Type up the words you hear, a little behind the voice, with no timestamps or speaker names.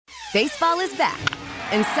Baseball is back,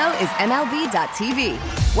 and so is MLB.tv.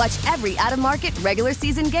 Watch every out-of-market regular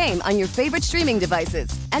season game on your favorite streaming devices,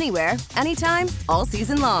 anywhere, anytime, all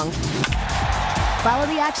season long. Follow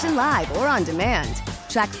the action live or on demand.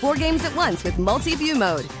 Track 4 games at once with multi-view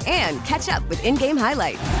mode and catch up with in-game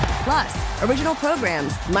highlights. Plus, original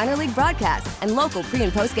programs, minor league broadcasts, and local pre-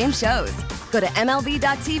 and post-game shows. Go to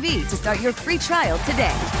MLB.tv to start your free trial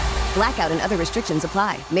today. Blackout and other restrictions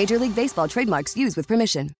apply. Major League Baseball trademarks used with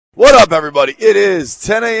permission. What up, everybody? It is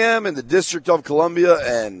 10 a.m. in the District of Columbia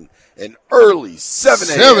and an early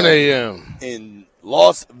 7 a.m. in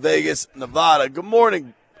Las Vegas, Nevada. Good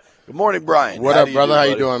morning. Good morning, Brian. What up, brother? How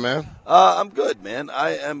you doing, man? I'm good, man.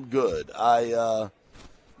 I am good. We're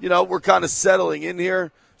kind of settling in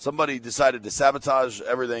here. Somebody decided to sabotage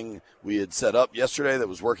everything we had set up yesterday that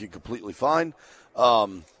was working completely fine.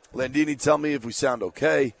 Landini, tell me if we sound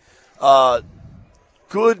okay.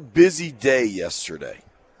 Good, busy day yesterday.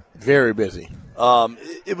 Very busy.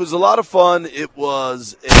 It was a lot of fun. It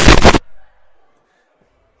was.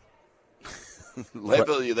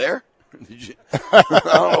 Landville, you there? I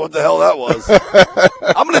don't know what the hell that was.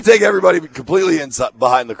 I'm going to take everybody completely inside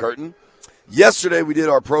behind the curtain. Yesterday we did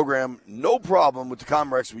our program, no problem, with the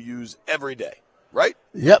Comrex we use every day, right?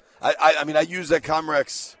 Yep. I use that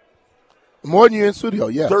Comrex more than you in studio,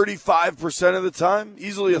 yeah. 35% of the time,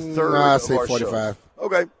 easily a third I'd of say our 45. shows.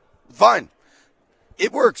 Okay, fine.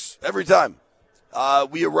 It works every time.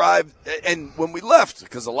 We arrived, and when we left,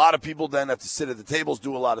 because a lot of people then have to sit at the tables,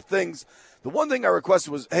 do a lot of things, the one thing I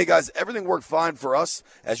requested was, hey, guys, everything worked fine for us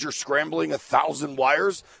as you're scrambling 1,000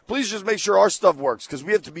 wires. Please just make sure our stuff works, because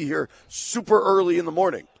we have to be here super early in the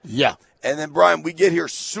morning. Yeah. And then, Brian, we get here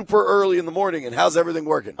super early in the morning, and how's everything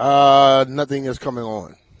working? Nothing is coming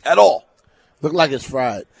on. At all. Look like it's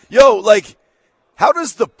fried. Yo, how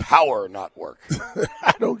does the power not work?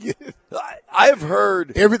 I don't get it. I have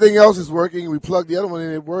heard. Everything else is working. We plugged the other one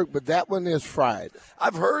in, it worked, but that one is fried.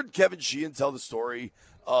 I've heard Kevin Sheehan tell the story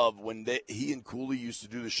of when he and Kuehl used to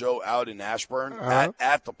do the show out in Ashburn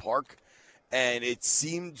at the park, and it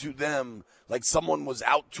seemed to them like someone was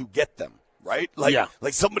out to get them, right?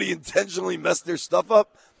 Like somebody intentionally messed their stuff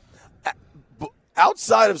up.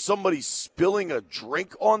 Outside of somebody spilling a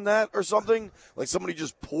drink on that or something, like somebody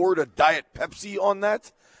just poured a Diet Pepsi on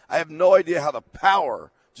that, I have no idea how the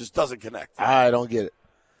power just doesn't connect. I don't get it.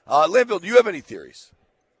 Landville, do you have any theories?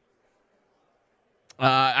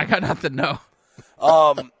 I got nothing, no.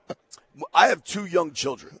 I have 2 young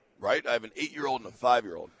children, right? I have an 8-year-old and a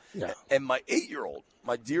 5-year-old. Yeah. And my 8-year-old,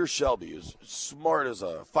 my dear Shelby, is smart as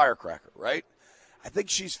a firecracker, right? I think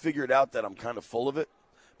she's figured out that I'm kind of full of it.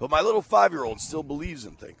 But my little 5-year-old still believes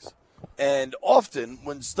in things. And often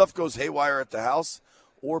when stuff goes haywire at the house,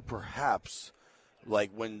 or perhaps like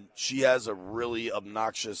when she has a really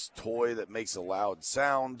obnoxious toy that makes a loud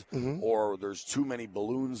sound, or there's too many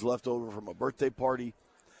balloons left over from a birthday party,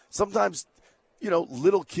 sometimes,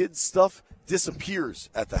 little kids stuff disappears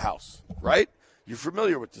at the house, right? You're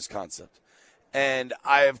familiar with this concept. And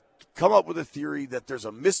I have come up with a theory that there's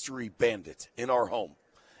a mystery bandit in our home.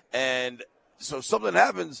 And so something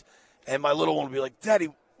happens, and my little one will be like, Daddy,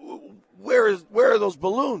 where are those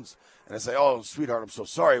balloons? And I say, oh, sweetheart, I'm so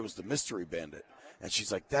sorry. It was the mystery bandit. And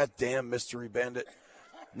she's like, that damn mystery bandit.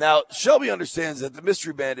 Now, Shelby understands that the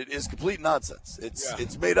mystery bandit is complete nonsense.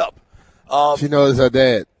 It's made up. She knows her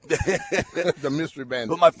dad. The mystery bandit.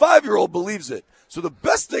 But my 5-year-old believes it. So the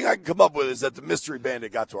best thing I can come up with is that the mystery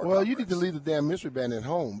bandit got to our conference. You need to leave the damn mystery bandit at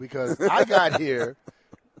home, because I got here,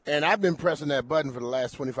 and I've been pressing that button for the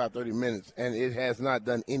last 25, 30 minutes, and it has not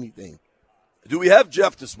done anything. Do we have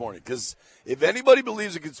Jeff this morning? Because if anybody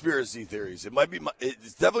believes in conspiracy theories,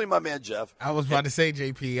 it's definitely my man Jeff. I was about to say,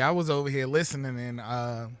 JP, I was over here listening, and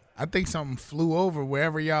I think something flew over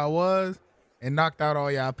wherever y'all was and knocked out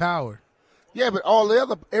all y'all power. Yeah, but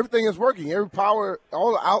everything is working. Every power,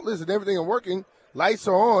 all the outlets and everything are working. Lights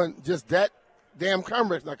are on. Just that damn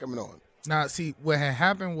Comrex not coming on. Now, see, what had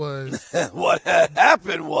happened was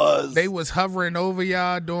they was hovering over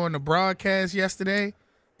y'all during the broadcast yesterday,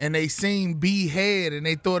 and they seen B head, and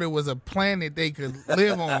they thought it was a planet they could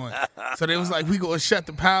live on. So they was like, we gonna shut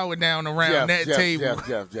the power down around that table.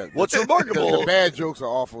 Jeff. What's remarkable? The bad jokes are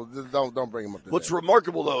awful. Don't bring them up. What's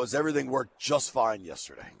remarkable though is everything worked just fine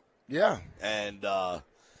yesterday. Yeah. And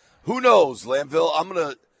who knows,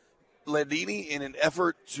 Landville? Landini, in an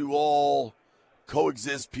effort to all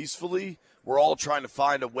coexist peacefully, we're all trying to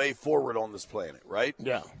find a way forward on this planet, right?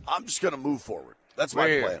 Yeah. I'm just going to move forward. That's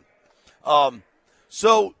my plan.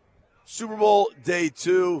 So, Super Bowl day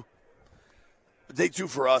 2. Day 2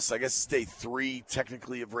 for us, I guess it's day 3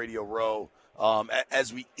 technically of Radio Row.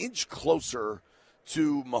 As we inch closer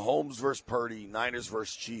to Mahomes versus Purdy, Niners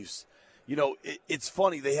versus Chiefs, it's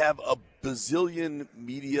funny. They have a bazillion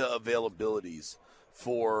media availabilities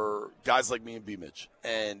for guys like me and BMitch.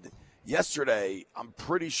 And yesterday, I'm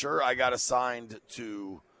pretty sure I got assigned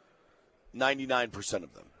to 99%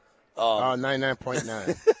 of them.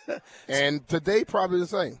 99.9. And today, probably the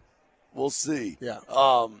same. We'll see. Yeah.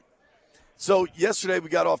 So yesterday we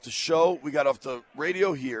got off the show. We got off the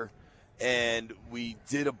radio here, and we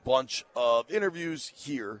did a bunch of interviews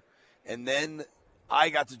here. And then I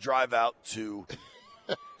got to drive out to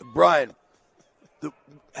Brian.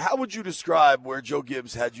 How would you describe where Joe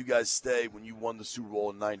Gibbs had you guys stay when you won the Super Bowl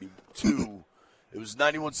in 92? It was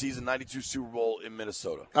 91 season, 92 Super Bowl in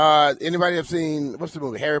Minnesota. Anybody have seen, what's the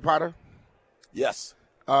movie, Harry Potter? Yes.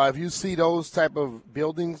 If you see those type of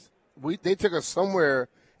buildings, they took us somewhere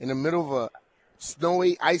in the middle of a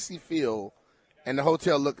snowy, icy field, and the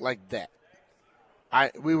hotel looked like that.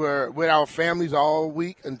 We were with our families all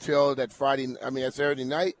week until that Saturday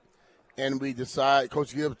night, and we decided,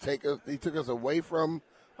 Coach Gibbs took us away from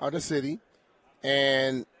the city,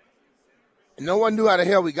 and no one knew how the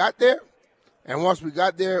hell we got there. And once we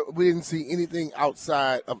got there, we didn't see anything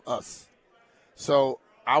outside of us. So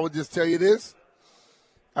I would just tell you this.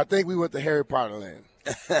 I think we went to Harry Potter land.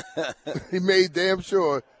 He made damn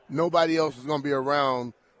sure nobody else was going to be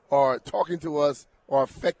around or talking to us or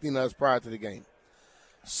affecting us prior to the game.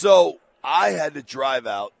 So I had to drive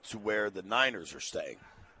out to where the Niners are staying.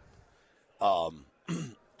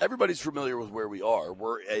 Everybody's familiar with where we are.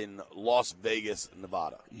 We're in Las Vegas,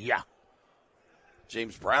 Nevada. Yeah.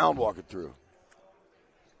 James Brown walking through.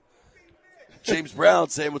 James Brown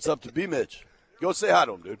saying what's up to BMitch. Go say hi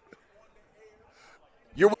to him, dude.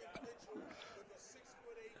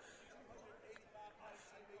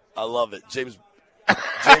 I love it. James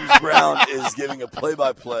Brown is giving a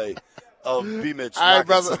play-by-play of BMitch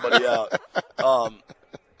knocking somebody out.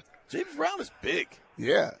 James Brown is big.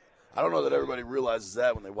 Yeah. I don't know that everybody realizes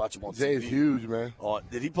that when they watch him on TV. Jay's huge, man.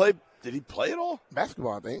 Did he play at all?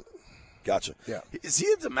 Basketball, I think. Gotcha. Yeah. Is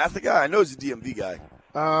he a DeMatha guy? I know he's a DMV guy.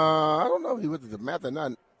 I don't know if he went to DeMatha or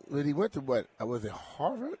not. But he went to what? Was it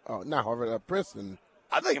Harvard? Oh, not Harvard. Princeton.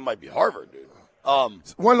 I think it might be Harvard, dude.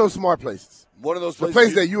 One of those smart places. One of those places. The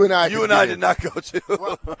place that you and I did not go to.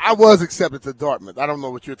 Well, I was accepted to Dartmouth. I don't know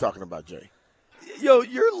what you're talking about, Jay. Yo,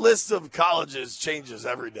 your list of colleges changes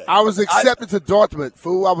every day. I was accepted to Dartmouth,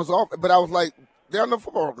 fool. I was off, but I was like, they're on the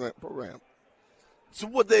football program. So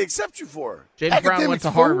what they accept you for? James Brown went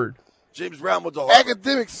to Harvard. James Brown went to Harvard.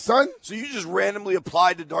 Academics, son. So you just randomly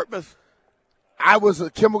applied to Dartmouth? I was a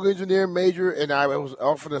chemical engineering major, and I was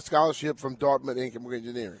offered a scholarship from Dartmouth in chemical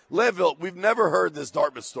engineering. Landville, we've never heard this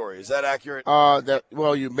Dartmouth story. Is that accurate?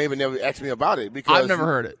 You maybe never asked me about it because I've never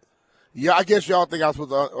heard it. Yeah, I guess y'all think I was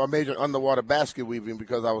with a major in underwater basket weaving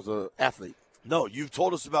because I was an athlete. No, you've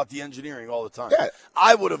told us about the engineering all the time. Yeah.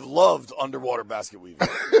 I would have loved underwater basket weaving.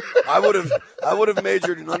 I would have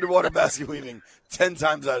majored in underwater basket weaving 10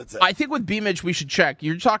 times out of 10. I think with BMitch we should check.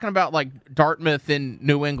 You're talking about like Dartmouth in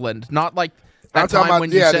New England, not like that I'm time talking about,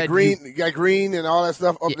 when you said you got green and all that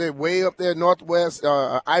stuff up there, way up there, Northwest,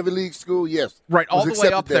 Ivy League school, yes. Right, all the way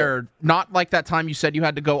up there. Not like that time you said you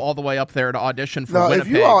had to go all the way up there to audition for Winnipeg.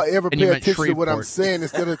 If you all ever and pay you meant attention to what I'm Shreveport. saying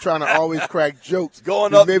instead of trying to always crack jokes,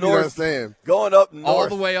 Going up maybe north. you understand. Going up north. All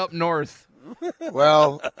the way up north.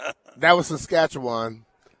 Well, that was Saskatchewan,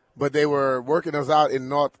 but they were working us out in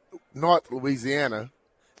North Louisiana.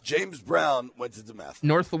 James Brown went to DeMatha.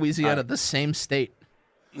 North Louisiana, the same state.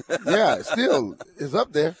 Yeah, still is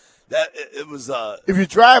up there. It was If you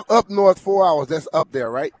drive up north 4 hours, that's up there,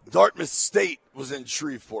 right? Dartmouth State was in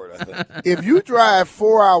Shreveport, I think. If you drive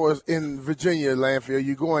 4 hours in Virginia, Landfill,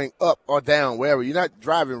 you're going up or down, wherever. You're not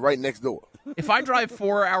driving right next door. If I drive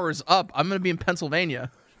 4 hours up, I'm going to be in Pennsylvania.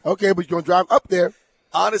 Okay, but you're going to drive up there.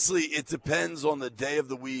 Honestly, it depends on the day of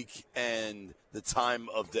the week and the time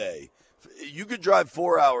of day. You could drive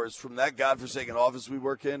 4 hours from that godforsaken office we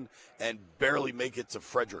work in and barely make it to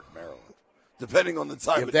Frederick, Maryland, depending on the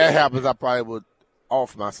time of day. If that happens, I probably would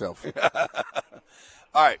off myself.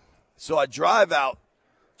 All right, so I drive out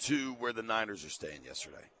to where the Niners are staying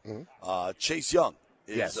yesterday. Mm-hmm. Chase Young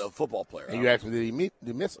is a football player. And you asked me, did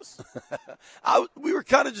he miss us? We were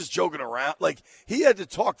kind of just joking around. Like, he had to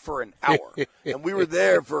talk for an hour, and we were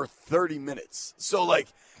there for 30 minutes. So, like,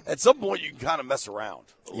 at some point, you can kind of mess around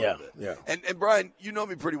a little bit. Yeah. And Brian, you know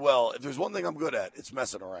me pretty well. If there's one thing I'm good at, it's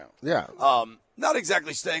messing around. Yeah. Not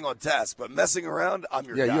exactly staying on task, but messing around, I'm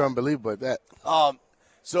your guy. Yeah, you're unbelievable at that.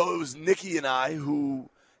 So it was Nikki and I who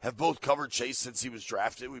have both covered Chase since he was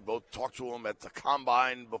drafted. We both talked to him at the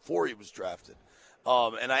Combine before he was drafted.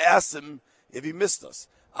 And I asked him if he missed us.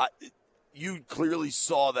 You clearly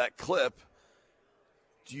saw that clip.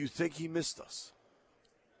 Do you think he missed us?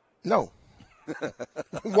 No.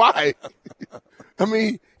 Why? I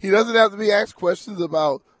mean, he doesn't have to be asked questions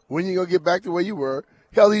about when you're going to get back to where you were.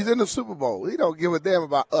 Hell, he's in the Super Bowl. He don't give a damn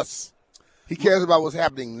about us. He cares about what's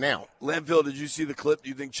happening now. Landfill, did you see the clip? Do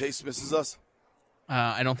you think Chase misses us?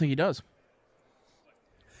 I don't think he does.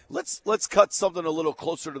 Let's cut something a little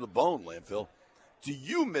closer to the bone, Landfill. Do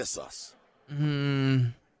you miss us?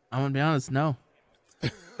 I'm going to be honest, no.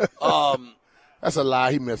 That's a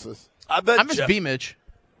lie. He misses. I miss BMitch.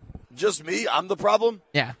 Just me? I'm the problem?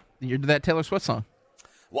 Yeah. You're that Taylor Swift song.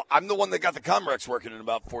 Well, I'm the one that got the Comrex working in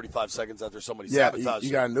about 45 seconds after somebody sabotaged it.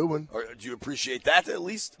 You got a new one. Or do you appreciate that at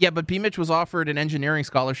least? Yeah, but BMitch was offered an engineering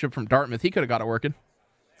scholarship from Dartmouth. He could have got it working.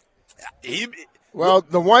 Well,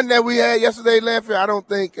 the one that we had yesterday, Landfill, I don't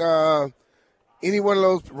think any one of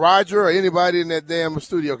those, Roger or anybody in that damn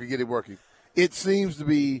studio could get it working. It seems to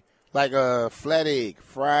be like a flat egg,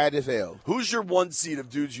 fried as hell. Who's your one seed of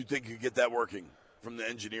dudes you think could get that working from the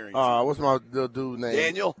engineering team? What's my little dude name?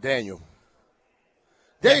 Daniel? Daniel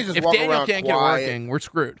just if walks Daniel around can't quiet. get it working, we're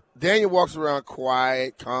screwed. Daniel walks around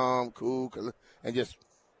quiet, calm, cool, and just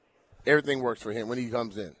everything works for him when he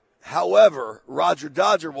comes in. However, Roger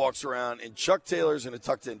Dodger walks around in Chuck Taylor's and a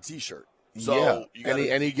tucked-in T-shirt. So yeah,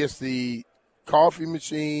 and he gets the coffee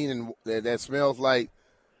machine and that smells like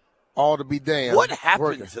all to be damned. What happened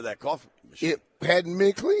working. to that coffee machine? It hadn't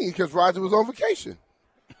been cleaned because Roger was on vacation.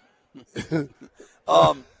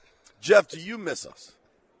 Jeff, do you miss us?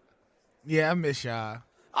 Yeah, I miss y'all.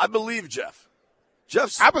 I believe Jeff.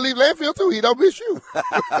 I believe Landfill, too. He don't miss you.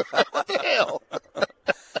 What the hell?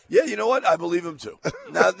 Yeah, you know what? I believe him, too.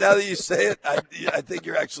 Now that you say it, I think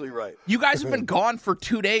you're actually right. You guys have been gone for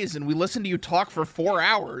 2 days, and we listened to you talk for 4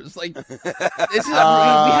 hours. Like, this is, we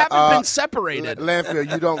haven't been separated. Landfill,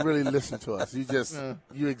 you don't really listen to us. You just,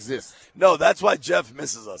 you exist. No, that's why Jeff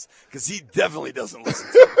misses us, because he definitely doesn't listen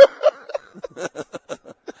to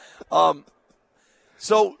us.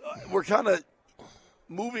 So we're kind of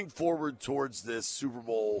moving forward towards this Super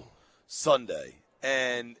Bowl Sunday.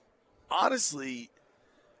 And honestly,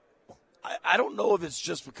 I don't know if it's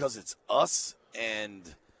just because it's us and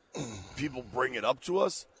people bring it up to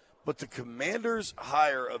us, but the Commanders'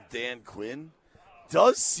 hire of Dan Quinn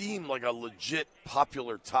does seem like a legit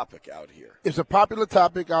popular topic out here. It's a popular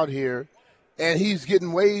topic out here, and he's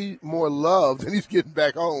getting way more love than he's getting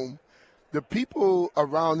back home. The people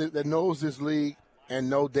around it that knows this league and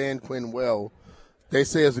know Dan Quinn well, they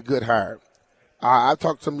say it's a good hire. I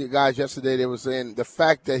talked to some of you guys yesterday. They were saying the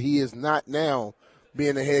fact that he is not now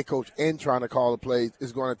being the head coach and trying to call the plays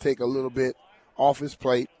is going to take a little bit off his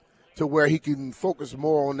plate to where he can focus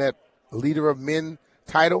more on that leader of men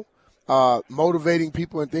title, motivating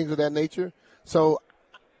people and things of that nature. So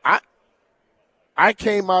I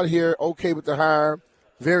came out here okay with the hire,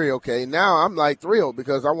 very okay. Now I'm like thrilled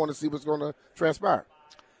because I want to see what's going to transpire.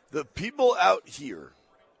 The people out here,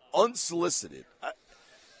 unsolicited,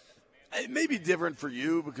 it may be different for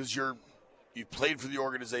you because you played for the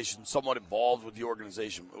organization, somewhat involved with the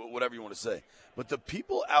organization, whatever you want to say. But the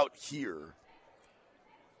people out here,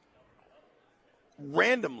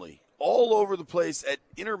 randomly, all over the place at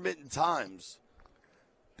intermittent times,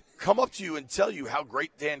 come up to you and tell you how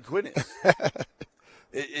great Dan Quinn is.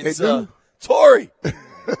 It's Torrey.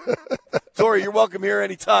 Torrey, you're welcome here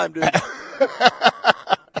anytime, dude.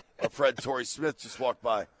 Our friend Torrey Smith just walked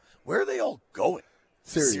by. Where are they all going?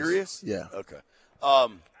 Serious? Yeah. Okay.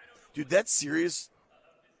 Dude, that Sirius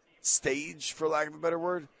stage, for lack of a better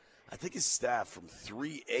word, I think is staffed from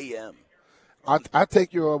 3 a.m. I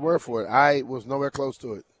take your word for it. I was nowhere close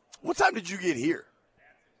to it. What time did you get here?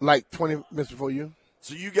 Like 20 minutes before you.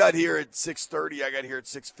 So you got here at 6:30. I got here at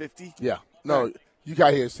 6:50. Yeah. No, you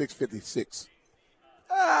got here at 6:56.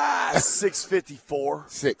 6:54.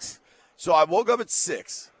 6. So I woke up at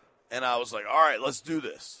 6, and I was like, all right, let's do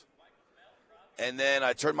this. And then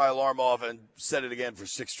I turned my alarm off and set it again for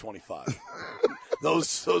 6:25.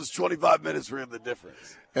 Those 25 minutes were the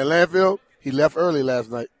difference. And Landfill, he left early last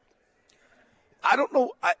night. I don't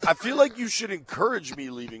know. I feel like you should encourage me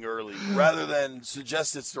leaving early rather than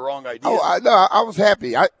suggest it's the wrong idea. I was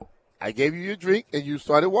happy. I gave you your drink, and you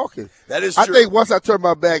started walking. That is true. I think once I turned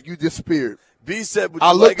my back, you disappeared. B said, would you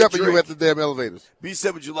I like looked a up drink? at you at the damn elevators. B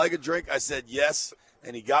said, would you like a drink? I said, yes.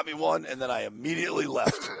 And he got me one, and then I immediately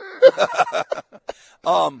left.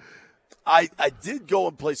 I did go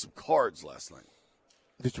and play some cards last night.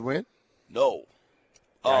 Did you win? No.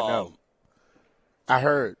 I know. I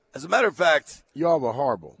heard. As a matter of fact, y'all were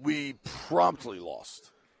horrible. We promptly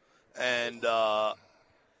lost. And, I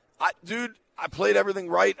played everything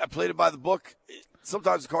right. I played it by the book.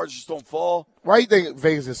 Sometimes the cards just don't fall. Why do you think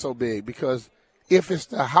Vegas is so big? Because if it's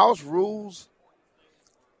the house rules,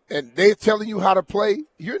 and they're telling you how to play,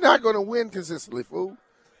 you're not going to win consistently, fool.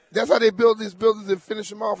 That's how they build these buildings and finish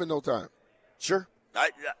them off in no time. Sure.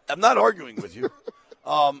 I'm not arguing with you.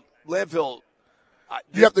 Landfill.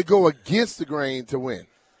 You have to go against the grain to win.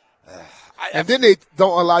 And then they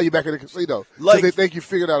don't allow you back in the casino. So they think you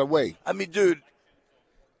figured out a way. I mean, dude,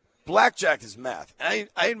 blackjack is math. I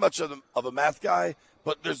ain't much of a math guy,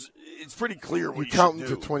 but it's pretty clear what you count should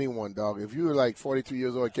do. to 21, dog. If you were like 42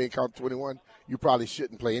 years old and can't count to 21, you probably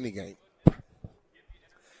shouldn't play any game.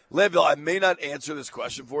 Landville, I may not answer this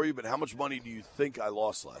question for you, but how much money do you think I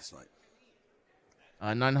lost last night?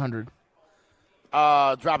 900.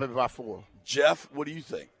 Drop it by 4. Jeff, what do you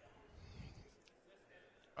think?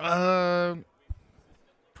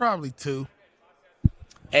 Probably 2.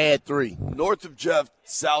 Add 3. North of Jeff,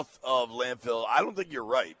 south of Landfill. I don't think you're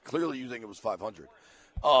right. Clearly, you think it was 500.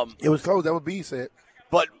 It was close. That what B said.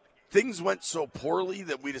 But things went so poorly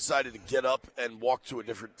that we decided to get up and walk to a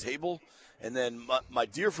different table. And then my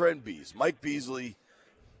dear friend Mike Beasley,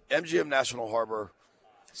 MGM National Harbor,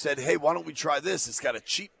 said, hey, why don't we try this? It's got a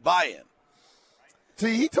cheap buy-in.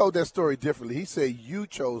 See, he told that story differently. He said you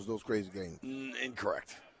chose those crazy games.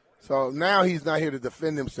 Incorrect. So now he's not here to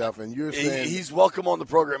defend himself, and you're saying he's welcome on the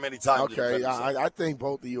program anytime. Okay, I think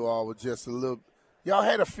both of you all were just a little. Y'all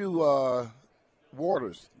had a few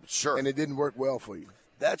waters, sure, and it didn't work well for you.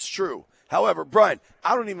 That's true. However, Brian,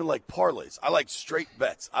 I don't even like parlays. I like straight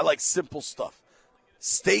bets. I like simple stuff.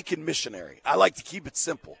 Steak and missionary. I like to keep it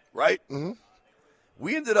simple, right? Mm-hmm.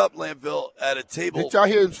 We ended up, Landville, at a table. Did y'all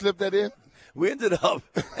hear him slip that in? We ended up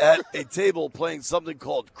at a table playing something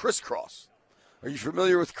called crisscross. Are you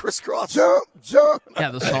familiar with crisscross? Jump.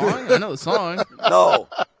 Yeah, the song. I know the song. No,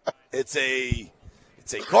 it's a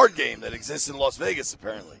card game that exists in Las Vegas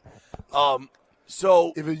apparently.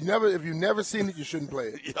 So if you've never seen it, you shouldn't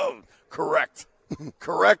play it. Correct.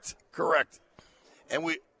 And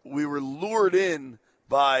we were lured in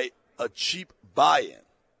by a cheap buy-in.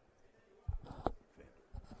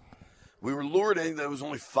 We were lured in that it was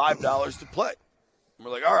only $5 to play. And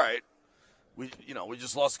we're like, all right, we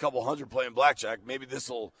just lost a couple hundred playing blackjack. Maybe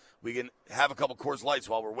we can have a couple Coors Lights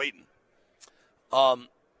while we're waiting.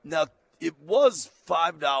 Now it was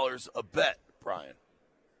 $5 a bet, Brian.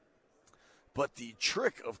 But the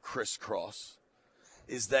trick of crisscross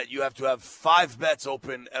is that you have to have 5 bets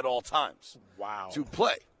open at all times. Wow. To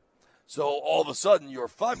play. So all of a sudden your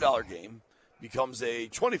 $5 game becomes a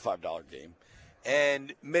 $25 game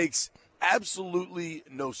and makes absolutely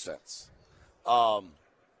no sense.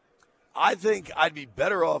 I think I'd be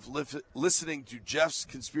better off listening to Jeff's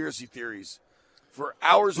conspiracy theories for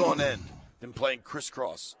hours on end than playing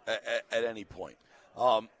crisscross at any point.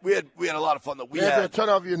 We had a lot of fun that we had. Turn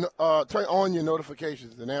on your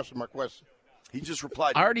notifications and answer my question. He just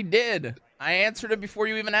replied. I already did. I answered it before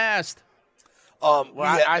you even asked.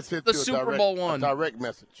 I sent the you Super Bowl one. A direct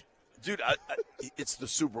message. Dude, it's the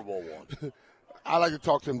Super Bowl one. I like to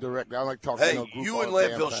talk to him directly. I don't like to talk to no group. Hey, you and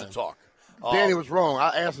Landfill should talk. Danny was wrong. I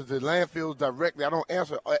answered to landfills directly. I don't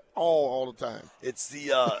answer all the time. It's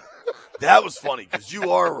that was funny because you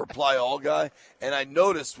are a reply all guy, and I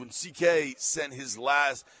noticed when CK sent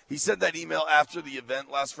he sent that email after the event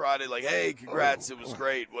last Friday, like, "Hey, congrats, it was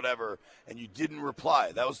great, whatever," and you didn't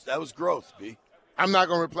reply. That was growth, B. I'm not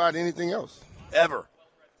gonna reply to anything else ever.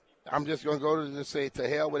 I'm just gonna go to just say to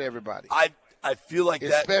hell with everybody. I feel like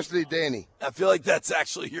especially Danny. I feel like that's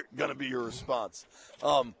actually going to be your response.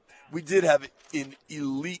 We did have an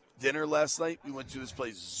elite dinner last night. We went to this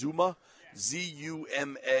place, Zuma,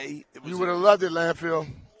 Z-U-M-A. You would have loved it, Landfill.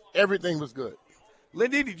 Everything was good.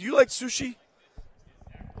 Lindini, do you like sushi?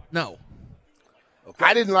 No. Okay.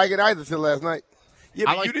 I didn't like it either till last night. Yeah,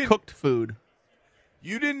 I like cooked food.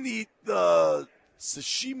 You didn't eat the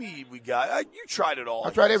sashimi we got. You tried it all.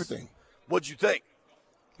 I tried everything. What'd you think?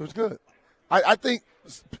 It was good. I think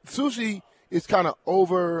sushi is kind of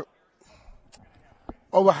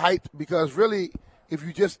overhyped because really, if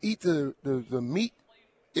you just eat the meat,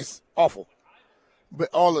 it's awful. But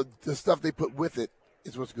all of the stuff they put with it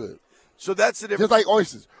is what's good. So that's the difference. Just like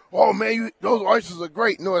oysters. Oh, man, those oysters are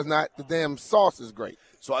great. No, it's not. The damn sauce is great.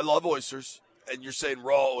 So I love oysters, and you're saying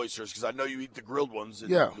raw oysters because I know you eat the grilled ones in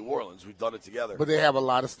New Orleans. We've done it together. But they have a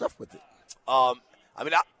lot of stuff with it.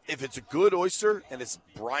 If it's a good oyster and it's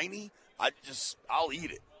briny, I'll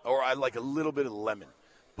eat it. Or I like a little bit of lemon.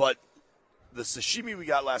 But the sashimi we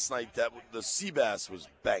got last night, the sea bass was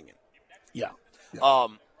banging. Yeah.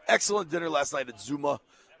 Excellent dinner last night at Zuma.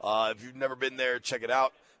 If you've never been there, check it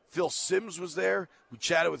out. Phil Sims was there. We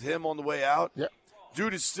chatted with him on the way out. Yeah.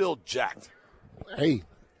 Dude is still jacked. Hey,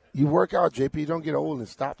 you work out, JP. Don't get old and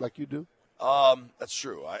stop like you do. That's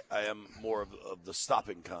true. I am more of the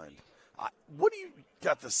stopping kind.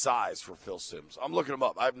 got the size for Phil Simms? I'm looking him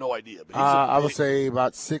up. I have no idea. But he's I would say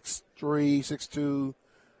about 6'3", 6'2",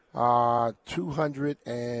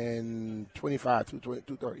 225,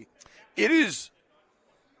 230. It is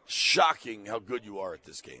shocking how good you are at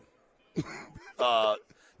this game. Now,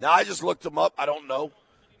 I just looked him up. I don't know.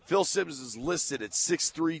 Phil Simms is listed at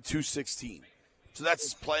 6'3", 216. So that's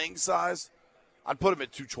his playing size. I'd put him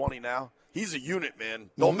at 220 now. He's a unit, man.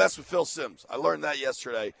 Don't mess with Phil Simms. I learned that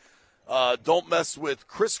yesterday. Don't mess with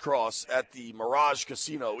Crisscross at the Mirage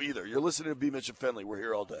Casino either. You're listening to BMitch and Finlay. We're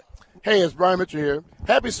here all day. Hey, it's Brian Mitchell here.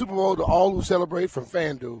 Happy Super Bowl to all who celebrate from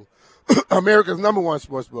FanDuel, America's #1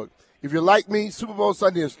 sportsbook. If you're like me, Super Bowl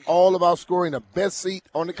Sunday is all about scoring the best seat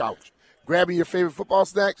on the couch, grabbing your favorite football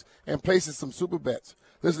snacks, and placing some super bets.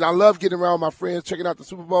 Listen, I love getting around with my friends, checking out the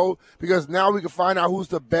Super Bowl, because now we can find out who's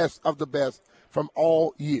the best of the best from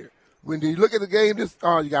all year. When you look at the game,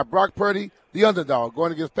 you got Brock Purdy, the underdog,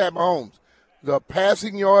 going against Pat Mahomes. The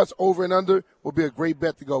passing yards over and under will be a great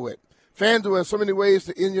bet to go with. FanDuel has so many ways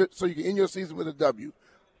to so you can end your season with a W.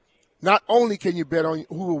 Not only can you bet on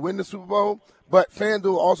who will win the Super Bowl, but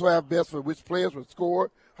FanDuel also have bets for which players will score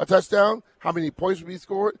a touchdown, how many points will be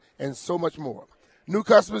scored, and so much more. New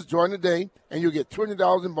customers join today, and you'll get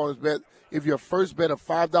 $20 in bonus bet if your first bet of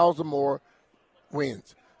 $5 or more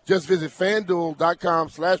wins. Just visit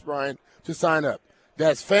FanDuel.com/Brian to sign up.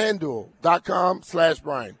 That's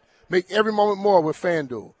FanDuel.com/Brian. Make every moment more with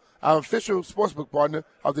FanDuel, our official sportsbook partner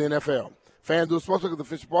of the NFL. FanDuel Sportsbook is the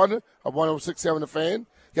official partner of 106.7 The Fan.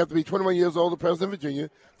 You have to be 21 years old or present in Virginia.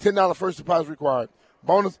 $10 first deposit required.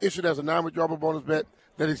 Bonus issued as a non-withdrawable bonus bet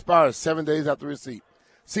that expires 7 days after receipt.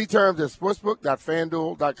 See terms at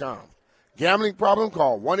sportsbook.fanduel.com. Gambling problem?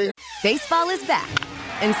 Call 1-800. Baseball is back,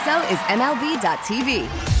 and so is MLB.tv.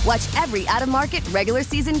 Watch every out-of-market regular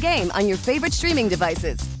season game on your favorite streaming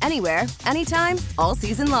devices, anywhere, anytime, all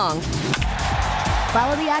season long.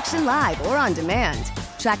 Follow the action live or on demand.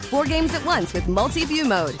 Track 4 games at once with multi-view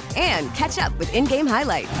mode and catch up with in-game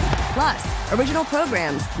highlights. Plus, original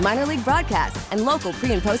programs, minor league broadcasts, and local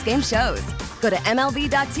pre- and post-game shows. Go to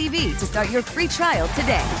MLB.tv to start your free trial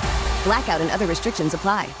today. Blackout and other restrictions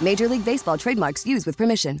apply. Major League Baseball trademarks used with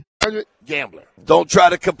permission. Gambler. Don't try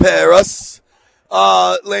to compare us.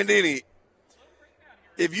 Landini,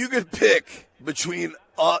 if you could pick between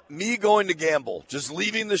me going to gamble, just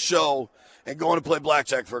leaving the show and going to play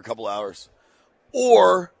blackjack for a couple hours,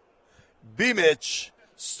 or BMitch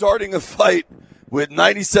starting a fight with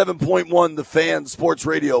 97.1 The Fan Sports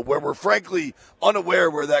Radio, where we're frankly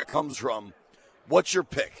unaware where that comes from, what's your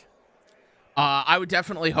pick? I would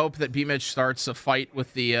definitely hope that BMitch starts a fight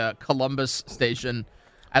with the Columbus station,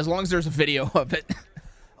 as long as there's a video of it.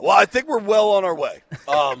 Well, I think we're well on our way.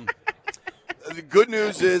 The good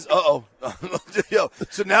news is, so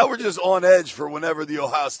now we're just on edge for whenever the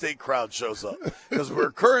Ohio State crowd shows up, because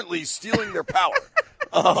we're currently stealing their power.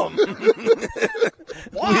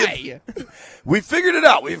 Why? We figured it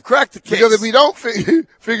out. We've cracked the case. Because if we don't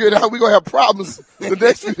figure it out, we're going to have problems the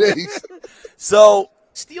next few days. So,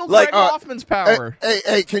 Steal Greg Hoffman's power.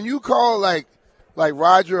 Hey, can you call like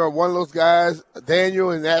Roger or one of those guys,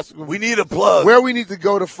 Daniel, and ask them we need a plug. Where we need to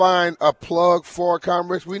go to find a plug for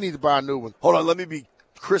Comrex? We need to buy a new one. Hold on, let me be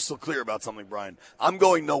crystal clear about something, Brian. I'm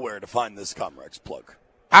going nowhere to find this Comrex plug.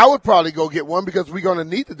 I would probably go get one because we're going to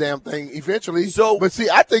need the damn thing eventually. But see,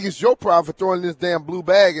 I think it's your problem for throwing this damn blue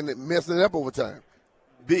bag and messing it up over time.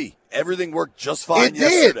 B, everything worked just fine it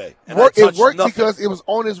yesterday. Did. It worked nothing. Because it was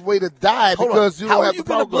on its way to die. Hold because on. You don't have the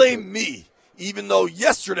power. How are you going to blame me? Even though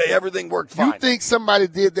yesterday everything worked fine. You think somebody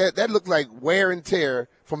did that? That looked like wear and tear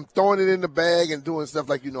from throwing it in the bag and doing stuff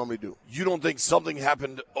like you normally do. You don't think something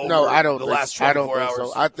happened over the last 24 hours? I don't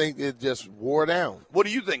think so. I think it just wore down. What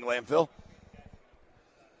do you think, Landfill?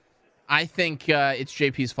 I think it's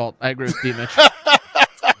JP's fault. I agree with BMitch.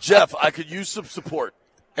 Jeff, I could use some support.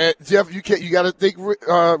 Jeff, you got to think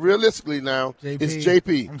realistically now. JP, it's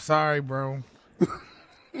JP. I'm sorry, bro.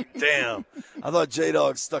 Damn. I thought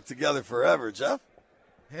J-Dog stuck together forever, Jeff.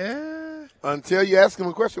 Yeah. Until you ask him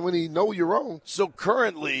a question when he know you're wrong. So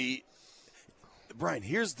currently, Brian,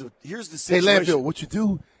 here's the situation. Hey, Landfill, what you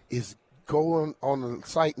do is go on the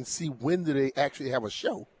site and see when do they actually have a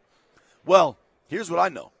show. Well, here's what I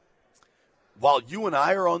know. While you and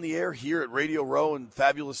I are on the air here at Radio Row in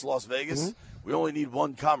fabulous Las Vegas, we only need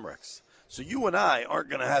one Comrex. So you and I aren't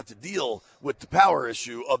going to have to deal with the power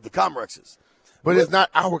issue of the Comrexes. But it's not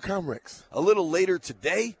our Comrex. A little later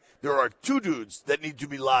today, there are 2 dudes that need to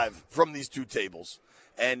be live from these 2 tables,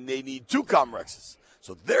 and they need 2 Comrexes.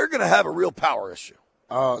 So they're going to have a real power issue.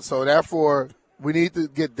 So therefore, we need to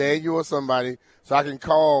get Daniel or somebody so I can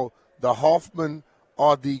call the Hoffman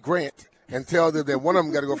or the Grant and tell them that one of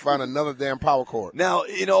them got to go find another damn power cord. Now,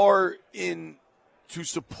 to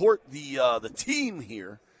support the team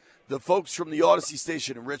here, the folks from the Odyssey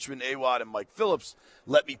station in Richmond, AWOD and Mike Phillips,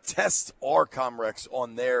 let me test our Comrex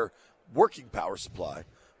on their working power supply,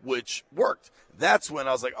 which worked. That's when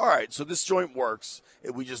I was like, all right, so this joint works.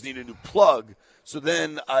 We just need a new plug. So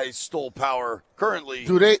then I stole power currently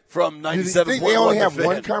from 97.1. Do you think they only have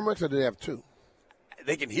one Comrex or do they have two?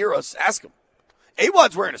 They can hear us. Ask them.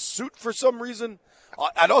 AWOD's wearing a suit for some reason.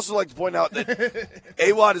 I'd also like to point out that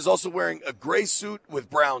AWOD is also wearing a gray suit with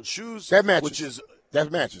brown shoes. That matches. That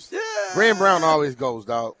matches. Yeah. Gray and brown always goes,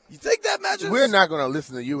 dog. You think that matches? We're not going to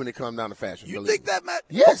listen to you when it comes down to fashion. You think that matches?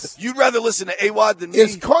 Yes. You'd rather listen to AWOD than me?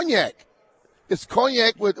 It's cognac. It's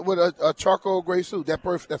cognac with a charcoal gray suit.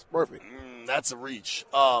 That's perfect. That's a reach.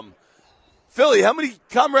 Philly, how many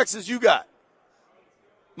Comrexes you got?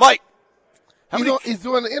 Mike. He's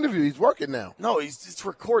doing the interview. He's working now. No, it's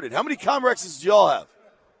recorded. How many Comrexes do y'all have?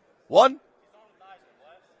 One?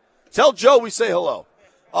 Tell Joe we say hello.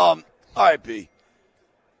 All right, B.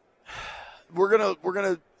 We're gonna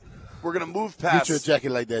move past. Get your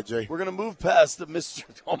jacket like that, Jay. We're gonna move past the Mr.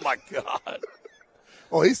 Oh my God.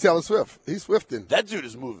 Oh, he's Taylor Swift. He's Swifting. That dude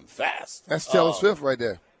is moving fast. That's Taylor Swift right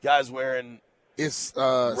there. Guy's wearing it's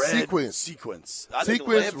red sequence. I think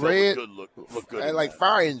red, look good. Like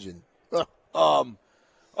fire engine. All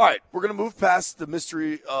right, we're gonna move past the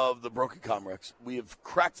mystery of the broken Comrex. We have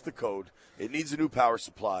cracked the code. It needs a new power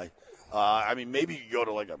supply. Maybe you go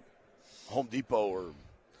to like a Home Depot or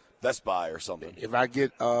Best Buy or something. If I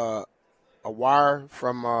get a wire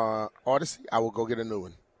from Odyssey, I will go get a new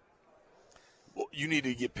one. Well, you need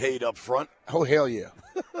to get paid up front. Oh, hell yeah.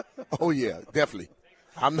 Oh, yeah, definitely.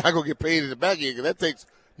 I'm not going to get paid in the back end because that takes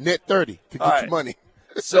net 30 to get your money.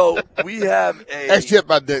 So we have That's Jeff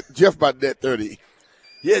about net 30.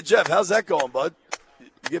 Yeah, Jeff, how's that going, bud?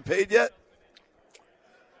 You get paid yet?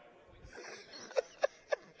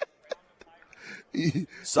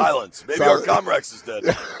 Silence. Maybe our Comrex is dead.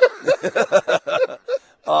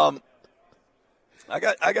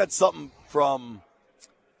 I got something from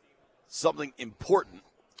something important.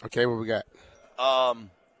 Okay, what we got?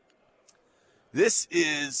 This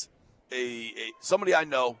is a somebody I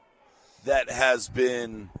know that has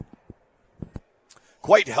been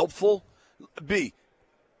quite helpful. B,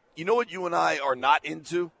 you know what you and I are not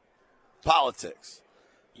into? Politics.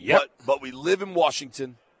 Yep. But we live in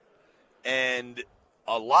Washington, and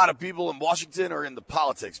a lot of people in Washington are in the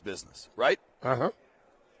politics business, right? Uh-huh.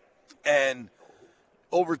 And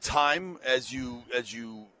over time, as you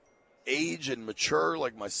age and mature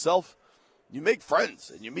like myself, you make friends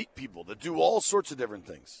and you meet people that do all sorts of different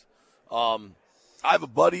things. I have a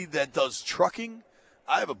buddy that does trucking.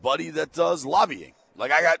 I have a buddy that does lobbying.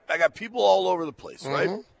 Like I got people all over the place, right?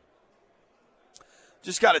 Mm-hmm.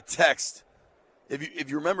 Just got a text. If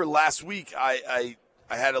you remember last week, I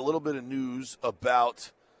had a little bit of news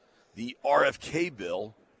about the RFK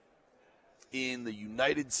bill in the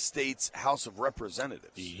United States House of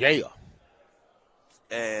Representatives. Yeah.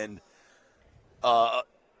 And a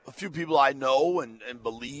few people I know and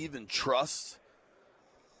believe and trust,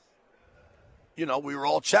 we were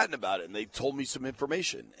all chatting about it, and they told me some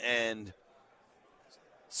information. And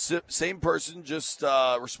same person just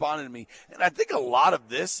responded to me. And I think a lot of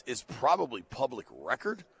this is probably public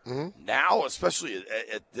record now, especially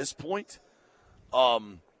at this point.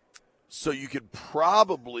 So you could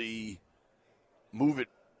probably move it.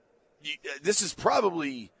 This is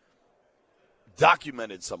probably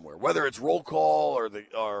documented somewhere, whether it's Roll Call or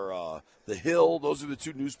the Hill. Those are the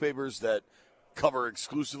two newspapers that cover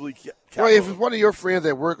exclusively. Well, if it's one of your friends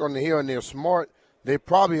that work on the Hill and they're smart, they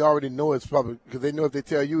probably already know it's public because they know if they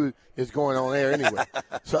tell you it's going on air anyway.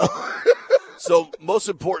 So most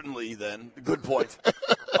importantly, then, good point.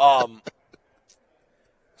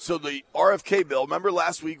 So the RFK bill. Remember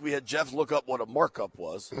last week we had Jeff look up what a markup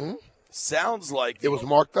was. Mm-hmm. Sounds like it was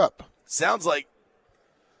marked up. Sounds like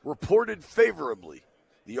reported favorably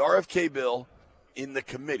the RFK bill in the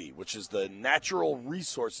committee, which is the Natural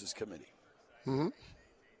Resources Committee. Mm-hmm.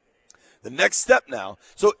 The next step now.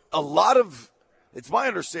 So it's my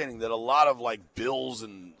understanding that a lot of like bills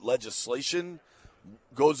and legislation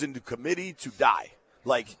goes into committee to die.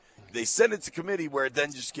 Like they send it to committee where it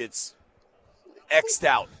then just gets X'd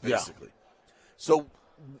out, basically. Yeah. So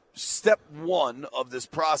step one of this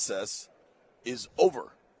process is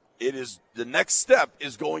over. The next step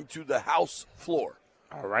is going to the House floor.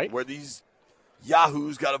 All right. Where these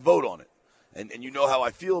yahoos got to vote on it. And you know how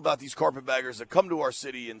I feel about these carpetbaggers that come to our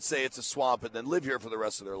city and say it's a swamp and then live here for the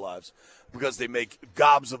rest of their lives because they make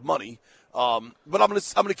gobs of money But I'm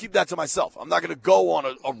gonna keep that to myself. I'm not gonna go on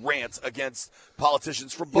a rant against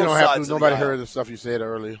politicians from both you don't sides. have to. Nobody heard the stuff you said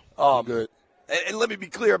earlier. Good. And let me be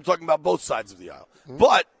clear, I'm talking about both sides of the aisle. Mm-hmm.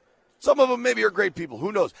 But some of them maybe are great people.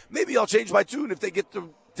 Who knows? Maybe I'll change my tune if they get the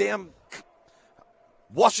damn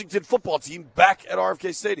Washington football team back at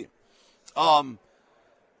RFK Stadium.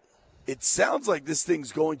 It sounds like this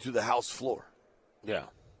thing's going to the House floor. Yeah.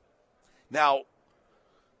 Now,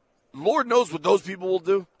 Lord knows what those people will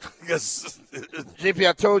do. Because JP,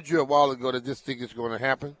 I told you a while ago that this thing is going to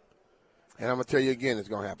happen. And I'm going to tell you again, it's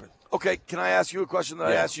going to happen. Okay, can I ask you a question that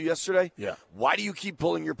I asked you yesterday? Yeah. Why do you keep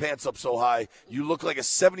pulling your pants up so high? You look like a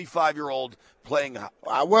 75-year-old playing. I'm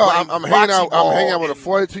hanging out with a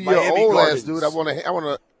 42-year-old ass dude. I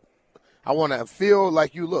want to feel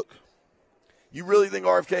like you look. You really think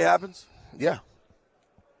RFK happens? Yeah.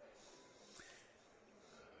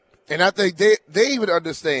 And I think they even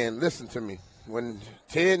understand. Listen to me. When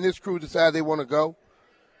Ted and his crew decide they want to go,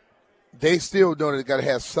 they still know they got to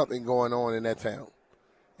have something going on in that town.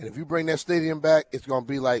 And if you bring that stadium back, it's going to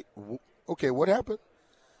be like, okay, what happened?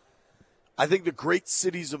 I think the great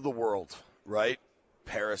cities of the world, right?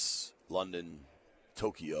 Paris, London,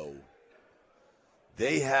 Tokyo,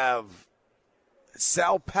 they have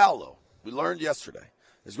Sao Paulo. We learned yesterday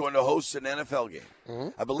is going to host an NFL game.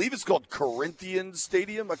 Mm-hmm. I believe it's called Corinthians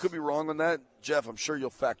Stadium. I could be wrong on that. Jeff, I'm sure you'll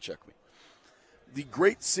fact check me. The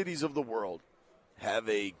great cities of the world have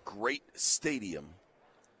a great stadium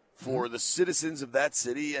for the citizens of that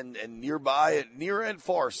city and nearby and near and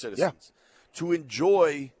far citizens to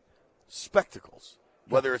enjoy spectacles,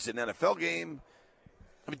 whether it's an NFL game.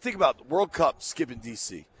 I mean, think about the World Cup skipping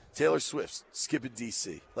D.C., Taylor Swift skipping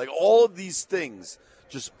D.C. Like, all of these things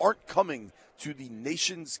just aren't coming to the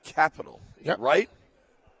nation's capital, right?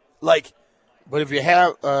 Like, but if you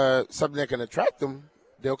have something that can attract them,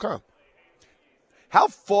 they'll come. How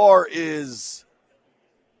far is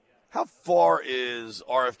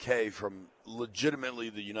RFK from legitimately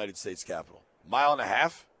the United States Capitol? Mile and a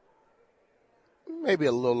half? Maybe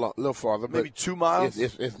a little farther. Maybe 2 miles?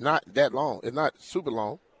 It's not that long. It's not super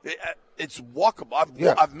long. It's walkable.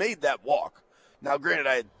 I've made that walk. Now, granted,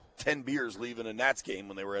 I had 10 beers leaving a Nats game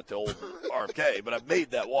when they were at the old RFK, but I've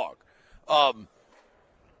made that walk.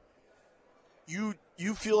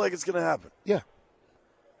 You feel like it's going to happen? Yeah.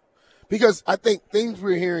 Because I think things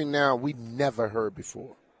we're hearing now we never heard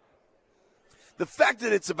before. The fact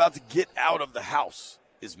that it's about to get out of the House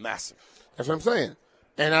is massive. That's what I'm saying.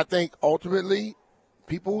 And I think ultimately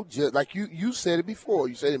people, just like you said it before,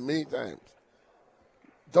 you said it many times,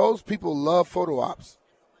 those people love photo ops.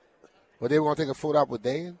 But they want to take a photo op with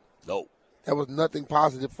Dan? No. That was nothing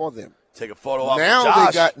positive for them. Take a photo op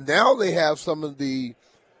with Josh. Now they have some of the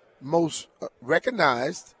most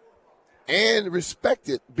recognized and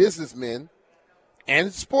respected businessmen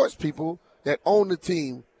and sports people that own the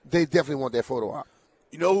team. They definitely want that photo op.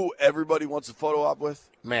 You know who everybody wants a photo op with?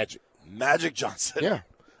 Magic Johnson. Yeah.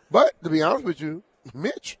 But to be honest with you,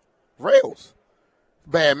 Mitch, Rails,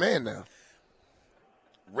 bad man now.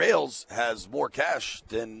 Rails has more cash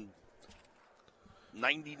than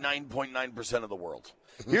 99.9% of the world.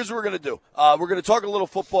 Here's what we're going to do. We're going to talk a little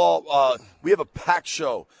football. We have a packed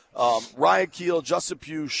show. Ryan Kuehl, Justin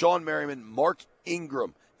Pugh, Shawne Merriman, Mark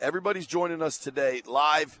Ingram. Everybody's joining us today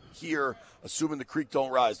live here, assuming the creek don't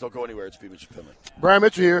rise. Don't go anywhere. It's BMitch and Finlay. Brian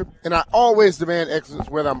Mitchell here, and I always demand excellence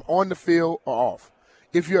whether I'm on the field or off.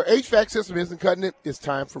 If your HVAC system isn't cutting it, it's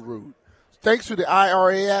time for Rude. Thanks to the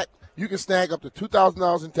IRA Act, you can snag up to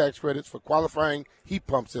 $2,000 in tax credits for qualifying heat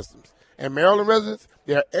pump systems. And Maryland residents,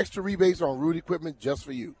 there are extra rebates on Rude equipment just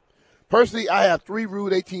for you. Personally, I have 3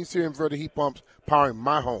 Rude 18-series inverter heat pumps powering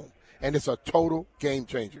my home, and it's a total game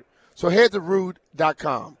changer. So head to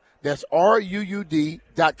Rude.com. That's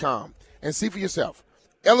RUUD.com. And see for yourself.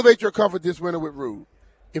 Elevate your comfort this winter with Rude.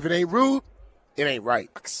 If it ain't Rude, it ain't right.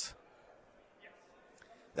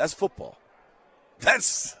 That's football.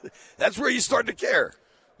 That's where you start to care.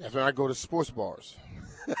 That's when I go to sports bars.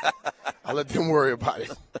 I let them worry about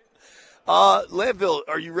it. Landville,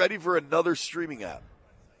 are you ready for another streaming app?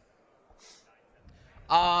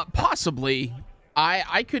 Possibly.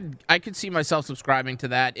 I could see myself subscribing to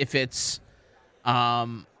that if it's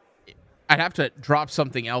I'd have to drop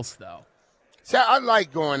something else though. See, I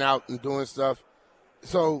like going out and doing stuff,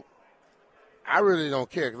 so I really don't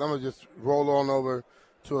care because I'm gonna just roll on over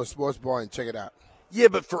to a sports bar and check it out. Yeah,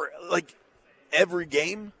 but for like every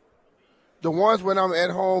game, the ones when I'm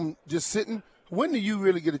at home just sitting. When do you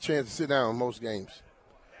really get a chance to sit down on most games?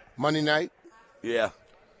 Monday night. Yeah.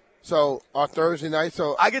 So or Thursday night.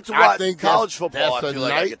 So I get to watch college football. That's I a feel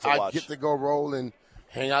like night I get to watch. I get to go roll and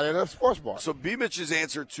Hang out at a sports bar. So BMitch's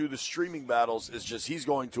answer to the streaming battles is just he's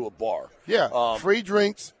going to a bar. Yeah, free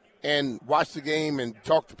drinks and watch the game and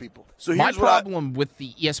talk to people. So My here's problem with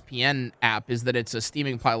the ESPN app is that it's a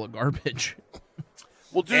steaming pile of garbage.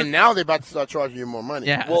 Well, dude, and now they're about to start charging you more money.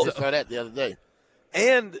 Yeah. Well, I saw that the other day.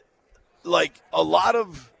 And, like, a lot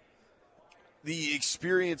of the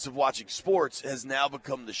experience of watching sports has now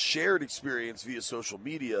become the shared experience via social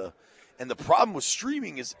media. And the problem with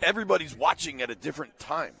streaming is everybody's watching at a different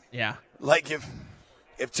time. Yeah. Like, if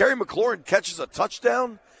Terry McLaurin catches a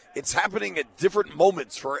touchdown, it's happening at different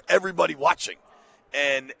moments for everybody watching.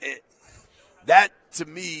 And that, to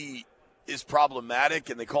me, is problematic,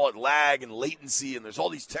 and they call it lag and latency, and there's all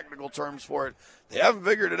these technical terms for it. They haven't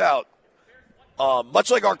figured it out.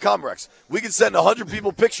 Much like our Comrex. We can send 100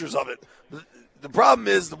 people pictures of it. The problem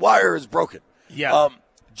is the wire is broken. Yeah.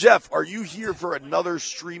 Jeff, are you here for another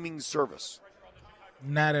streaming service?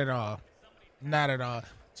 Not at all. Not at all.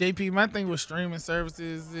 JP, my thing with streaming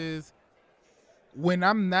services is when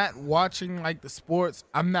I'm not watching like the sports,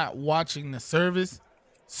 I'm not watching the service.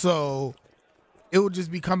 So it will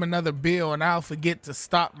just become another bill, and I'll forget to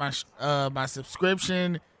stop my my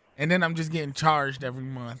subscription, and then I'm just getting charged every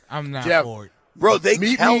month. I'm not Jeff, for it. Bro, they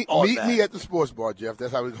count on meet that. me at the sports bar, Jeff.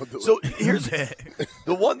 That's how we're going to do it. So here's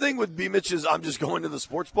the one thing with BMitch is I'm just going to the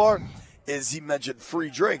sports bar is he mentioned free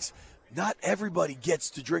drinks. Not everybody gets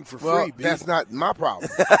to drink for well, free, B. that's not my problem.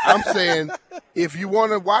 I'm saying if you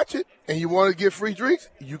want to watch it and you want to get free drinks,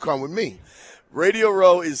 you come with me. Radio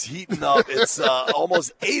Row is heating up. It's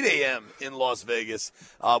almost 8 a.m. in Las Vegas.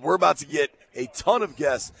 We're about to get a ton of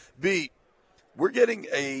guests. B, we're getting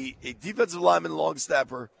a defensive lineman, long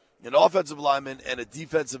snapper, an offensive lineman, and a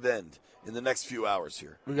defensive end in the next few hours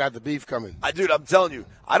here. We got the beef coming. Dude, I'm telling you,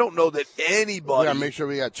 I don't know that anybody. We got to make sure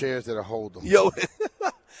we got chairs that'll hold them. Yo,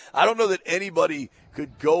 I don't know that anybody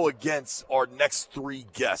could go against our next three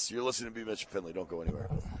guests. You're listening to BMitch Finlay. Don't go anywhere.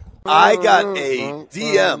 I got a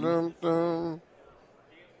DM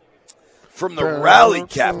from the rally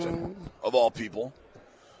captain, of all people,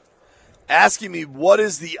 asking me what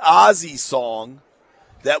is the Ozzy song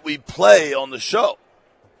that we play on the show.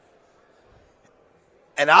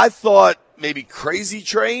 And I thought maybe Crazy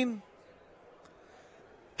Train.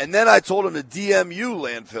 And then I told him to DM you,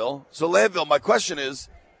 Landfill. So, Landfill, my question is,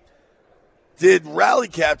 did Rally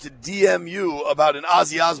Captain DM you about an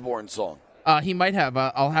Ozzy Osbourne song? He might have.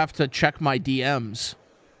 I'll have to check my DMs.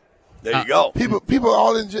 There you go. People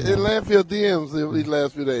all in landfill DMs these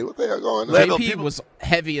last few days. What the hell going on? JP was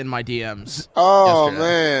heavy in my DMs. Oh, yesterday.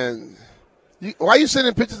 man. Why are you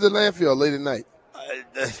sending pictures to landfill late at night?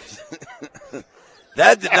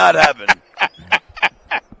 That did not happen.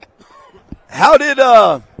 How did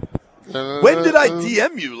when did I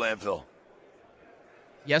DM you, Landfill?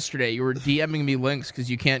 Yesterday, you were DMing me links because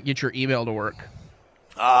you can't get your email to work.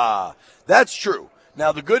 That's true.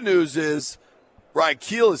 Now, the good news is Ryan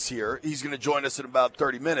Kuehl is here. He's going to join us in about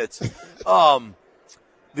 30 minutes. The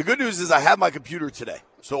good news is I have my computer today,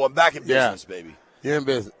 so I'm back in business, baby. You're in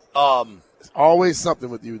business. It's always something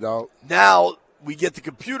with you, dog. Now we get the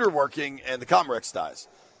computer working and the Comrex dies,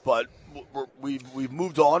 but we've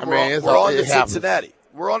moved on. We're on to Cincinnati.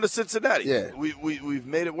 We're on to Cincinnati. Yeah. We've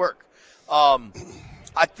made it work.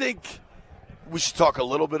 I think we should talk a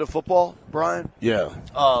little bit of football, Brian. Yeah.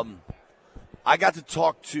 I got to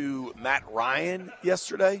talk to Matt Ryan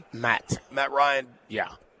yesterday. Matt Ryan. Yeah.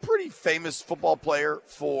 Pretty famous football player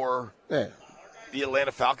for the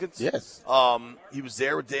Atlanta Falcons. Yes. He was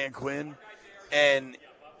there with Dan Quinn, and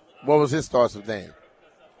what was his thoughts of Dan?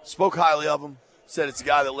 Spoke highly of him. Said it's a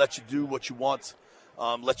guy that lets you do what you want,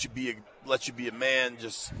 lets you be a man,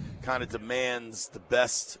 just kind of demands the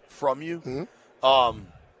best from you. Mm-hmm.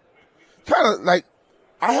 Kind of like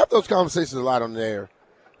I have those conversations a lot on there,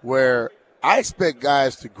 where I expect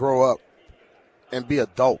guys to grow up and be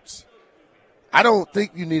adults. I don't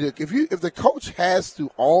think you need if the coach has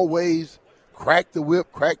to always crack the whip,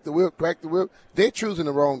 they're choosing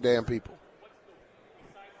the wrong damn people.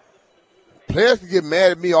 Players can get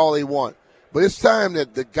mad at me all they want, but it's time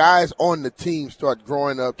that the guys on the team start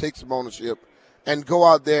growing up, take some ownership, and go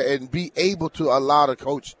out there and be able to allow the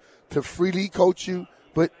coach to freely coach you.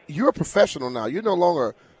 But you're a professional now. You're no longer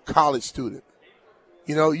a college student.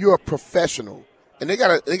 You know, you're a professional, and they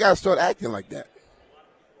gotta start acting like that.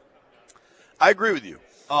 I agree with you.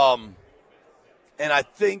 And I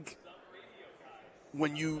think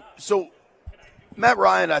Matt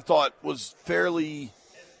Ryan, I thought, was fairly –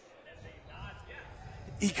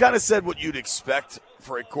 he kind of said what you'd expect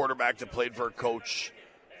for a quarterback that played for a coach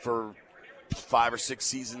for 5 or 6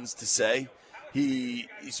 seasons to say. He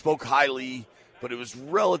spoke highly but it was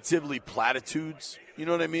relatively platitudes. You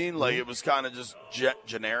know what I mean? Like, it was kind of just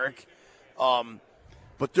generic.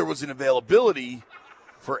 But there was an availability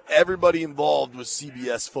for everybody involved with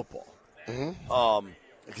CBS football.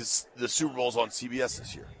 Because the Super Bowl's on CBS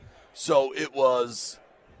this year. So it was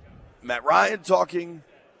Matt Ryan talking.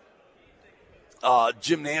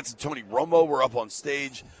 Jim Nantz and Tony Romo were up on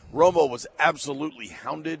stage. Romo was absolutely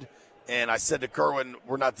hounded. And I said to Kerwin,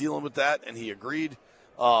 we're not dealing with that. And he agreed.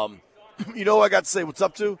 You know who I got to say what's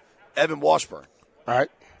up to? Evan Washburn. All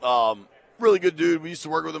right. Really good dude. We used to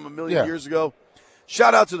work with him a million years ago.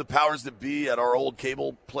 Shout out to the powers that be at our old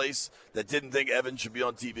cable place that didn't think Evan should be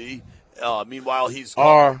on TV. Meanwhile, he's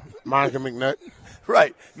Monica McNutt.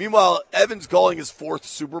 Right. Meanwhile, Evan's calling his 4th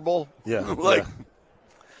Super Bowl. Yeah.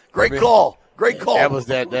 Great call. Great call. That was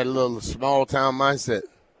that little small town mindset.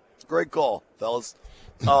 Great call, fellas.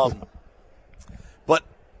 But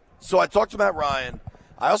so I talked to Matt Ryan.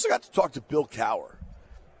 I also got to talk to Bill Cowher.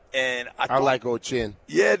 And I like old Chin.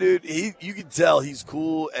 Yeah, dude. You can tell he's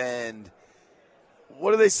cool. And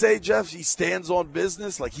what do they say, Jeff? He stands on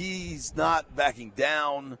business. Like, he's not backing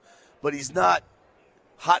down, but he's not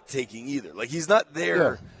hot-taking either. Like, he's not there.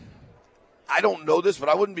 Yeah. I don't know this, but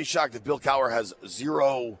I wouldn't be shocked if Bill Cowher has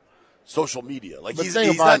 0 social media. Like, he's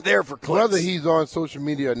not there for clicks. Whether he's on social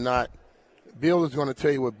media or not, Bill is going to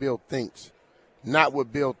tell you what Bill thinks, not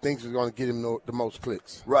what Bill thinks is going to get him the most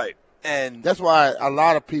clicks. Right. And that's why a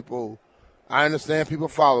lot of people, I understand people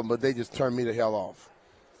follow him, but they just turn me the hell off.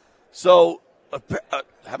 So,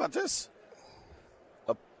 how about this?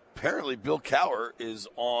 Apparently, Bill Cowher is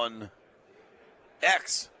on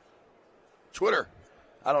X, Twitter.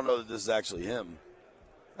 I don't know that this is actually him.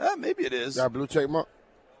 Maybe it is. Got a blue check mark?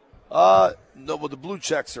 No, but the blue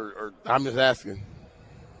checks are. I'm just asking.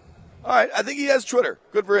 All right, I think he has Twitter.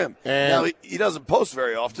 Good for him. And now, he doesn't post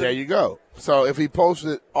very often. There you go. So if he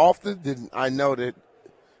posted often, then I know that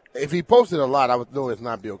if he posted a lot, I would know it's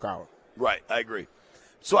not Bill Cowher. Right, I agree.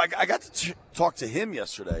 So I got to talk to him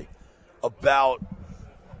yesterday about,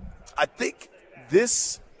 I think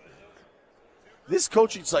this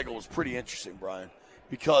coaching cycle was pretty interesting, Brian,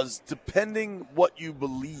 because depending what you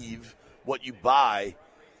believe, what you buy,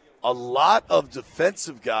 a lot of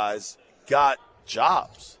defensive guys got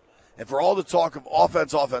jobs. And for all the talk of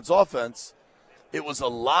offense, it was a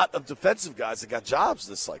lot of defensive guys that got jobs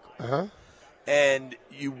this cycle. Uh-huh. And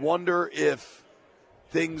you wonder if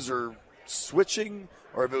things are switching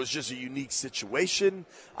or if it was just a unique situation.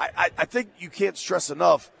 I think you can't stress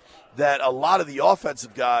enough that a lot of the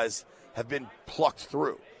offensive guys have been plucked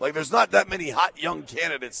through. Like, there's not that many hot young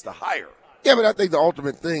candidates to hire. Yeah, but I think the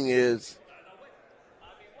ultimate thing is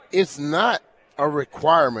it's not a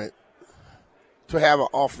requirement to have an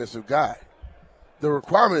offensive guy. The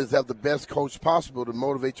requirement is to have the best coach possible to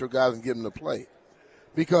motivate your guys and get them to play.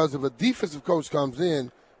 Because if a defensive coach comes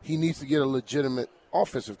in, he needs to get a legitimate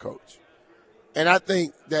offensive coach. And I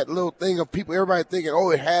think that little thing of people, everybody thinking,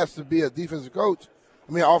 it has to be a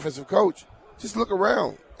offensive coach. Just look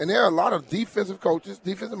around. And there are a lot of defensive coaches,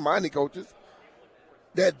 defensive-minded coaches,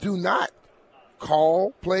 that do not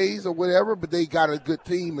call plays or whatever, but they got a good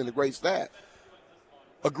team and a great staff.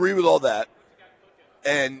 Agree with all that.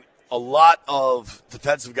 And a lot of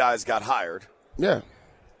defensive guys got hired. Yeah.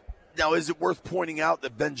 Now, is it worth pointing out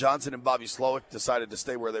that Ben Johnson and Bobby Slowick decided to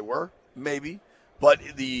stay where they were? Maybe. But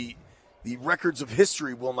the records of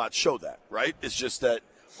history will not show that, right? It's just that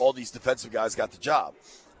all these defensive guys got the job.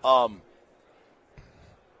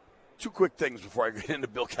 2 quick things before I get into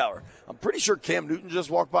Bill Cowher. I'm pretty sure Cam Newton just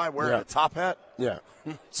walked by wearing a top hat. Yeah.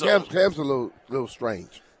 So Cam's a little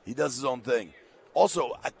strange. He does his own thing.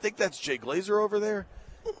 Also, I think that's Jay Glazer over there.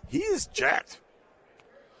 He is jacked.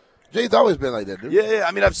 Jay's always been like that, dude. Yeah.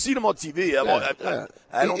 I mean, I've seen him on TV.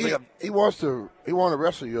 I don't think he wants to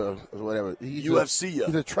wrestle you or whatever. UFC.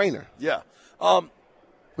 He's a trainer. Yeah. But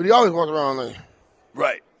he always walks around like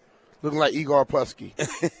right, looking like Igor Pusky.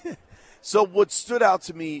 So what stood out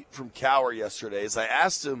to me from Cowher yesterday is I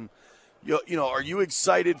asked him, are you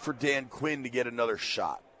excited for Dan Quinn to get another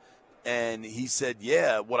shot? And he said,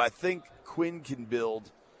 yeah, what I think Quinn can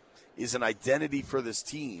build is an identity for this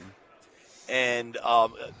team. And,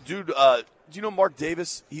 do you know Mark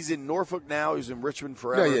Davis? He's in Norfolk now. He's in Richmond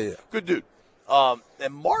forever. Yeah. Good dude.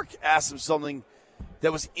 And Mark asked him something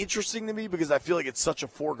that was interesting to me because I feel like it's such a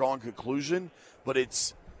foregone conclusion, but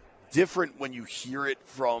it's different when you hear it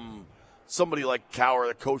from somebody like Cowher,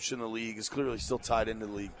 the coach in the league, is clearly still tied into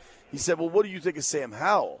the league. He said, well, what do you think of Sam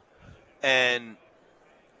Howell? And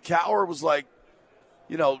Cowher was like,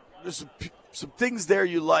 there's some things there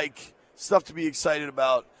you like, stuff to be excited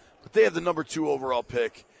about, but they have the number 2 overall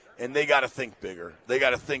pick, and they got to think bigger. They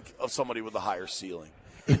got to think of somebody with a higher ceiling.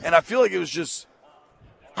 And I feel like it was just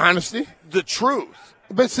Honesty. The truth.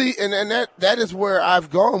 But see, and that is where I've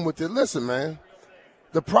gone with it. Listen, man,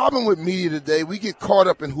 the problem with media today, we get caught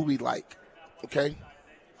up in who we like, okay?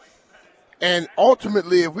 And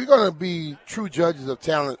ultimately, if we're going to be true judges of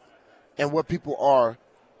talent and what people are,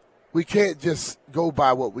 we can't just go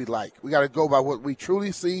by what we like. We got to go by what we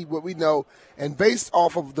truly see, what we know, and based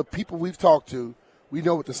off of the people we've talked to, we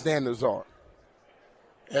know what the standards are.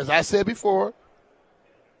 As I said before,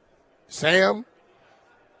 Sam,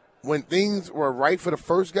 when things were right for the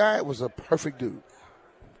first guy, was a perfect dude.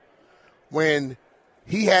 When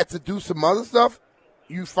he had to do some other stuff,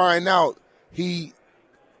 you find out he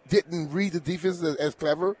didn't read the defense as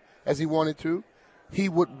clever as he wanted to. He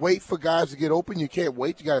would wait for guys to get open. You can't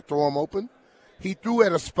wait. You got to throw them open. He threw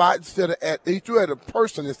at a spot he threw at a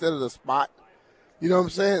person instead of the spot. You know what I'm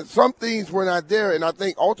saying? Some things were not there, and I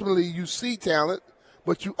think ultimately you see talent,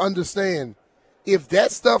 but you understand if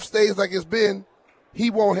that stuff stays like it's been, he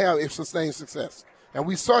won't have a sustained success. And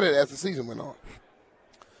we saw that as the season went on.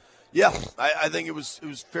 Yeah, I think it was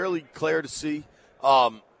fairly clear to see.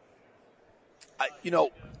 And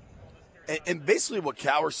basically what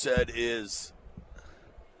Cowher said is,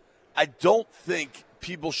 I don't think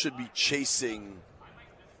people should be chasing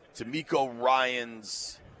D'Amico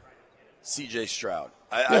Ryans, C.J. Stroud.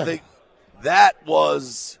 I think that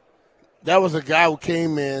was a guy who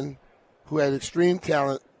came in who had extreme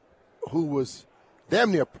talent, who was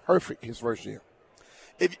damn near perfect his first year.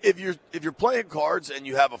 If you're playing cards and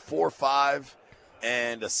you have a 4-5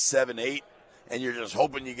 and a 7-8 and you're just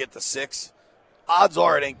hoping you get the 6, odds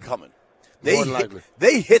are it ain't coming.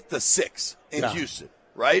 They hit the 6 in Houston,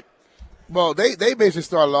 right? Well, they basically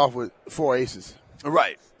started off with 4 aces.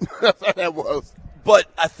 Right. That's how that was. But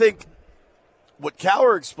I think what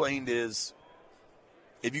Cowher explained is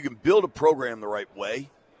if you can build a program the right way,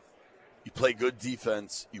 you play good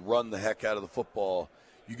defense, you run the heck out of the football,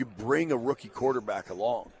 you can bring a rookie quarterback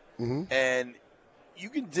along. Mm-hmm. And you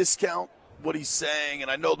can discount what he's saying,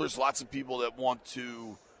 and I know there's lots of people that want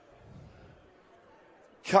to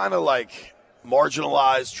kind of like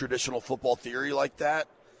marginalize traditional football theory like that.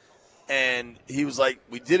 And he was like,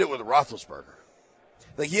 we did it with Roethlisberger.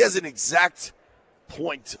 Like, he has an exact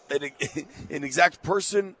point, an exact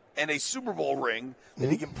person and a Super Bowl ring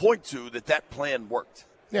that he can point to that plan worked.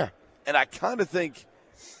 Yeah. And I kind of think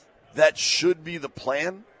that should be the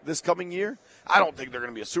plan this coming year. I don't think they're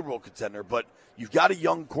going to be a Super Bowl contender, but you've got a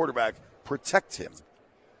young quarterback. Protect him.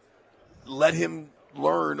 Let him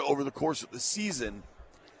learn over the course of the season.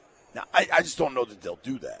 Now, I just don't know that they'll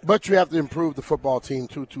do that. But you have to improve the football team,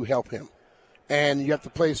 too, to help him. And you have to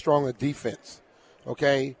play stronger defense.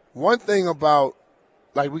 Okay? One thing about,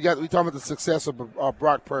 like, we talking about the success of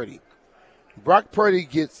Brock Purdy. Brock Purdy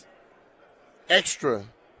gets extra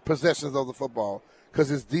possessions of the football because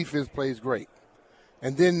his defense plays great.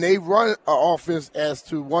 And then they run an offense as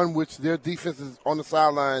to one which their defense is on the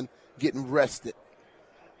sideline getting rested.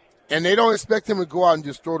 And they don't expect him to go out and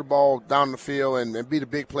just throw the ball down the field and be the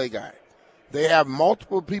big play guy. They have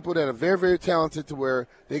multiple people that are very, very talented to where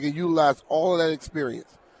they can utilize all of that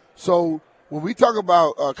experience. So when we talk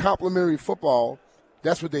about complementary football,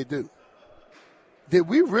 that's what they do. Did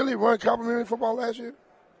we really run complementary football last year?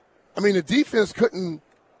 I mean, the defense couldn't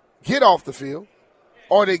get off the field,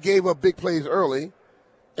 or they gave up big plays early,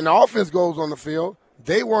 and the offense goes on the field.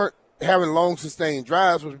 They weren't having long, sustained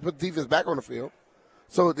drives, which put the defense back on the field.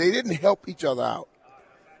 So they didn't help each other out.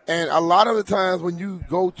 And a lot of the times when you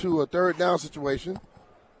go to a third down situation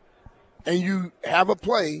and you have a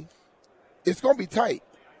play, it's going to be tight.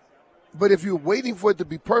 But if you're waiting for it to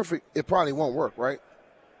be perfect, it probably won't work, right?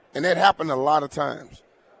 And that happened a lot of times.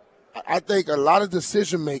 I think a lot of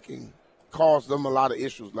decision-making caused them a lot of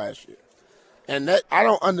issues last year. And that I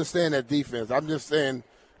don't understand that defense. I'm just saying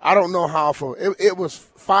I don't know how it was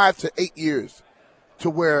 5 to 8 years to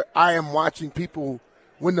where I am watching people –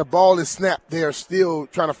 when the ball is snapped, they are still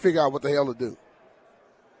trying to figure out what the hell to do.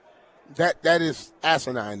 That is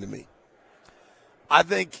asinine to me. I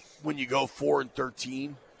think when you go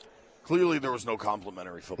 4-13, clearly there was no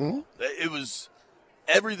complimentary football. Mm-hmm. It was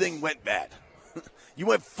everything went bad. You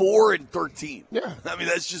went 4-13. Yeah, I mean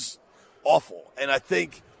that's just awful. And I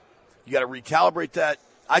think you got to recalibrate that.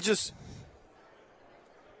 I just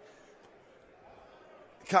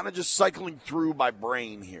kind of just cycling through my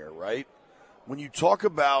brain here, right? When you talk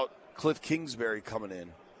about Cliff Kingsbury coming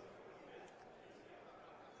in,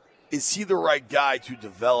 is he the right guy to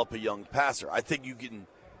develop a young passer? I think you can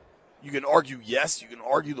argue yes. You can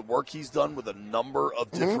argue the work he's done with a number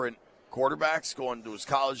of different quarterbacks going to his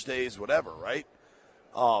college days, whatever, right?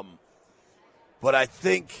 But I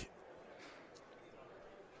think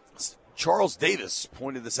Charles Davis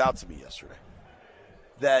pointed this out to me yesterday.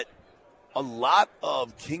 that a lot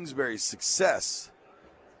of Kingsbury's success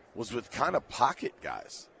was with kind of pocket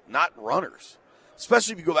guys, not runners,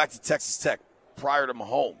 especially if you go back to Texas Tech prior to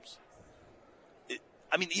Mahomes.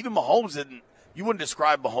 Even Mahomes didn't. You wouldn't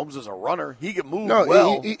describe Mahomes as a runner. He can move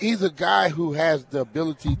well. He's a guy who has the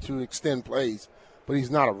ability to extend plays, but he's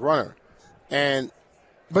not a runner.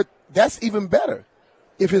 But that's even better.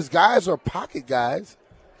 If his guys are pocket guys,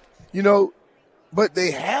 but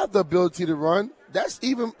they have the ability to run, that's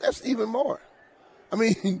even more.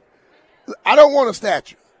 I don't want a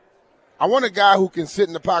statue. I want a guy who can sit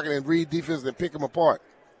in the pocket and read defense and pick them apart.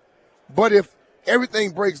 But if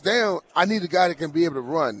everything breaks down, I need a guy that can be able to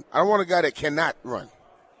run. I don't want a guy that cannot run.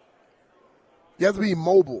 You have to be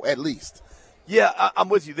mobile at least. Yeah, I'm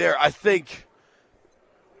with you there. I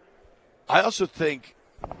also think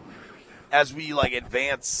as we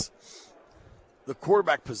advance, the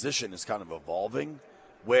quarterback position is kind of evolving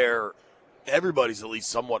where everybody's at least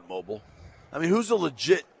somewhat mobile. Who's a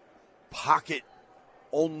legit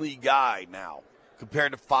pocket-only guy now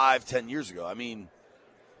compared to 5-10 years ago?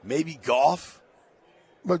 Maybe Goff.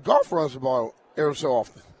 But Goff runs the ball every so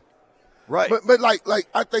often. Right. But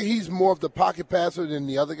I think he's more of the pocket passer than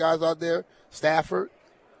the other guys out there, Stafford.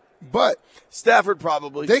 But Stafford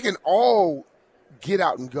probably. They can all get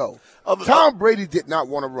out and go. Tom Brady did not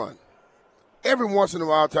want to run. Every once in a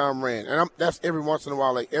while, Tom ran. And that's every once in a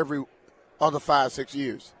while, every other 5-6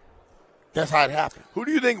 years. That's how it happened. Who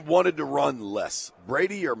do you think wanted to run less,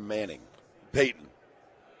 Brady or Manning? Peyton.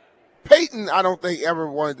 Peyton, I don't think ever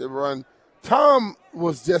wanted to run. Tom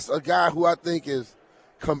was just a guy who I think is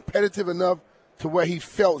competitive enough to where he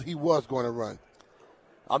felt he was going to run.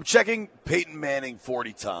 I'm checking Peyton Manning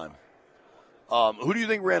 40 time. Who do you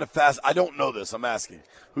think ran a fast? I don't know this. I'm asking.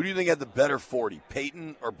 Who do you think had the better 40,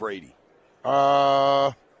 Peyton or Brady?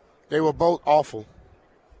 They were both awful.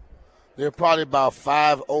 They were probably about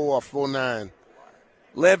 5.0 or 4.9.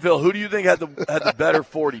 Landfill, who do you think had the better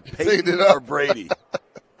 40, Peyton or Brady?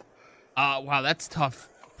 Wow, that's tough.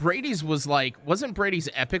 Brady's wasn't Brady's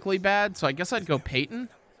epically bad, so I guess I'd go Peyton.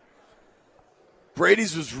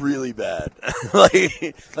 Brady's was really bad.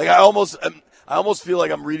 I almost feel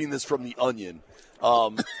like I'm reading this from The Onion.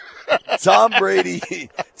 Tom Brady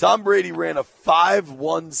ran a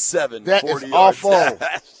 5.17 that 40 is awful.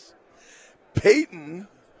 Dash. Peyton,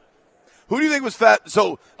 who do you think was fast?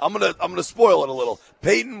 So I'm gonna spoil it a little.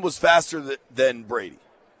 Peyton was faster than Brady.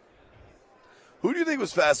 Who do you think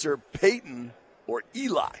was faster, Peyton or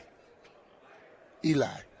Eli? Eli.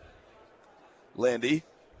 Landy.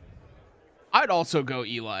 I'd also go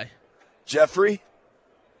Eli. Jeffrey.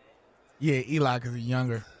 Yeah, Eli because he's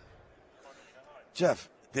younger. Jeff,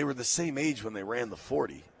 they were the same age when they ran the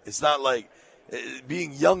 40. It's not like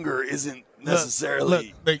being younger isn't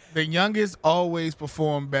necessarily. Look, the youngest always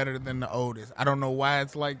perform better than the oldest. I don't know why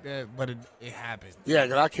it's like that, but it happens. Yeah,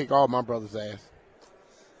 because I kick all my brother's ass.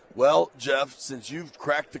 Well, Jeff, since you've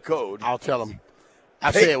cracked the code, I'll tell them.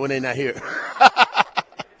 I say it when they're not here.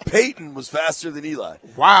 Peyton was faster than Eli.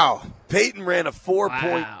 Wow. Peyton ran a 4.8.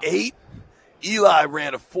 Wow. Eli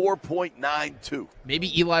ran a 4.92.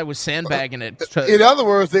 Maybe Eli was sandbagging it. In other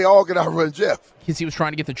words, they all could outrun Jeff. Because he was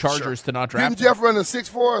trying to get the Chargers to not draft him. Didn't Jeff run a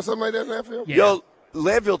 6.4 or something like that in Landfill? Yeah. Yo,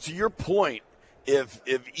 Landfill, to your point, if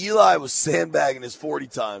Eli was sandbagging his 40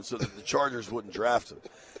 times so that the Chargers wouldn't draft him,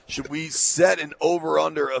 should we set an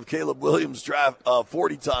over-under of Caleb Williams' draft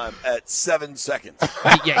 40 time at 7 seconds?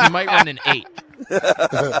 Yeah, he might run an 8.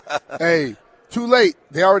 Hey, too late.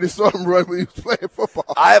 They already saw him run when he was playing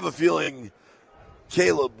football. I have a feeling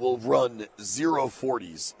Caleb will run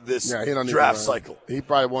 0.40s this draft cycle. He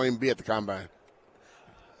probably won't even be at the combine.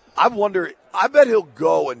 I bet he'll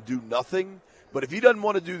go and do nothing, but if he doesn't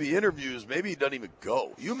want to do the interviews, maybe he doesn't even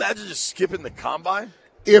go. You imagine just skipping the combine?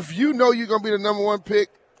 If you know you're going to be the number one pick,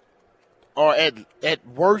 or at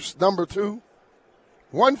worst, number 2,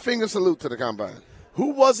 one finger salute to the combine.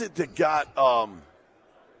 Who was it that got I'm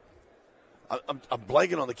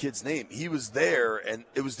blanking on the kid's name. He was there, and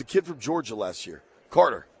it was the kid from Georgia last year,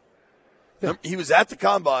 Carter. Yeah. He was at the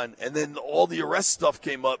combine, and then all the arrest stuff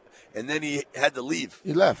came up, and then he had to leave.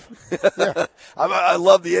 He left. Yeah. I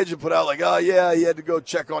love the agent put out he had to go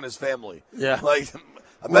check on his family. Yeah.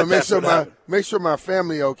 Make sure my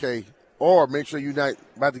family okay, or make sure you're not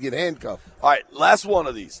about to get handcuffed. All right, last one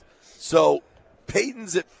of these. So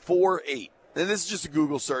Peyton's at 4.8. And this is just a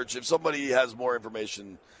Google search. If somebody has more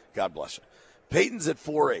information, God bless you. Peyton's at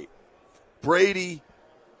 4.8. Brady,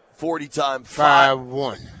 40 time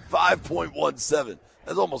 5.1. 5.17.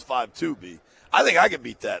 That's almost 5.2, B. I think I can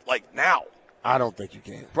beat that, now. I don't think you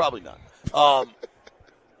can. Probably not.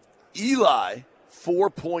 Eli,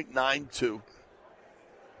 4.92.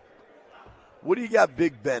 What do you got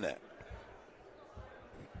Big Ben at?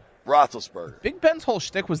 Roethlisberger. Big Ben's whole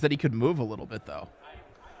shtick was that he could move a little bit, though.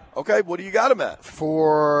 Okay, what do you got him at?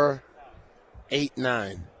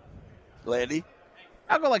 4.89. Landy?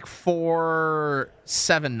 I'll go like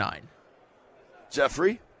 4.79.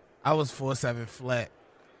 Jeffrey? I was 4.7 flat.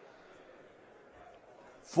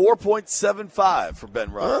 4.75 for Ben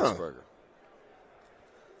Roethlisberger.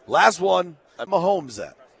 Last one at Mahomes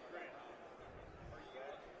at.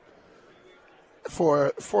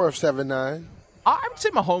 4.79. I would say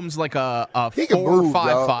Mahomes like a He can move,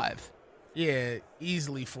 4.55. Yeah,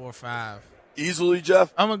 easily 4.5. Easily,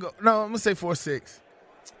 Jeff? I'm gonna say 4.6.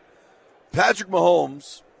 Patrick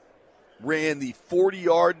Mahomes ran the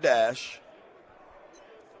 40-yard dash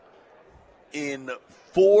in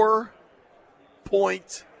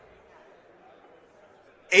 4.8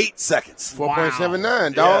 seconds.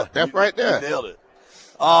 4.79, dog. That's right there. You nailed it.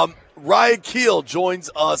 Ryan Kuehl joins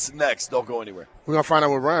us next. Don't go anywhere. We're going to find out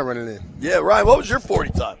what Ryan running in. Yeah, Ryan, what was your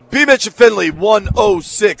 40 time? BMitch and Finlay,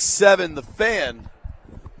 106.7 The Fan,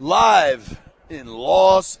 live in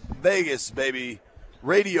Las Vegas, baby.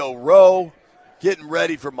 Radio Row, getting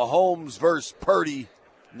ready for Mahomes versus Purdy,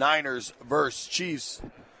 Niners versus Chiefs.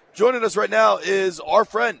 Joining us right now is our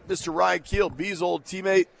friend, Mr. Ryan Kuehl, B's old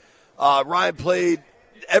teammate. Ryan played.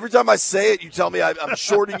 Every time I say it, you tell me I'm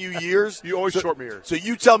shorting you years. You always short me years. So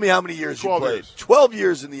you tell me how many years you 12 played. years. 12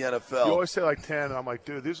 years in the NFL. You always say like 10, and I'm like,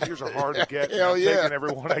 dude, these years are hard to get. Hell I'm yeah. taking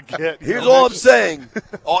every one I get. Here's all I'm saying.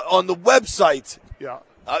 on the website, Yeah.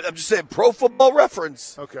 I'm just saying Pro Football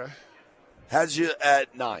Reference Okay. has you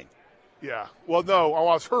at 9. Yeah. Well, no, I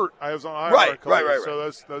was hurt. I was on IR. Right, a couple right, years,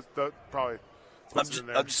 right, So that's probably. I'm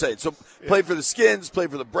just saying. So played for the Skins,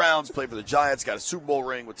 played for the Browns, played for the Giants, got a Super Bowl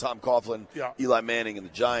ring with Tom Coughlin, Yeah. Eli Manning, and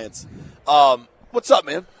the Giants. What's up,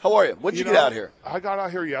 man? How are you? When did you get out here? I got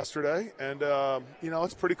out here yesterday, and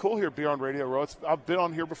it's pretty cool here. Be on Radio Row. I've been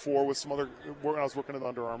on here before with some other when I was working at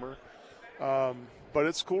Under Armour. But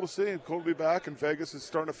it's cool to see and cool to be back, and Vegas is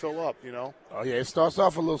starting to fill up, Oh, yeah, it starts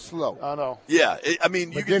off a little slow. I know. Yeah, you But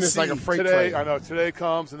can then it's see like a freight Today, train. I know. Today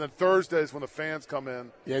comes, and then Thursday is when the fans come in.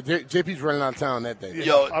 Yeah, JP's running out of town that day. Yeah,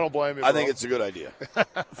 Yo, I don't blame you. I think bro. it's a good idea.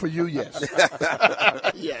 For you, yes.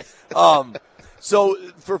 Yes. So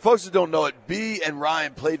for folks that don't know it, B and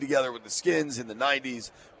Ryan played together with the Skins in the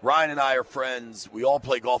 90s. Ryan and I are friends. We all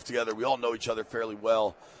play golf together. We all know each other fairly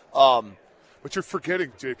well. But you're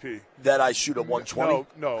forgetting, JP. That I shoot a 120.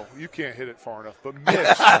 No, you can't hit it far enough. But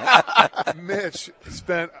Mitch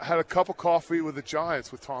had a cup of coffee with the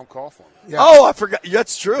Giants with Tom Coughlin. Yeah. Oh, I forgot.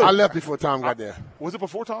 That's true. I left before Tom got there. Was it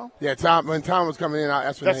before Tom? Yeah, when Tom was coming in,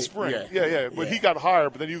 that's when That's spring. Yeah. But Yeah. he got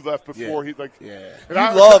hired, but then you left before he like. Yeah. And You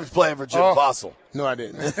I loved playing for Jim Fossil. No, I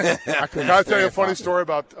didn't. I couldn't Can I tell you a stand funny Fossil. story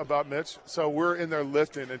about Mitch? So we're in there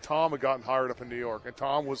lifting, and Tom had gotten hired up in New York, and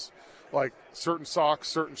Tom was like certain socks,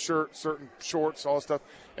 certain shirt, certain shorts, all that stuff.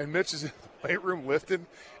 And Mitch is in the weight room lifting,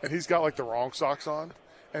 and he's got like the wrong socks on.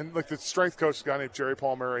 And like the strength coach is a guy named Jerry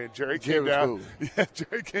Palmieri, and Jerry came was down. cool. Yeah,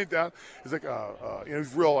 Jerry came down. He's like,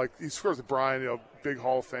 he's real like he swears to Brian, big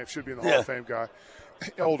Hall of Fame, should be in the Hall of Fame guy,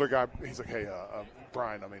 older guy. He's like, hey,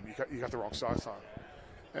 Brian, I mean, you got the wrong socks on.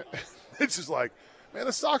 And it's just like, man,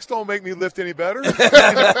 the socks don't make me lift any better.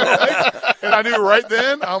 And I knew right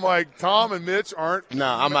then, I'm like, Tom and Mitch aren't. No,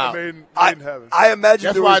 I'm out. Made in heaven. I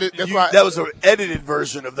imagine That's why that was an edited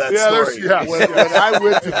version of that story. When I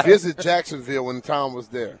went to visit Jacksonville when Tom was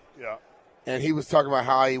there, Yeah. and he was talking about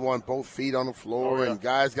how he wanted both feet on the floor, and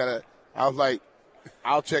guys I was like,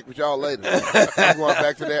 I'll check with y'all later. I'm going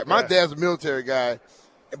back to that. My dad's a military guy,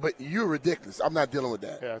 but you're ridiculous. I'm not dealing with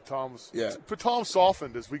that. Yeah, Tom's. Yeah. But Tom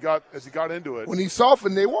softened as he got into it. When he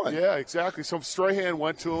softened, they won. Yeah, exactly. So Strahan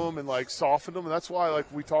went to him and like softened him, and that's why like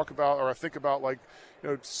we talk about or I think about like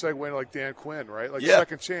segue into like Dan Quinn, right? Like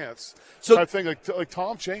second chance. So I think like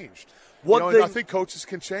Tom changed. One and thing- I think coaches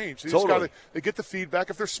can change. They Totally. just they get the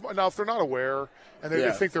feedback if they're now if they're not aware and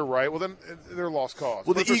they think they're right, well then they're lost cause.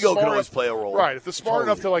 Well, But if the they're ego can smart always enough- play a role. right? If they're smart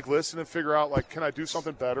enough to Totally. like listen and figure out like can I do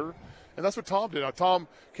something better. And that's what Tom did. Now, Tom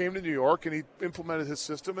came to New York and he implemented his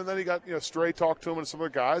system, and then he got Stray talked to him and some other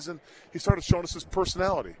guys, and he started showing us his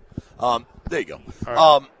personality. There you go.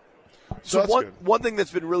 All right. So that's good. one thing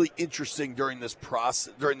that's been really interesting during this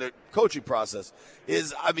process, during the coaching process,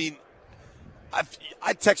 is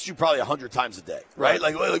I text you probably 100 times a day, right?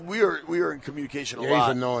 Like we are in communication a Yeah, lot.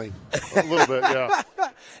 he's annoying. A little bit, yeah.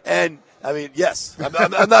 And I mean, yes,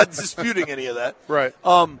 I'm not disputing any of that. Right.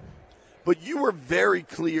 But you were very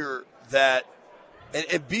clear that,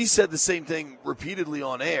 and B said the same thing repeatedly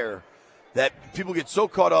on air, that people get so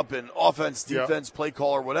caught up in offense, defense, play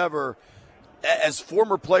call, or whatever. As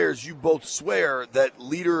former players, you both swear that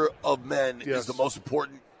leader of men is the most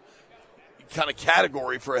important kind of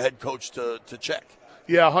category for a head coach to check.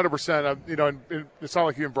 Yeah, 100%. And it's not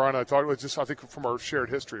like you and Brian and I talked. It's just I think from our shared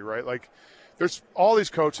history, right? Like, there's all these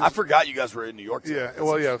coaches. I forgot you guys were in New York today. Yeah,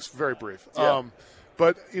 well, it's very brief. Yeah.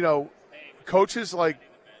 But coaches like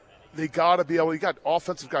they got to be able. You got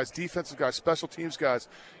offensive guys, defensive guys, special teams guys.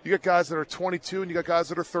 You got guys that are 22, and you got guys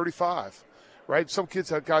that are 35, right? Some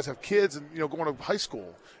guys have kids, and going to high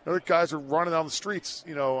school. Other guys are running down the streets,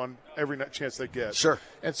 on every chance they get. Sure.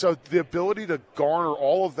 And so the ability to garner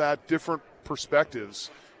all of that different perspectives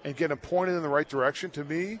and get them pointed in the right direction, to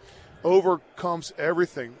me, overcomes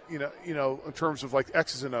everything, in terms of like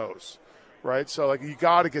X's and O's, right? So like you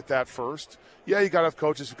got to get that first. Yeah, you got to have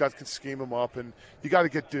coaches who can scheme them up, and you got to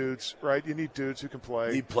get dudes, right? You need dudes who can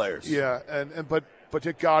play. Need players. Yeah, but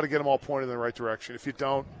you got to get them all pointed in the right direction. If you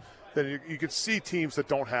don't, then you can see teams that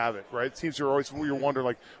don't have it, right? Teams are always, you're wondering,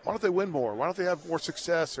 like, why don't they win more? Why don't they have more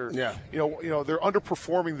success? Or, they're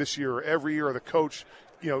underperforming this year or every year. Or the coach,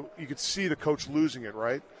 you could see the coach losing it,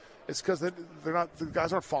 right? It's because the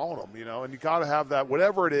guys aren't following them, and you got to have that,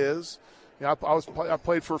 whatever it is. I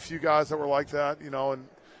played for a few guys that were like that, and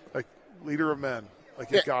like leader of men,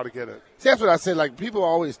 like you got to get it. See, that's what I said. Like, people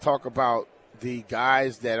always talk about the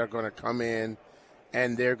guys that are going to come in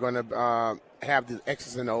and they're going to have the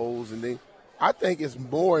X's and O's, and I think it's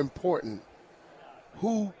more important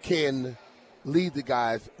who can lead the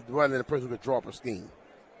guys rather than the person who can draw up a scheme.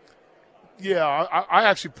 Yeah, I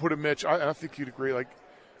actually put a Mitch. I think you'd agree. Like,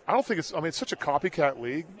 I don't think it's such a copycat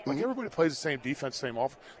league. Like, everybody plays the same defense, same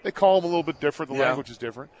offense. They call them a little bit different. The language is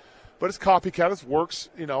different. But it's copycat. It works,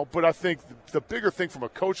 But I think the bigger thing from a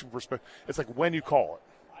coaching perspective, it's like when you call it.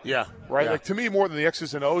 Yeah. Right? Yeah. Like, to me, more than the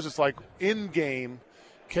X's and O's, it's like in game,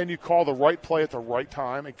 can you call the right play at the right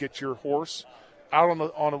time and get your horse out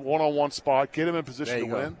on a one-on-one spot, get him in position to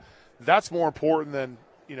win? That's more important than,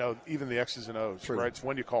 even the X's and O's, right? It's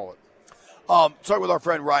when you call it. Talking with our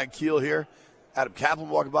friend Ryan Kuehl here. Adam Kaplan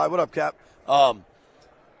walking by. What up, Cap?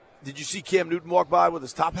 Did you see Cam Newton walk by with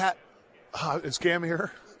his top hat? Is Cam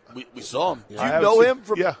here? We saw him. Yeah. Do you know him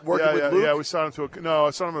from working with Luke? Yeah, we signed him I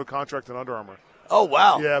signed him to a contract in Under Armour. Oh,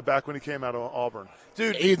 wow. Yeah, back when he came out of Auburn.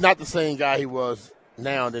 Dude, he's not the same guy he was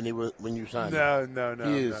now than he was when you signed him. No.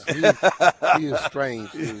 He is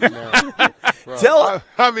strange, dude. He's a good.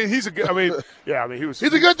 He's a good dude.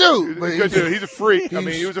 He's a good dude. He's a freak.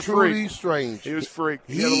 He was a freak. Truly strange. He was a freak.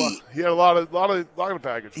 He had a lot of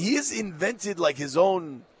baggage. He has invented like his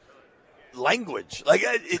own language. Like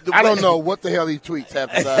I don't know what the hell these tweets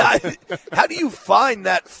have to say. How do you find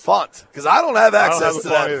that font? Because I don't have access to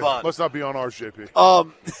that font. Must not be on ours, JP.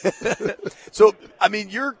 So,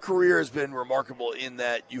 your career has been remarkable in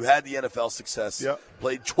that you had the NFL success. Yep.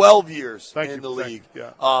 Played 12 years in the league.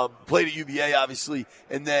 Yeah. Played at UVA, obviously,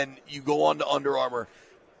 and then you go on to Under Armour.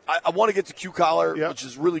 I want to get to Q Collar, which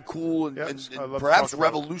is really cool and perhaps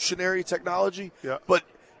revolutionary technology. Yeah. But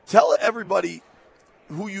tell everybody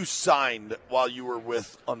who you signed while you were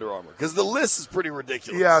with Under Armour, because the list is pretty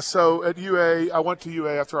ridiculous. Yeah, so at UA, I went to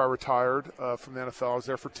UA after I retired from the NFL. I was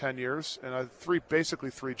there for 10 years, and I had basically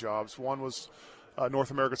three jobs. One was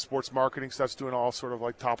North American sports marketing, so that's doing all sort of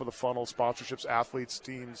like top of the funnel sponsorships, athletes,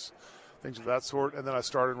 teams, things of that sort. And then I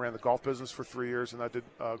started and ran the golf business for 3 years, and I did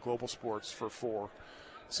global sports for 4.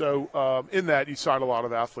 So in that, you signed a lot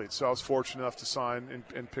of athletes. So I was fortunate enough to sign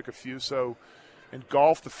and pick a few. So in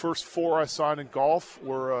golf, the first 4 I signed in golf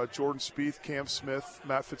were Jordan Spieth, Cam Smith,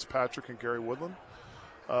 Matt Fitzpatrick, and Gary Woodland.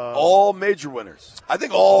 All major winners. I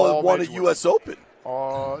think all won a U.S. Open.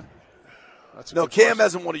 Cam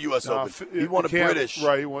hasn't won a U.S. Open. He won a British.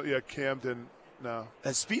 Right. Cam didn't. No.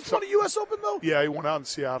 Has Spieth won a U.S. Open, though? Yeah, he won out in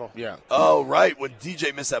Seattle. Yeah. Oh, right. When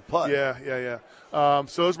DJ missed that putt. Yeah.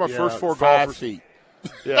 So those are my first 4 5 golfers. feet.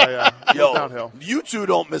 Yeah. Yo, downhill. You two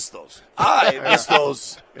don't miss those. I miss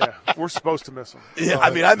those. Yeah, we're supposed to miss them. Yeah,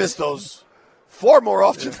 I miss those far more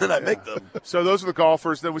often than I make them. So those are the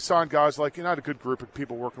golfers. Then we signed guys like, I had a good group of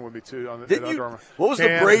people working with me, too. What was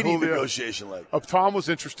the Brady negotiation like? Tom was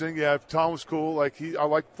interesting. Yeah, Tom was cool. Like I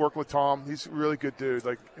like working with Tom. He's a really good dude.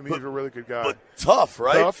 He's a really good guy. But tough,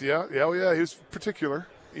 right? Tough, yeah. He was particular,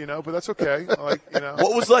 but that's okay.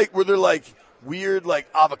 What was were there weird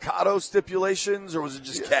avocado stipulations, or was it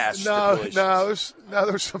just cash stipulations?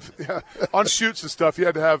 There's something. Yeah. On shoots and stuff, you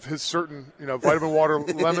had to have his certain, vitamin water,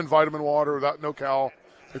 lemon vitamin water without no cal,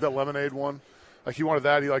 like that lemonade one. He wanted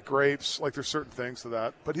that. He liked grapes. There's certain things to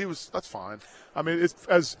that. But that's fine. It's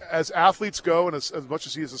as athletes go, and as much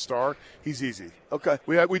as he is a star, he's easy. Okay.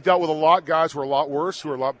 We dealt with a lot of guys who were a lot worse,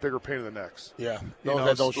 who are a lot bigger pain in the necks. Yeah. Those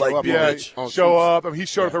that don't show up. Yeah, show up. He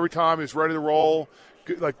showed up every time. He was ready to roll.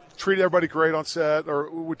 Treated everybody great on set, or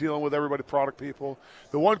we're dealing with everybody, product people.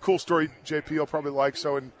 The one cool story JP will probably like.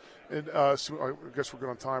 So in And so I guess we're good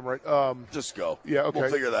on time, right? Just go. Yeah, okay.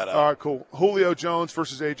 We'll figure that out. All right, cool. Julio Jones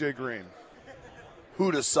versus A.J. Green.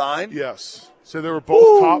 Who to sign? Yes. So they were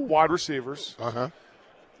both top wide receivers.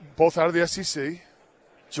 Both out of the SEC.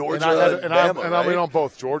 Georgia and Bama, I went on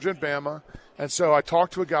both, Georgia and Bama. And so I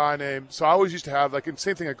talked to a guy named – so I always used to have, like, and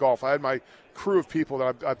same thing at golf. I had my crew of people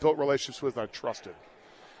that I built relationships with and I trusted.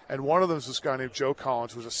 And one of them is this guy named Joe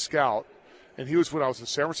Collins, who was a scout. And he was when I was in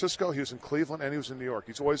San Francisco, he was in Cleveland, and he was in New York.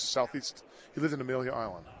 He's always Southeast. He lived in Amelia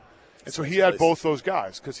Island. And so he had both those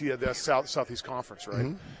guys because he had that Southeast Conference, right?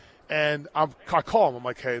 Mm-hmm. And I call him. I'm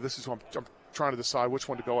like, hey, this is what I'm trying to decide which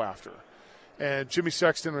one to go after. And Jimmy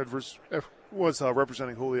Sexton was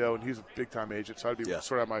representing Julio, and he's a big-time agent, so I'd be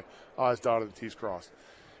sort of have my I's dotted and T's crossed.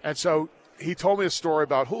 And so he told me a story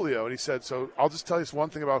about Julio, and he said, so I'll just tell you this one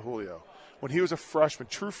thing about Julio. When he was a freshman,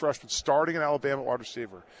 true freshman, starting in Alabama wide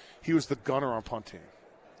receiver, he was the gunner on punt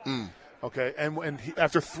team. Okay, and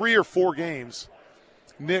after 3 or 4 games,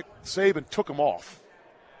 Nick Saban took him off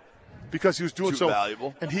because he was doing Too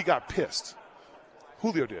valuable. And he got pissed.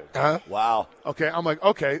 Julio did. Wow. Okay, I'm like,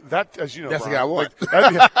 okay, that, as you know, that's Brian, the guy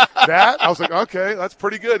I want. That, I was like, okay, that's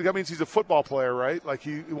pretty good. That means he's a football player, right? Like,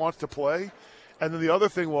 he wants to play. And then the other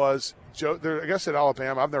thing was, Joe, I guess at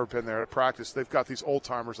Alabama, I've never been there at practice, they've got these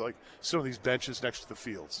old-timers, like, sit on these benches next to the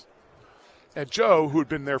fields. And Joe, who had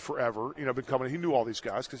been there forever, been coming, he knew all these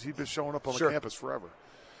guys because he'd been showing up on the campus forever.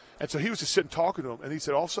 And so he was just sitting talking to him, and he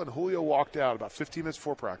said all of a sudden Julio walked out about 15 minutes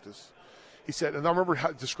before practice. He said, and I remember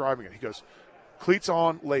describing it, he goes, cleats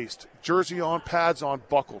on, laced, jersey on, pads on,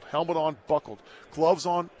 buckled, helmet on, buckled, gloves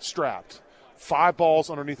on, strapped, 5 balls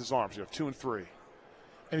underneath his arms, 2 and 3.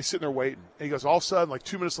 And he's sitting there waiting. And he goes, all of a sudden, like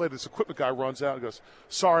 2 minutes later, this equipment guy runs out and goes,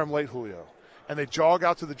 sorry, I'm late, Julio. And they jog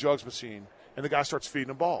out to the jugs machine, and the guy starts feeding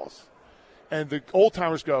them balls. And the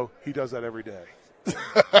old-timers go, he does that every day.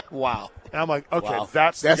 Wow. And I'm like, okay, wow.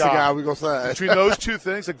 that's the guy we're going to sign. Between those two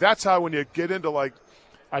things, like that's how when you get into, like,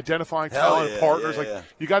 identifying talent and partners,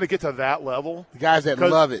 you got to get to that level. The guys that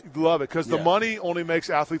love it. Love it, because the money only makes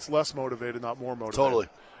athletes less motivated, not more motivated. Totally.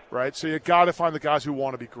 Right? So you got to find the guys who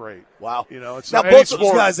want to be great. Wow. It's now both of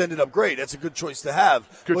those guys ended up great. That's a good choice to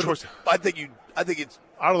have. Good choice. I think it's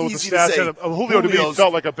I don't know what the easy stats to say. said. Julio to me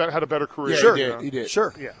felt like had a better career. Yeah, sure. He did.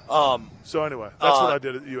 Sure. Yeah. So anyway, that's what I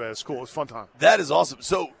did at UA. It's cool. It was a fun time. That is awesome.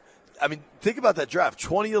 So, I mean, think about that draft.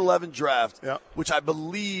 2011 draft, which I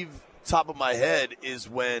believe, top of my head, is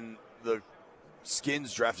when the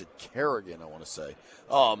Skins drafted Kerrigan, I want to say.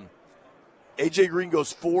 A.J. Green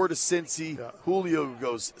goes 4 to Cincy. Yeah. Julio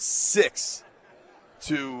goes 6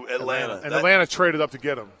 to Atlanta. And Atlanta traded up to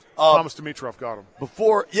get him. Thomas Dimitroff got him.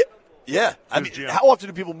 Before, yeah. I mean, how often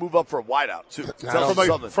do people move up for a wideout, too?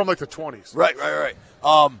 From like the 20s. Right.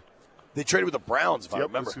 They traded with the Browns, if I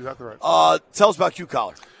remember. That's exactly right. Tell us about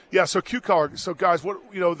Kuehl. Yeah, so Kuehl. So, guys,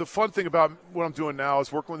 the fun thing about what I'm doing now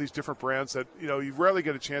is working with these different brands that, you rarely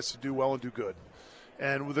get a chance to do well and do good.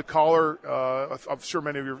 And with the collar, I'm sure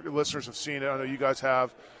many of your listeners have seen it. I know you guys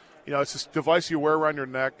have. It's this device you wear around your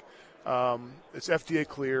neck. It's FDA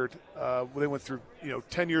cleared. They went through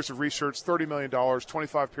 10 years of research, $30 million,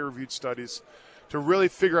 25 peer-reviewed studies to really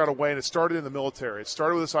figure out a way. And it started in the military. It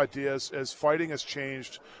started with this idea as fighting has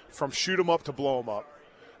changed from shoot 'em up to blow 'em up.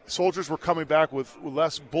 Soldiers were coming back with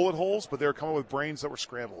less bullet holes, but they were coming with brains that were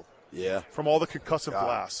scrambled. Yeah. From all the concussive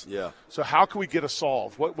blasts. Yeah. So how can we get a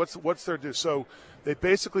solve? What's there to do? So they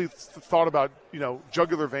basically thought about,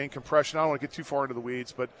 jugular vein compression. I don't want to get too far into the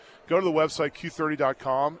weeds, but go to the website,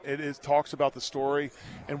 Q30.com. It talks about the story.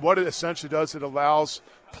 And what it essentially does, it allows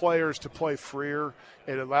players to play freer.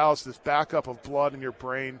 It allows this backup of blood in your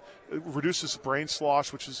brain. It reduces brain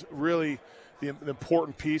slosh, which is really the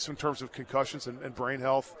important piece in terms of concussions and brain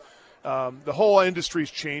health. The whole industry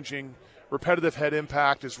is changing. Repetitive head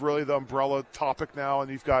impact is really the umbrella topic now, and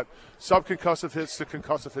you've got subconcussive hits to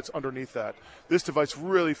concussive hits underneath that. This device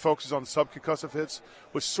really focuses on subconcussive hits,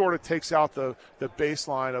 which sort of takes out the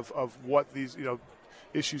baseline of what these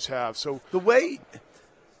issues have. So the way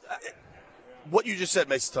what you just said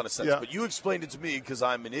makes a ton of sense, Yeah. but you explained it to me because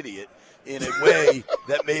I'm an idiot in a way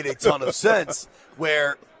that made a ton of sense.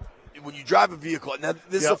 Where when you drive a vehicle, now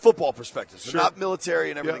this is a football perspective, so not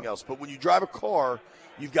military and everything else, but when you drive a car,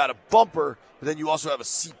 you've got a bumper, but then you also have a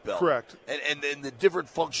seatbelt. Correct. And the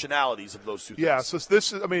different functionalities of those two things. Yeah, so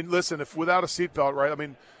this is, listen, if without a seatbelt, right,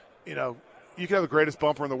 you can have the greatest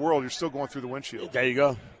bumper in the world, you're still going through the windshield. There you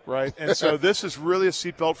go. Right? And so this is really a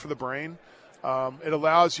seatbelt for the brain. It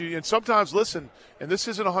allows you, and sometimes, listen, and this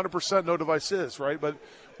isn't 100% no device is, right, but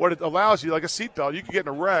what it allows you, like a seatbelt, you can get in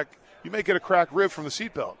a wreck, you may get a cracked rib from the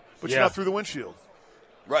seatbelt, but you're not through the windshield.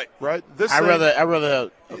 Right. I'd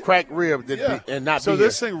rather a cracked rib and not so be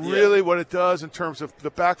this here. thing really what it does in terms of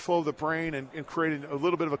the backflow of the brain and creating a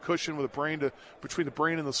little bit of a cushion with the brain between the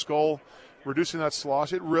brain and the skull, reducing that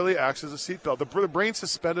slosh, it really acts as a seatbelt. The brain's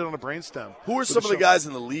suspended on a brainstem. Who are some of the guys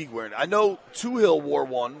in the league wearing? I know Kuehl wore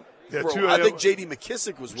one. Yeah, I think J.D.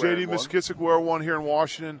 McKissick was wearing one. J.D. McKissick wore one here in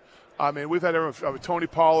Washington. I mean, we've had everyone, Tony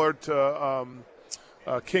Pollard to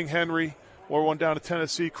King Henry wore one down to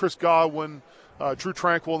Tennessee. Chris Godwin, Drew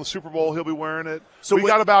Tranquill in the Super Bowl, he'll be wearing it. So we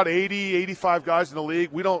got about 80, 85 guys in the league.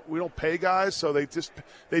 We don't pay guys, so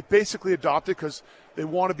they basically adopt it because they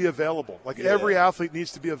want to be available. Like every athlete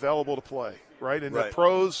needs to be available to play, right? And the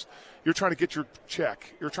pros, you're trying to get your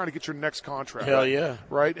check. You're trying to get your next contract. Hell yeah.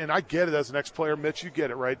 Right? And I get it as an ex-player. Mitch, you get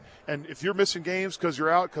it, right? And if you're missing games because you're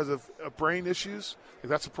out because of brain issues,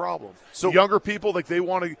 that's a problem. So younger people, like they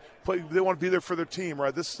want to play, they want to be there for their team,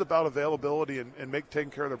 right? This is about availability and taking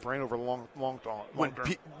care of their brain over a long term.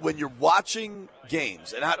 When you're watching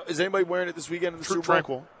games, and is anybody wearing it this weekend in the Super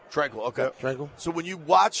Bowl? Tranquill, okay. Yep. Tranquill. So when you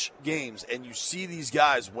watch games and you see these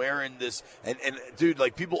guys wearing this, and dude,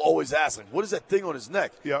 like people always ask, like, what is that thing on his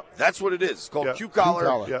neck? Yeah. That's what it is. It's called Q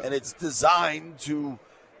collar, and it's designed to.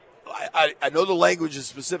 I know the language is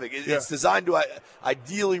specific. It's designed to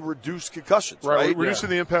ideally reduce concussions, right? Reducing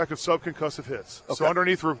the impact of subconcussive hits. Okay. So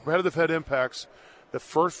underneath repetitive head impacts, the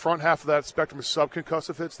front half of that spectrum is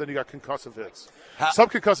subconcussive hits. Then you got concussive hits.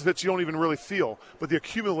 Subconcussive hits you don't even really feel, but the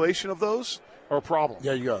accumulation of those are a problem.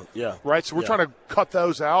 Yeah, you go. Yeah. Right? So we're trying to cut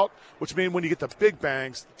those out, which means when you get the big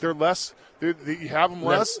bangs, they're less. You have them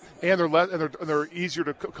less, and they're less, and they're easier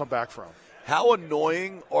to come back from. How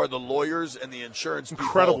annoying are the lawyers and the insurance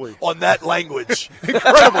people on that language?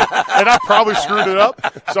 Incredibly. And I probably screwed it up,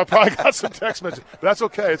 so I probably got some text messages. But that's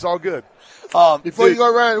okay. It's all good. Before you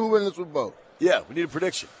go around, who wins the Super Bowl? Yeah, we need a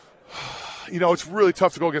prediction. It's really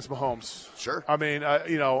tough to go against Mahomes. Sure. I mean,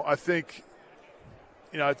 I think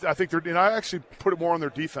they're. And I actually put it more on their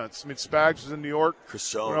defense. I mean, Spags is in New York. Chris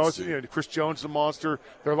Jones. Chris Jones is a monster.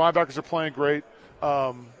 Their linebackers are playing great.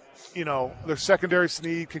 Their secondary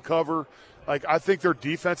Snead can cover. Like, I think their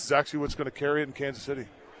defense is actually what's going to carry it in Kansas City.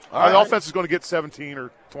 The offense is going to get 17 or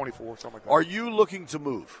 24, something like that. Are you looking to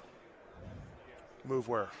move? Move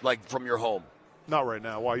where? Like from your home? Not right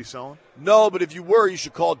now. Why are you selling? No, but if you were, you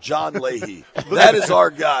should call John Leahy. That is our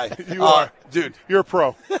guy. You are. Dude. You're a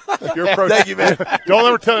pro. You're a pro. Thank you, man. Don't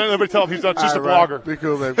ever tell him he's not just a blogger. Be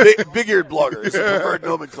cool, man. Big-eared blogger is the preferred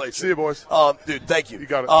nomenclature. See you, boys. Dude, thank you. You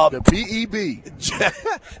got it. The BEB.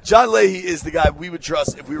 John Leahy is the guy we would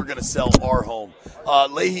trust if we were going to sell our home.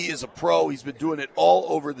 Leahy is a pro. He's been doing it all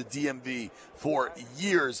over the DMV for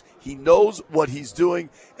years. He knows what he's doing.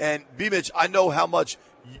 And, BMitch, I know how much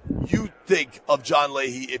you think of John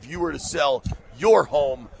Leahy if you were to sell your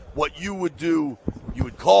home. What you would do, you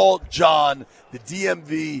would call John, the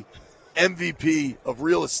DMV MVP of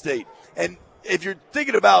real estate. And if you're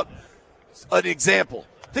thinking about an example,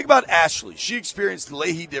 think about Ashley. She experienced the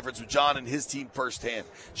Leahy difference with John and his team firsthand.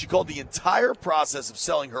 She called the entire process of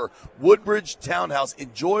selling her Woodbridge townhouse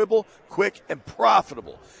enjoyable, quick, and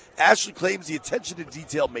profitable. Ashley claims the attention to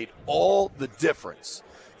detail made all the difference.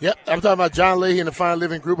 Yep, I'm talking about John Leahy and the Fine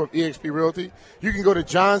Living Group of eXp Realty. You can go to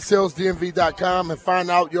johnsellsdmv.com and find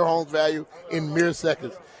out your home's value in mere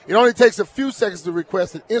seconds. It only takes a few seconds to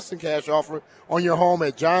request an instant cash offer on your home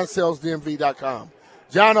at johnsellsdmv.com.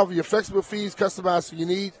 John offers you flexible fees customized to your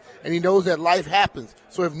needs, and he knows that life happens.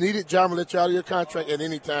 So if needed, John will let you out of your contract at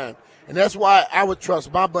any time. And that's why I would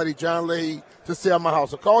trust my buddy John Leahy to sell my house.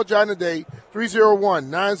 So call John today,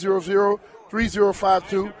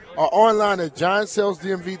 301-900-3052, or online at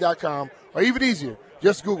johnsellsdmv.com, or even easier,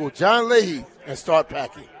 just Google John Leahy and start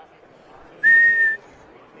packing.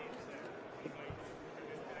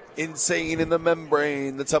 Insane in the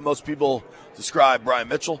membrane. That's how most people describe Brian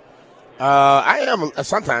Mitchell. I am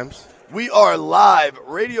sometimes. We are live,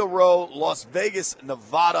 Radio Row, Las Vegas,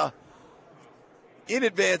 Nevada, in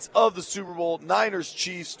advance of the Super Bowl. Niners,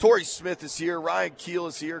 Chiefs. Torrey Smith is here. Ryan Kuehl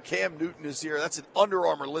is here. Cam Newton is here. That's an Under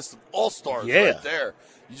Armour list of all-stars right there.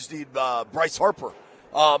 You just need Bryce Harper.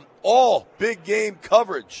 All big game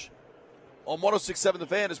coverage on 106.7 The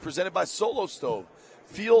Fan is presented by Solo Stove.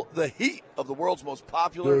 Feel the heat of the world's most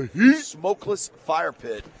popular smokeless fire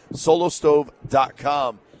pit,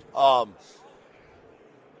 solostove.com.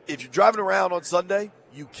 If you're driving around on Sunday,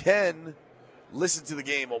 you can listen to the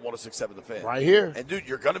game on 106.7 The Fan. Right here. And, dude,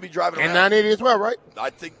 you're going to be driving around. And 980 as well, right? I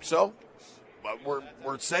think so. But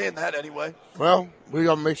we're saying that anyway. Well, we're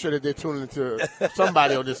going to make sure that they're tuning into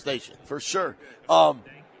somebody on this station. For sure.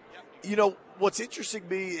 What's interesting to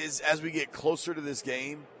me is as we get closer to this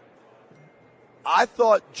game, I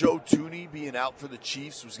thought Joe Tooney being out for the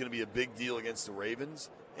Chiefs was going to be a big deal against the Ravens.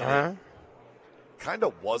 And it kind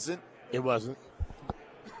of wasn't. It wasn't.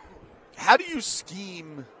 How do you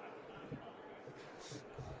scheme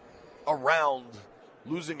around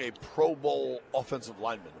losing a Pro Bowl offensive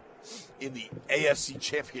lineman in the AFC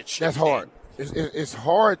Championship? That's hard. It's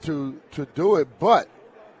hard to do it, but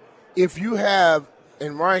if you have,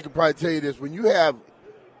 and Ryan can probably tell you this, when you have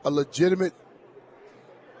a legitimate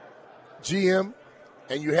GM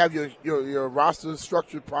and you have your roster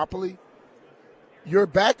structured properly, your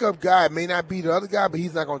backup guy may not be the other guy, but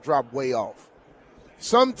he's not going to drop way off.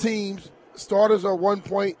 Some teams, starters are 1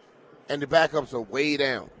 point and the backups are way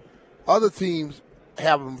down. Other teams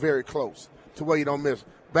have them very close to where you don't miss.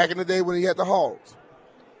 Back in the day when he had the Hogs,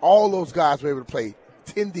 all those guys were able to play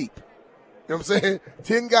 10 deep. You know what I'm saying?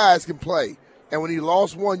 10 guys can play. And when you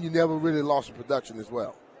lost one, you never really lost in production as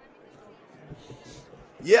well.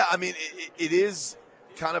 Yeah, I mean, it is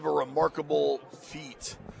kind of a remarkable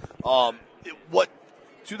feat.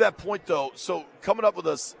 To that point, though, so coming up with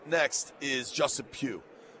us next is Justin Pugh,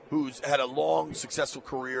 who's had a long, successful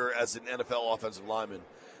career as an NFL offensive lineman.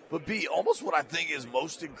 But, B, almost what I think is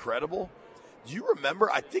most incredible, do you remember,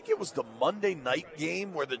 I think it was the Monday night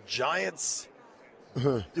game where the Giants,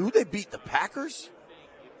 who they beat, the Packers?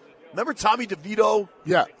 Remember Tommy DeVito?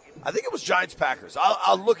 Yeah. I think it was Giants-Packers.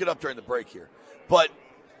 I'll look it up during the break here. But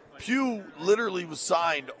Pugh literally was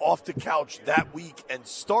signed off the couch that week and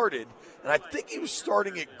started, and I think he was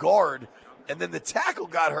starting at guard, and then the tackle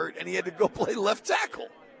got hurt, and he had to go play left tackle.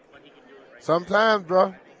 Sometimes,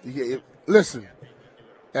 bro, listen,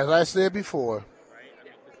 as I said before,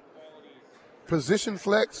 position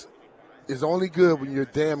flex is only good when you're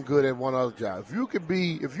damn good at one other job.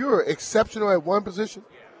 If you're exceptional at one position,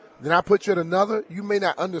 then I put you at another. You may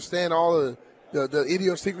not understand all of the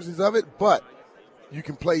idiosyncrasies of it, but you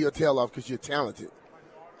can play your tail off because you're talented.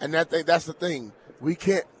 And that's the thing. We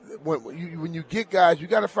can't when you get guys, you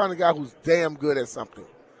got to find a guy who's damn good at something,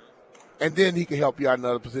 and then he can help you out in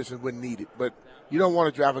another position when needed. But you don't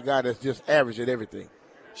want to drive a guy that's just average at everything.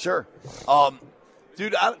 Sure.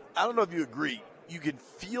 Dude, I don't know if you agree. You can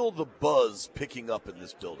feel the buzz picking up in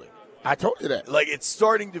this building. I told you that. Like, it's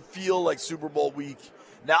starting to feel like Super Bowl week.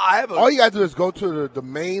 Now, all you got to do is go to the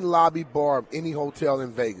main lobby bar of any hotel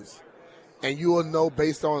in Vegas, and you will know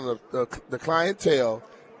based on the clientele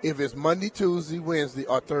if it's Monday, Tuesday, Wednesday,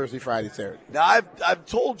 or Thursday, Friday, Saturday. Now, I've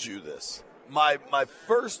told you this. My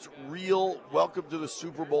first real welcome to the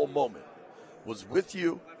Super Bowl moment was with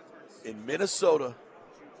you in Minnesota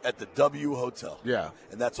at the W Hotel. Yeah.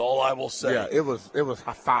 And that's all I will say. Yeah, it was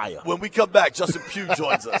fire. When we come back, Justin Pugh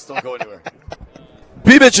joins us. Don't go anywhere.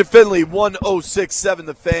 BMitch and Finlay, 106.7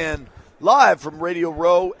 The Fan, live from Radio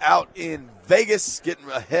Row out in Vegas, getting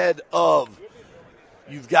ahead of,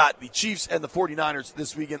 you've got the Chiefs and the 49ers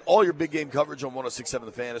this weekend. All your big game coverage on 106.7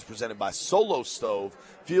 The Fan is presented by Solo Stove.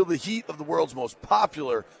 Feel the heat of the world's most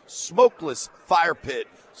popular smokeless fire pit,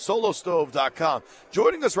 solostove.com.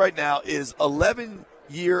 Joining us right now is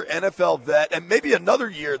 11-year NFL vet, and maybe another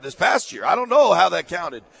year this past year. I don't know how that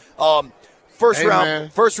counted. First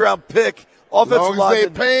round pick. Offensive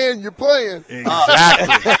lineman. They paying, you're playing.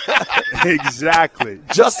 Exactly. Exactly.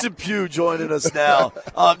 Justin Pugh joining us now.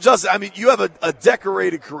 Justin, I mean, you have a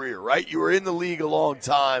decorated career, right? You were in the league a long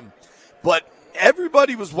time, but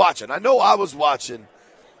everybody was watching. I know I was watching.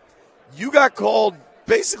 You got called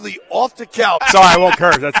basically off the couch. Sorry, I won't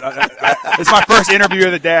curse. It's my first interview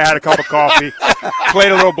of the day. I had a cup of coffee.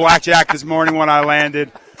 Played a little blackjack this morning when I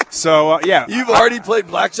landed. So, yeah. You've already played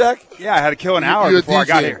blackjack? Yeah, I had to kill an hour before I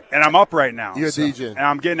got here. And I'm up right now. You're a DJ. And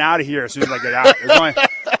I'm getting out of here as soon as I get out.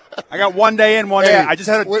 I got 1 day in, 1 day out. I just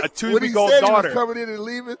had a 2-week-old daughter. When he was coming in and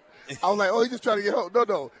leaving, I was like, oh, he's just trying to get home.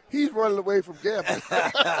 No, he's running away from gambling.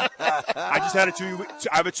 I just had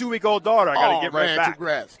I have a 2-week-old daughter. I got to get right back.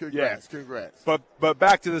 Congrats. But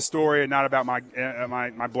back to the story and not about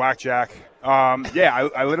my blackjack.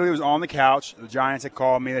 I literally was on the couch. The Giants had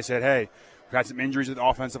called me. They said, hey, we've had some injuries with the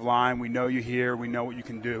offensive line. We know you're here. We know what you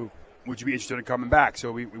can do. Would you be interested in coming back?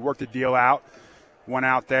 So we worked the deal out. Went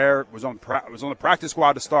out there. Was on the practice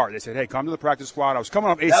squad to start. They said, hey, come to the practice squad. I was coming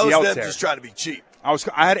off ACL tear. That was them just trying to be cheap. I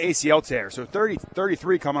had an ACL tear. So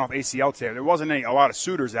 33 coming off ACL tear. There wasn't a lot of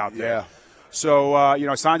suitors out there. Yeah. So,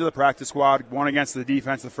 signed to the practice squad, won against the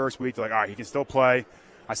defense the first week. They're like, all right, he can still play.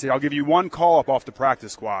 I said, I'll give you one call-up off the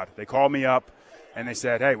practice squad. They called me up, and they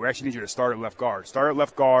said, hey, we actually need you to start at left guard. Start at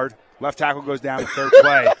left guard. Left tackle goes down the third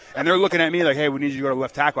play. And they're looking at me like, hey, we need you to go to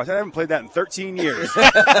left tackle. I said, I haven't played that in 13 years.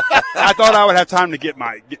 I thought I would have time to get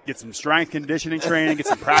some strength conditioning training, get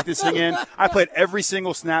some practicing in. I played every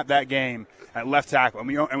single snap that game at left tackle,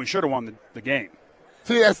 and we should have won the game.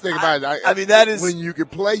 See, that's the thing about it. I mean, that is when you can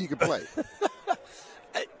play, you can play.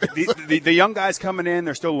 The young guys coming in,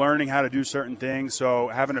 they're still learning how to do certain things. So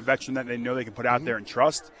having a veteran that they know they can put out there and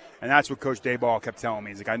trust, and that's what Coach Dayball kept telling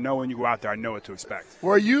me. He's like, I know when you go out there, I know what to expect.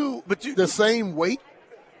 Were you the same weight?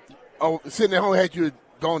 Oh, sitting at home, had you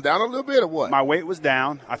gone down a little bit or what? My weight was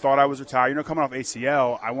down. I thought I was retired. You know, coming off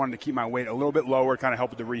ACL, I wanted to keep my weight a little bit lower, kind of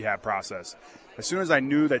help with the rehab process. As soon as I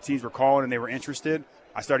knew that teams were calling and they were interested,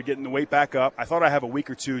 I started getting the weight back up. I thought I'd have a week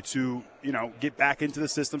or two to, get back into the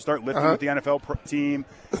system, start lifting with the NFL team,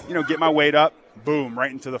 get my weight up. Boom,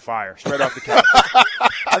 right into the fire, straight off the couch.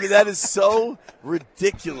 I mean, that is so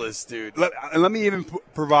ridiculous, dude. Let me even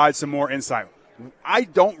provide some more insight. I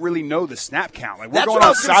don't really know the snap count. Like, we're That's going what I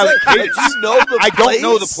on was gonna silent say. cadence. Do you know the I plays?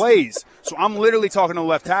 don't know the plays. So I'm literally talking to the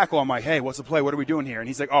left tackle. I'm like, hey, what's the play? What are we doing here? And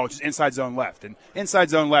he's like, oh, it's just inside zone left. And inside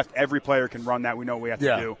zone left, every player can run that. We know what we have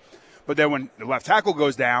to do. But then when the left tackle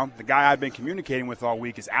goes down, the guy I've been communicating with all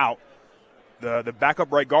week is out. The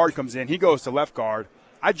backup right guard comes in. He goes to left guard.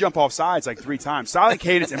 I jump off sides like 3 times. Silent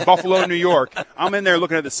cadence in Buffalo, New York. I'm in there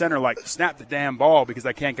looking at the center like, snap the damn ball because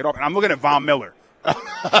I can't get up. And I'm looking at Von Miller.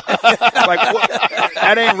 Like, what?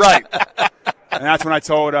 That ain't right. And that's when I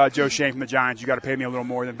told Joe Shane from the Giants, you got to pay me a little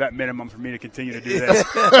more than vet minimum for me to continue to do this.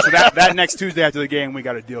 So that next Tuesday after the game, we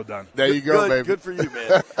got a deal done. There you go, baby. Good for you,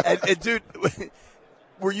 man. and dude,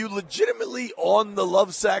 were you legitimately on the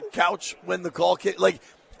Lovesack couch when the call came? Like,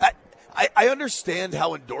 I understand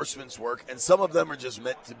how endorsements work, and some of them are just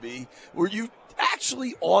meant to be. Were you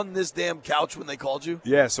actually on this damn couch when they called you?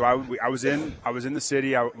 Yeah, so I was in the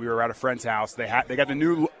city. We were at a friend's house. They got the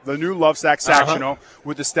new Lovesack Sactional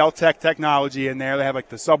with the Stealth Tech technology in there. They have like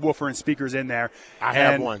the subwoofer and speakers in there. I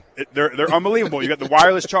have one. They're unbelievable. You got the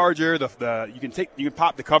wireless charger. You can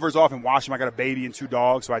pop the covers off and wash them. I got a baby and 2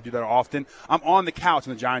 dogs, so I do that often. I'm on the couch,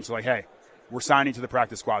 and the Giants are like, hey, we're signing to the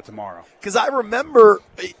practice squad tomorrow. Because I remember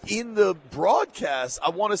in the broadcast, I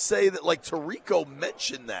want to say that, like, Tirico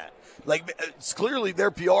mentioned that. Like, it's clearly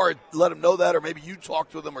their PR let them know that, or maybe you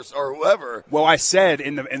talked to them or whoever. Well, I said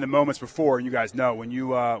in the moments before, and you guys know, when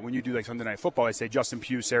you do like Sunday Night Football, I say Justin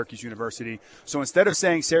Pugh, Syracuse University. So instead of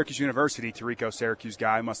saying Syracuse University, Tirico, Syracuse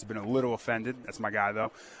guy, must have been a little offended. That's my guy,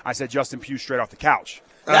 though. I said Justin Pugh straight off the couch.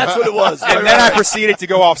 That's what it was. And then I proceeded to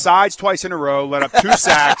go off sides twice in a row, let up 2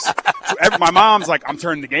 sacks. So my mom's like, I'm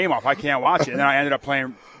turning the game off. I can't watch it. And then I ended up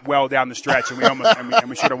playing well down the stretch, and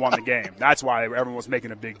we should have won the game. That's why everyone was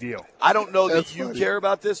making a big deal. I don't know that you care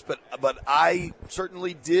about this, but I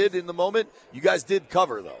certainly did in the moment. You guys did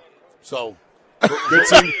cover, though. So good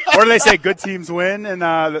team. What do they say? Good teams win, and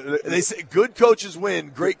they say good coaches win,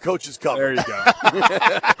 great coaches cover. There you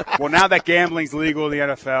go. Well, now that gambling's legal in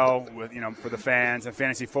the NFL, with for the fans and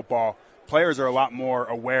fantasy football, players are a lot more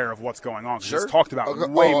aware of what's going on. Sure. It's talked about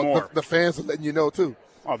way more. The fans are letting you know too.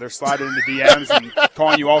 Oh, they're sliding into DMs and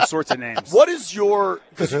calling you all sorts of names. What is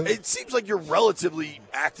because it seems like you're relatively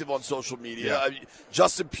active on social media. Yeah. I mean,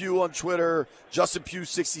 Justin Pugh on Twitter, Justin Pugh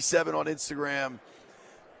 67 on Instagram.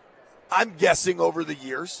 I'm guessing over the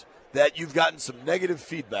years that you've gotten some negative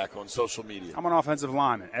feedback on social media. I'm an offensive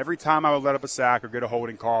lineman. Every time I would let up a sack or get a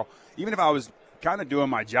holding call, even if I was kind of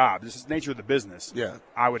doing my job, this is the nature of the business,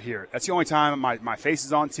 I would hear it. That's the only time my face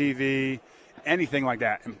is on TV, anything like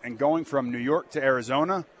that. And going from New York to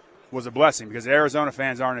Arizona was a blessing because the Arizona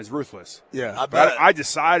fans aren't as ruthless. Yeah, I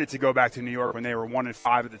decided to go back to New York when they were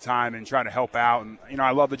 1-5 at the time and try to help out. And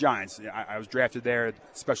I love the Giants. I was drafted there, a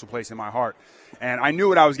special place in my heart. And I knew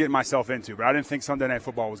what I was getting myself into, but I didn't think Sunday Night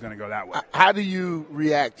Football was going to go that way. How do you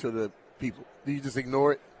react to the people? Do you just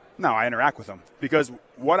ignore it? No, I interact with them because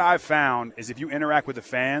what I've found is if you interact with the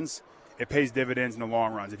fans, it pays dividends in the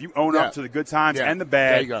long runs. If you own up to the good times and the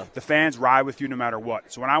bad, the fans ride with you no matter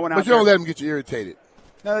what. So when I went out but you don't let them get you irritated.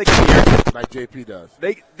 No, they get irritated. Like JP does.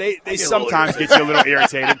 They sometimes get you a little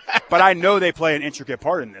irritated, but I know they play an intricate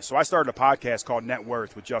part in this. So I started a podcast called Net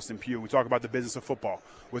Worth with Justin Pugh. We talk about the business of football.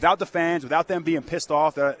 Without the fans, without them being pissed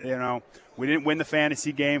off that we didn't win the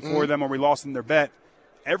fantasy game for them or we lost in their bet,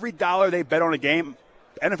 every dollar they bet on a game,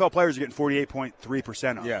 NFL players are getting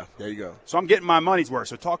 48.3% of. Yeah, there you go. So I'm getting my money's worth.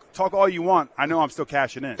 So talk all you want. I know I'm still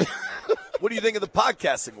cashing in. What do you think of the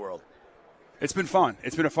podcasting world? It's been fun.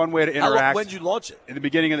 It's been a fun way to interact. When did you launch it? In the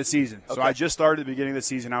beginning of the season. Okay. So I just started at the beginning of the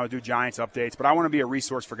season. I would do Giants updates, but I want to be a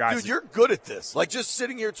resource for guys. Dude, you're good at this. Like just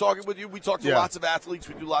sitting here talking with you. We talk to lots of athletes.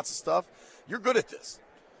 We do lots of stuff. You're good at this.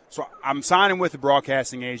 So I'm signing with the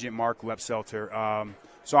broadcasting agent, Mark Lepselter.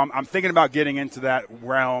 So I'm thinking about getting into that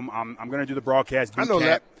realm. I'm going to do the broadcast boot I know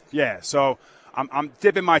camp. that. Yeah, so I'm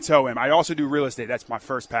dipping my toe in. I also do real estate. That's my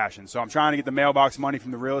first passion. So I'm trying to get the mailbox money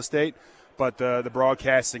from the real estate. but the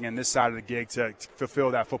broadcasting and this side of the gig to fulfill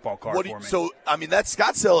that football card for me. So, I mean, that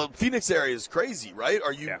Scottsdale, Phoenix area is crazy, right?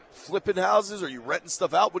 Are you flipping houses? Are you renting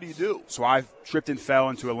stuff out? What do you do? So I tripped and fell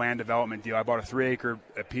into a land development deal. I bought a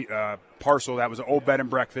 3-acre parcel that was an old bed and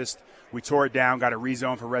breakfast. We tore it down, got a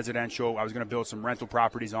rezone for residential. I was going to build some rental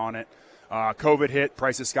properties on it. COVID hit,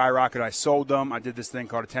 prices skyrocketed. I sold them. I did this thing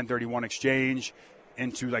called a 1031 exchange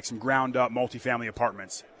into like some ground-up multifamily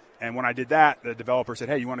apartments. And when I did that, the developer said,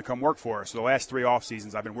 hey, you want to come work for us? So the last 3 off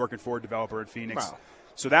seasons, I've been working for a developer in Phoenix. Wow.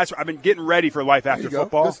 So I've been getting ready for life after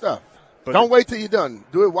football. Good stuff. But don't wait till you're done.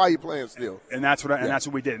 Do it while you're playing still. And that's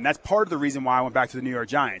what we did. And that's part of the reason why I went back to the New York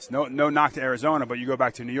Giants. No knock to Arizona, but you go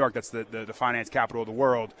back to New York, that's the finance capital of the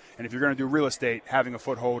world. And if you're going to do real estate, having a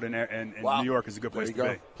foothold in New York is a good place to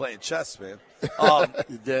be. Playing chess, man. I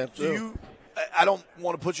don't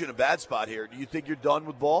want to put you in a bad spot here. Do you think you're done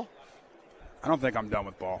with ball? I don't think I'm done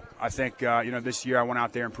with ball. I think, this year I went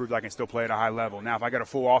out there and proved I can still play at a high level. Now, if I got a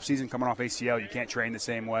full offseason coming off ACL, you can't train the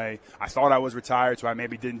same way. I thought I was retired, so I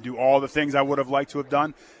maybe didn't do all the things I would have liked to have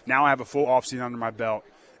done. Now I have a full offseason under my belt,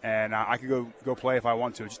 and I could go play if I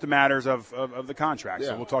want to. It's just a matters of the contract.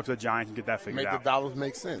 So we'll talk to the Giants and get that figured out. Make the dollars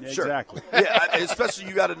make sense. Yeah, sure. Exactly. Especially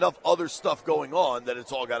you got enough other stuff going on that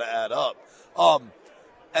it's all got to add up.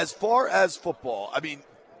 As far as football, I mean,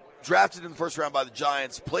 drafted in the first round by the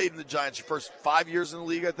Giants, played in the Giants your first 5 years in the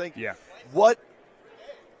league, I think. Yeah.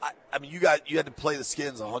 I mean, you had to play the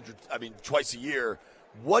Skins twice a year.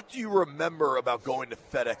 What do you remember about going to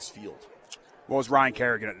FedEx Field? Well, it was Ryan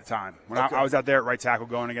Kerrigan at the time. When I was out there at right tackle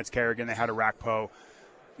going against Kerrigan, they had a Rakpo.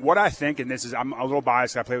 What I think, and I'm a little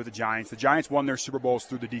biased, I play with the Giants won their Super Bowls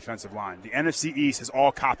through the defensive line. The NFC East has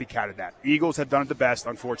all copycatted that. Eagles have done it the best,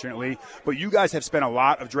 unfortunately, but you guys have spent a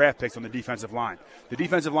lot of draft picks on the defensive line. The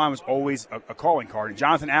defensive line was always a calling card, and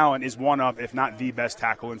Jonathan Allen is one of, if not the best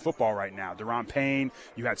tackle in football right now. Deron Payne,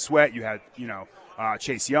 you had Sweat, you had,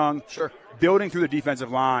 Chase Young. Sure. Building through the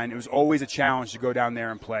defensive line, it was always a challenge to go down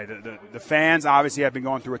there and play. The fans obviously have been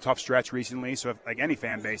going through a tough stretch recently, so like any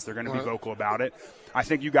fan base, they're going to be vocal about it. I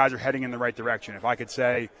think you guys are heading in the right direction. If I could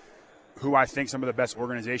say who I think some of the best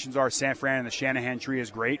organizations are, San Fran and the Shanahan tree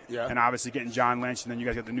is great, and obviously getting John Lynch, and then you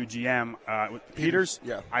guys got the new GM with Peters.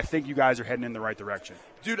 Yeah. I think you guys are heading in the right direction.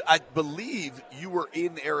 Dude, I believe you were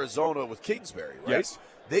in Arizona with Kingsbury, right? Yes.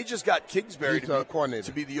 They just got Kingsbury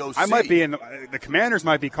to be the OC. I might be in the Commanders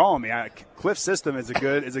might be calling me. Cliff's system is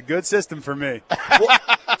a good system for me. Well,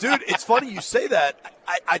 dude, it's funny you say that.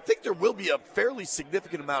 I think there will be a fairly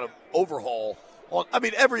significant amount of overhaul.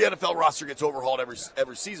 Every NFL roster gets overhauled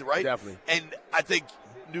every season, right? Definitely. And I think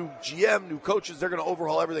new GM, new coaches, they're going to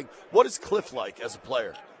overhaul everything. What is Cliff like as a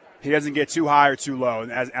player? He doesn't get too high or too low.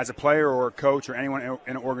 And as a player or a coach or anyone in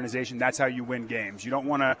an organization, that's how you win games. You don't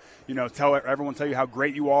want to, tell you how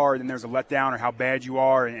great you are, and then there's a letdown or how bad you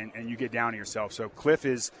are, and you get down to yourself. So Cliff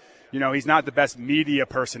is, he's not the best media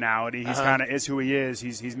personality. He's kind of is who he is.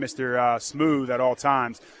 He's Mr. Smooth at all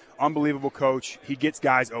times. Unbelievable coach. He gets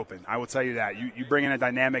guys open. I will tell you that. You bring in a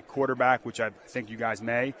dynamic quarterback, which I think you guys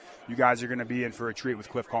may. You guys are going to be in for a treat with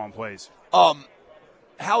Cliff calling plays.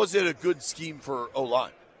 How is it a good scheme for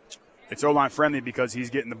O-line? It's O-line friendly because he's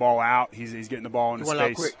getting the ball out. He's getting the ball into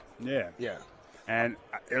space. Quick. Yeah. And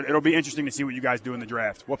it'll be interesting to see what you guys do in the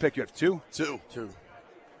draft. What pick you have? Two.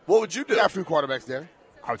 What would you do? You got a few quarterbacks there.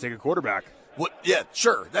 I would take a quarterback. What? Yeah,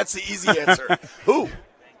 sure. That's the easy answer. Who?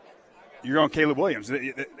 You're going Caleb Williams.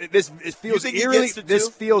 This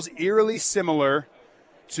feels eerily similar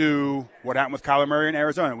to what happened with Kyler Murray in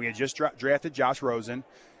Arizona. We had just drafted Josh Rosen.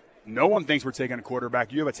 No one thinks we're taking a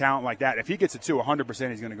quarterback. You have a talent like that. If he gets it to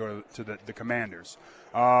 100%, he's going to go to the Commanders.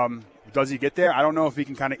 Does he get there? I don't know if he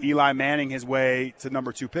can kind of Eli Manning his way to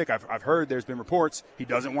number 2 pick. I've heard there's been reports he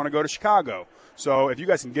doesn't want to go to Chicago. So if you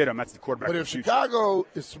guys can get him, that's the quarterback. But if Chicago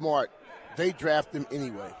is smart, they draft him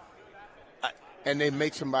anyway. And they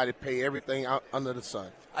make somebody pay everything out under the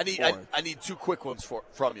sun. I need 2 quick ones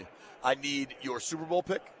from you. I need your Super Bowl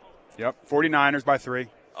pick. Yep, 49ers by 3.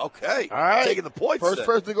 Okay. All right. Taking the points.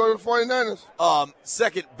 First to go to the 49ers.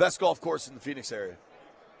 Second, best golf course in the Phoenix area.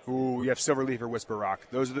 Ooh, you have Silverleaf or Whisper Rock.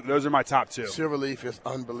 Those are my top 2. Silverleaf is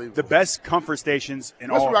unbelievable. The best comfort stations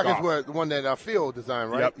in Whisper all Rock of golf. is the one that Phil designed,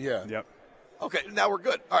 right? Yep. Okay, now we're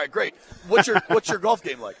good. All right, great. What's your golf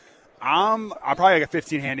game like? I'm probably like a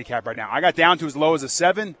 15 handicap right now. I got down to as low as a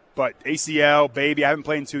 7, but ACL, baby, I haven't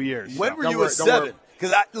played in 2 years. When were you a 7?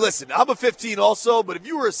 Because listen, I'm a 15 also, but if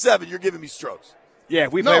you were a 7, you're giving me strokes. Yeah,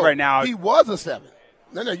 if we play right now. He was a 7.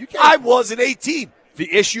 No, you can't. I was an 18.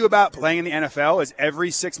 The issue about playing in the NFL is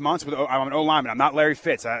every 6 months I'm an O-lineman. I'm not Larry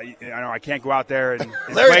Fitz. I know I can't go out there and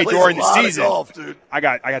play during the season. Golf, dude. I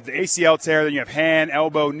got the ACL tear. Then you have hand,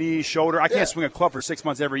 elbow, knee, shoulder. I can't swing a club for 6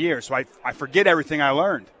 months every year, so I forget everything I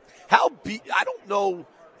learned. I don't know.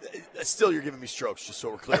 Still, you're giving me strokes, just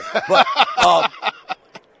so we're clear. But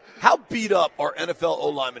how beat up are NFL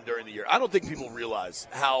O-linemen during the year? I don't think people realize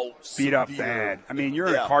how beat up bad. I mean, you're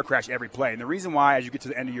in a car crash every play. And the reason why, as you get to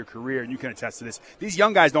the end of your career, and you can attest to this, these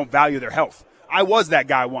young guys don't value their health. I was that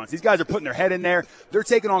guy once. These guys are putting their head in there. They're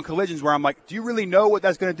taking on collisions where I'm like, do you really know what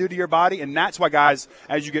that's going to do to your body? And that's why, guys,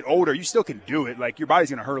 as you get older, you still can do it. Like, your body's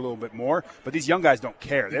going to hurt a little bit more. But these young guys don't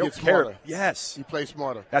care. They don't care. Smarter. Yes. You play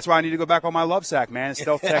smarter. That's why I need to go back on my love sack, man.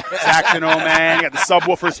 Stealth Tech Sactional, man. You got the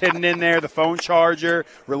subwoofers hidden in there, the phone charger.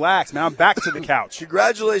 Relax, man. I'm back to the couch.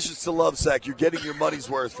 Congratulations to Love Sack. You're getting your money's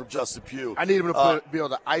worth from Justin Pugh. I need him to be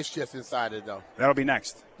able to ice chest inside it, though. That'll be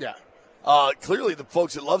next. Yeah. Clearly, the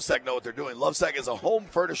folks at Lovesac know what they're doing. Lovesac is a home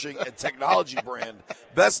furnishing and technology brand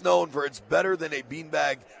best known for its better than a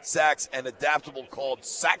beanbag sacks and adaptable called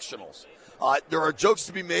Sactionals. There are jokes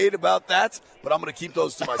to be made about that, but I'm going to keep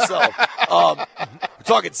those to myself. We're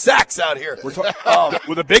talking sacks out here. With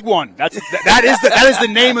a big one. That is the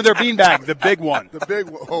name of their beanbag, the big one. The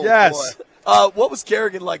big one. Oh, yes. Boy. What was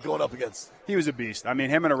Kerrigan like going up against? He was a beast. I mean,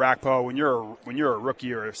 him and Arakpo, when you're a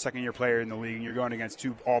rookie or a second-year player in the league and you're going against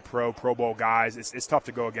two All-Pro, Pro Bowl guys, it's tough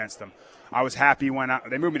to go against them. I was happy when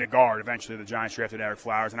they moved me to guard. Eventually, the Giants drafted Eric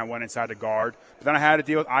Flowers, and I went inside the guard. But then I had to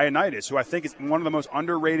deal with Ioannidis, who I think is one of the most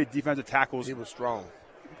underrated defensive tackles. He was strong.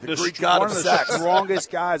 The Greek god of the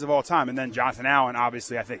strongest guys of all time. And then Jonathan Allen,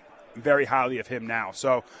 obviously, I think very highly of him now.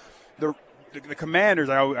 So the Commanders,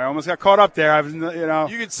 I almost got caught up there.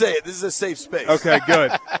 You can say it. This is a safe space. Okay,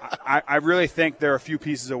 good. I really think they're a few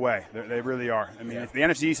pieces away. They really are. I mean, if the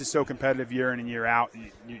NFC East is so competitive year in and year out,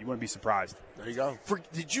 you wouldn't be surprised. There you go.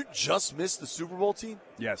 Did you just miss the Super Bowl team?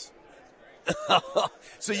 Yes.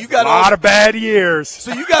 So you got a lot of bad years.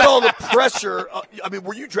 So you got all the pressure.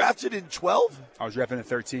 Were you drafted in 12? I was drafted in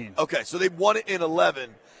 13. Okay, so they won it in 11.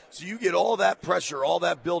 So you get all that pressure, all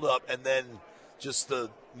that buildup, and then just the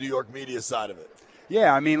New York media side of it.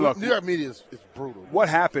 Yeah, I mean, look. New York media is brutal. What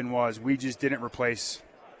happened was we just didn't replace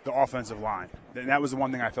the offensive line. And that was the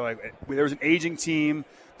one thing I felt like. There was an aging team.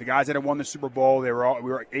 The guys that had won the Super Bowl, we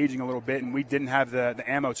were aging a little bit, and we didn't have the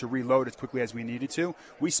ammo to reload as quickly as we needed to.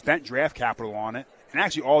 We spent draft capital on it. And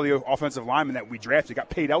actually, all the offensive linemen that we drafted got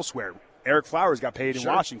paid elsewhere. Eric Flowers got paid in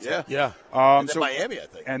Washington. Yeah. And then Miami, I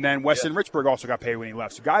think. And then Weston Richburg also got paid when he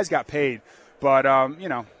left. So guys got paid. But,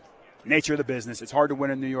 nature of the business. It's hard to win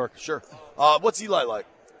in New York. Sure. What's Eli like?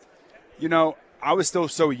 I was still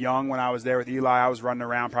so young when I was there with Eli. I was running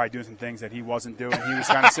around probably doing some things that he wasn't doing. He was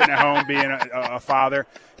kind of sitting at home being a father.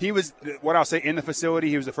 He was, what I'll say, in the facility.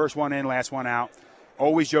 He was the first one in, last one out.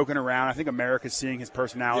 Always joking around. I think America's seeing his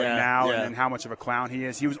personality now and how much of a clown he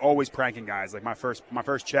is. He was always pranking guys. Like my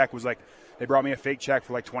first check was like, they brought me a fake check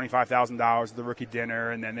for like $25,000 at the rookie dinner,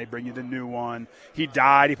 and then they bring you the new one. He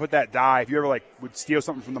died. He put that dye. If you ever would steal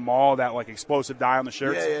something from the mall, that explosive dye on the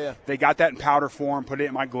shirts, they got that in powder form, put it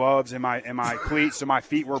in my gloves and my cleats, so my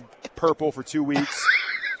feet were purple for 2 weeks.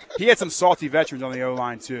 He had some salty veterans on the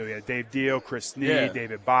O-line too. He had Dave Deal, Chris Snead,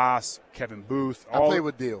 David Boss, Kevin Booth. I played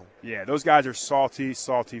with Deal. Yeah, those guys are salty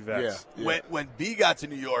vets. Yeah. When B got to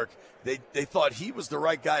New York, they thought he was the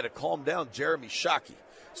right guy to calm down Jeremy Shockey.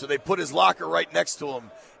 So they put his locker right next to him,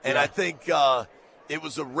 and I think it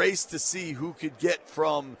was a race to see who could get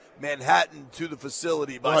from Manhattan to the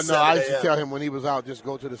facility by 7 a.m. I used to tell him when he was out, just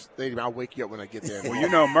go to the stadium. I'll wake you up when I get there.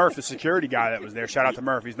 Well, Murph, the security guy that was there, shout out to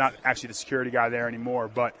Murph. He's not actually the security guy there anymore,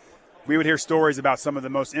 but we would hear stories about some of the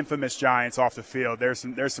most infamous Giants off the field. There's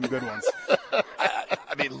some good ones.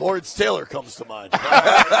 Lawrence Taylor comes to mind.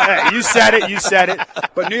 Hey, you said it.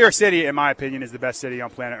 But New York City, in my opinion, is the best city on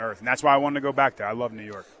planet Earth, and that's why I wanted to go back there. I love New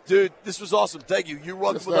York. Dude, this was awesome. Thank you. You're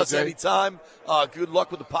welcome with us anytime. Good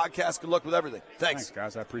luck with the podcast. Good luck with everything. Thanks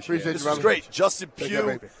guys. I appreciate it. This was great. Justin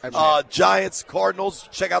Pugh, Giants, Cardinals.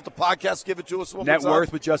 Check out the podcast. Give it to us one more time. Net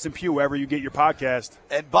worth with Justin Pugh, wherever you get your podcast.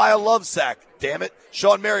 And buy a love sack. Damn it.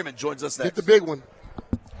 Shawne Merriman joins us next. Get the big one.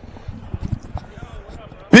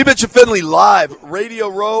 BMitch and Finlay live, Radio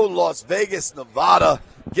Row, Las Vegas, Nevada,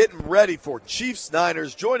 getting ready for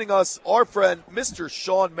Chiefs-Niners. Joining us, our friend, Mr.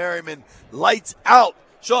 Shawne Merriman, lights out.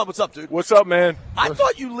 Shawne, what's up, dude? What's up, man? I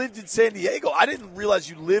thought you lived in San Diego. I didn't realize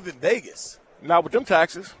you live in Vegas. Not with them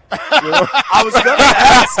taxes. I was going to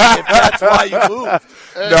ask if that's why you moved.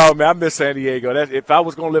 No, man, I miss San Diego. If I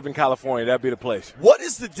was going to live in California, that'd be the place. What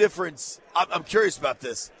is the difference? I'm curious about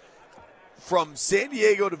this. From San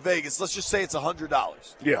Diego to Vegas, let's just say it's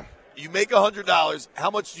 $100. Yeah. You make $100. How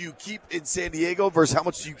much do you keep in San Diego versus how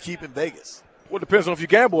much do you keep in Vegas? Well, it depends on if you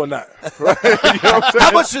gamble or not. Right? You know what I'm saying?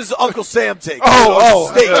 How much does Uncle Sam take?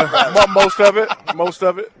 Most of it. Most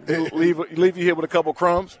of it. Leave you here with a couple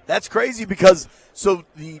crumbs. That's crazy because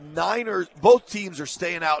the Niners, both teams are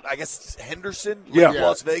staying out. I guess it's Henderson,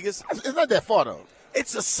 Las Vegas. It's not that far though.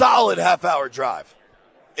 It's a solid half-hour drive.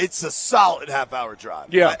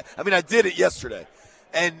 Yeah. I mean, I did it yesterday,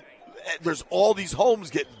 and there's all these homes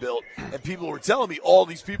getting built, and people were telling me all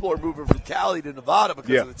these people are moving from Cali to Nevada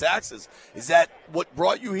because of the taxes. Is that what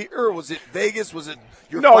brought you here, or was it Vegas? Was it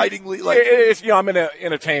your fighting league? Like, it's I'm in the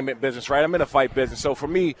entertainment business, right? I'm in the fight business. So for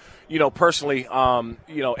me, personally,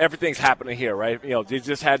 everything's happening here, right? They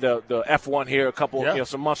just had the F1 here a couple,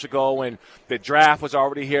 some months ago, and the draft was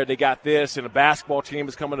already here. They got this, and the basketball team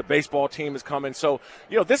is coming, the baseball team is coming. So,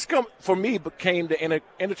 this for me became the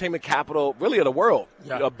entertainment capital, really, of the world,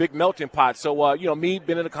 a big melting pot. So, me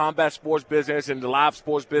being in the combat sports business and the live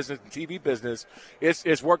sports business and TV business,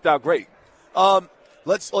 it's worked out great.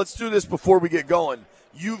 Let's do this before we get going.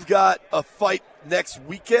 You've got a fight next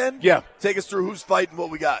weekend. Yeah. Take us through who's fighting, what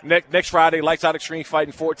we got. Next Friday, Lights Out Extreme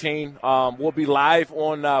fighting 14. We'll be live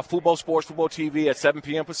on Fubo Sports, Fubo TV at 7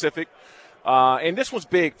 p.m. Pacific. And this one's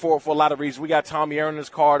big for a lot of reasons. We got Tommy Aaron in this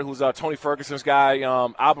card, who's Tony Ferguson's guy.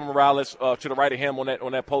 Alvin Morales to the right of him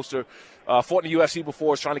on that poster. Fought in the UFC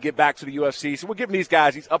before, is trying to get back to the UFC. So we're giving these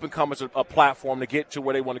guys, these up-and-comers, a platform to get to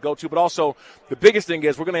where they want to go to. But also, the biggest thing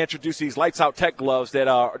is we're going to introduce these lights-out tech gloves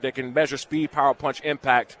that can measure speed, power, punch,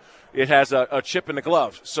 impact. It has a chip in the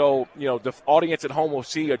glove. So, the audience at home will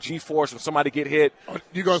see a G-force when somebody get hit.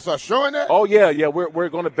 You going to start showing that? Oh, yeah. We're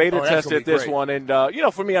going to beta test it this great. one. And,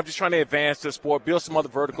 for me, I'm just trying to advance the sport, build some other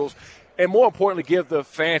verticals, and more importantly, give the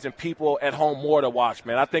fans and people at home more to watch,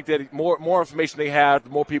 man. I think that more information they have, the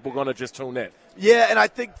more people are going to just tune in. Yeah, and I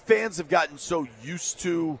think fans have gotten so used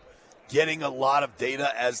to getting a lot of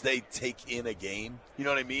data as they take in a game. You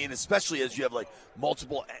know what I mean? Especially as you have,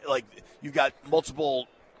 you've got multiple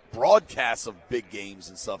broadcasts of big games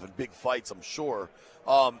and stuff and big fights, I'm sure.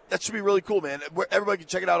 That should be really cool, man. Everybody can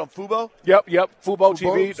check it out on Fubo? Yep. Fubo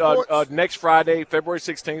TV next Friday, February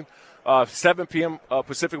 16th, 7 p.m.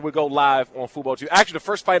 Pacific. We go live on Fubo TV. Actually, the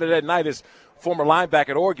first fight of that night is former linebacker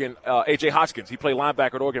at Oregon, A.J. Hoskins. He played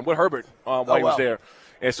linebacker at Oregon with Herbert while he was there.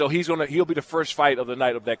 And so he'll be the first fight of the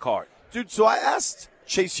night of that card. Dude, so I asked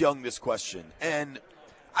Chase Young this question, and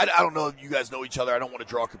I don't know if you guys know each other. I don't want to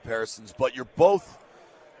draw comparisons, but you're both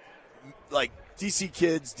like DC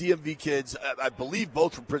kids, DMV kids, I believe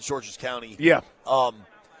both from Prince George's County. Yeah.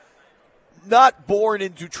 Not born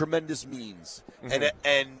into tremendous means. Mm-hmm.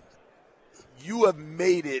 And you have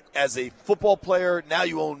made it as a football player. Now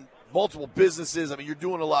you own multiple businesses. I mean, you're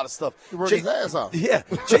doing a lot of stuff. You're working his ass off. Yeah.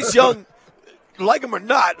 Chase Young, like him or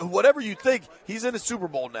not, whatever you think, he's in a Super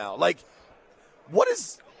Bowl now. Like,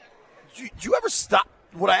 do you ever stop?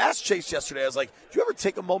 What I asked Chase yesterday, I was like, do you ever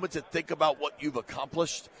take a moment to think about what you've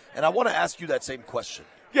accomplished? And I want to ask you that same question.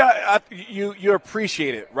 Yeah, you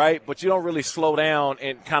appreciate it, right? But you don't really slow down,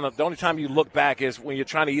 and kind of the only time you look back is when you're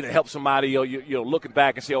trying to either help somebody or you're looking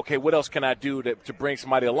back and say, okay, what else can I do to bring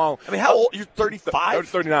somebody along? I mean, how old? You're 35?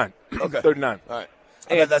 39. Okay. 39. All right.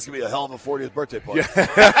 And that's going to be a hell of a 40th birthday party.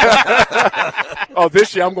 Oh,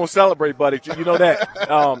 this year I'm going to celebrate, buddy. You know that.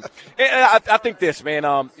 And I think this,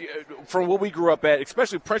 man, from what we grew up at,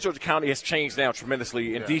 especially Prince George's County has changed now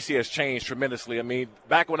tremendously, and D.C. has changed tremendously. I mean,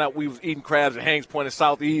 back when we was eating crabs at Hangs Point in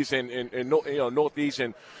Southeast and Northeast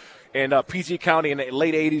and PG County in the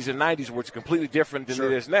late 80s and 90s, which is completely different than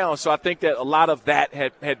it is now. So I think that a lot of that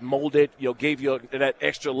had molded, gave you that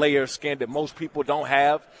extra layer of skin that most people don't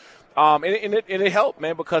have. And it helped,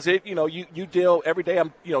 man, because you deal every day.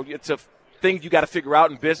 It's a thing you got to figure out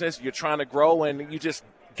in business. You're trying to grow, and you just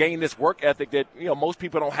gain this work ethic that most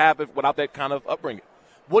people don't have without that kind of upbringing.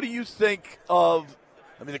 What do you think of?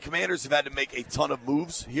 I mean, the Commanders have had to make a ton of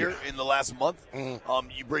moves here in the last month. Mm-hmm.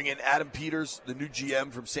 You bring in Adam Peters, the new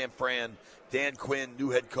GM from San Fran, Dan Quinn,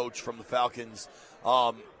 new head coach from the Falcons.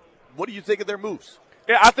 What do you think of their moves?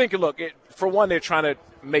 Yeah, I think, for one, they're trying to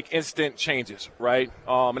make instant changes, right?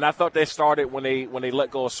 And I thought they started when they let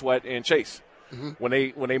go of Sweat and Chase. Mm-hmm.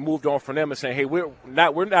 When they moved on from them and saying, hey, we're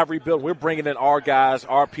not rebuilding, we're bringing in our guys,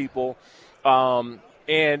 our people. And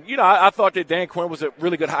I thought that Dan Quinn was a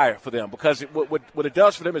really good hire for them because what it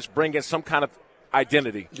does for them is bring in some kind of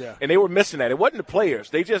identity. Yeah. And they were missing that. It wasn't the players.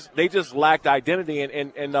 They just lacked identity.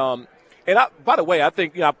 And by the way, I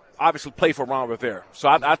think I obviously play for Ron Rivera, so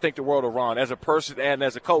I think the world of Ron as a person and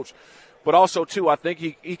as a coach. But also, too, I think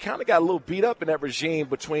he kind of got a little beat up in that regime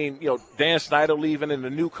between, Dan Snyder leaving and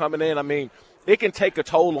the new coming in. I mean, it can take a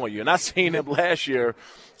toll on you. And I seen him last year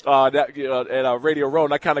at Radio Row,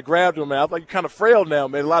 and I kind of grabbed him, man. I was like, you're kind of frail now,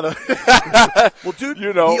 man. A lot of well, dude,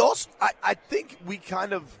 you know. He also, I think we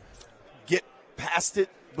kind of get past it,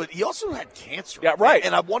 but he also had cancer. Yeah, right.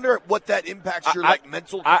 And I wonder what that impacts your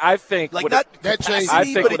mental. I think like not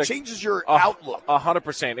capacity, but it changes your outlook.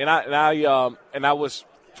 100%. And I was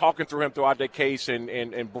talking through him throughout that case,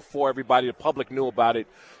 and before everybody, the public knew about it,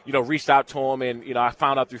 you know, reached out to him, and, you know, I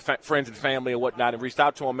found out through friends and family and whatnot and reached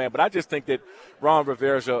out to him, man. But I just think that Ron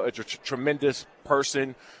Rivera's a tremendous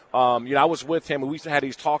person. You know, I was with him, and we used to have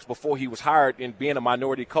these talks before he was hired in being a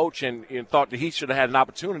minority coach, and thought that he should have had an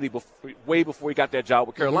opportunity way before he got that job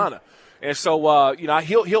with Carolina. Mm-hmm. And so, you know,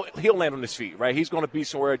 he'll land on his feet, right? He's going to be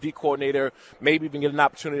somewhere, a D coordinator, maybe even get an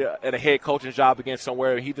opportunity at a head coaching job again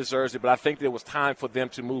somewhere. He deserves it, but I think there was time for them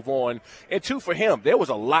to move on. And two, for him, there was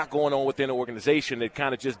a lot going on within the organization that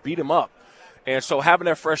kind of just beat him up. And so having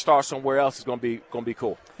that fresh start somewhere else is going to be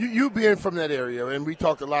cool. You being from that area, and we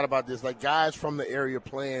talked a lot about this, like guys from the area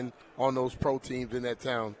playing on those pro teams in that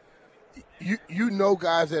town. You know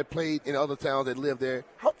guys that played in other towns that live there.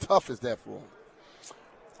 How tough is that for them?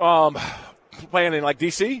 Playing in like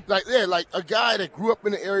DC, like a guy that grew up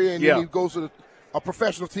in the area and then he goes to a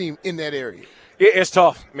professional team in that area. It's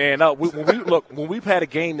tough, man. When we've had a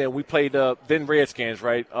game there, we played then Redskins,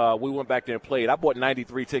 right? We went back there and played. I bought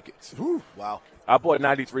 93 tickets. Ooh, wow. I bought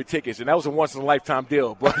 93 tickets, and that was a once in a lifetime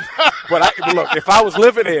deal. But look, if I was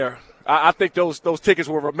living there, I think those tickets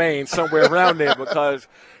will remain somewhere around there because,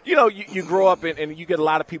 you know, you grow up and you get a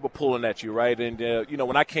lot of people pulling at you, right? And, you know,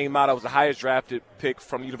 when I came out, I was the highest drafted pick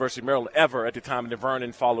from the University of Maryland ever at the time, and then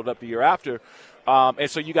Vernon followed up the year after. And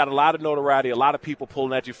so you got a lot of notoriety, a lot of people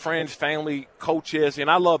pulling at you, friends, family, coaches, and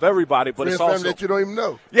I love everybody, but it's also that you don't even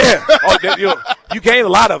know. Yeah, you gain a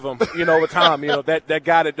lot of them, you know, with time. You know, that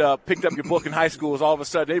guy that picked up your book in high school was all of a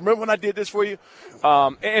sudden, hey, remember when I did this for you?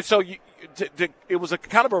 And so it was a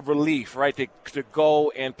kind of a relief, right, to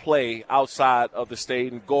go and play outside of the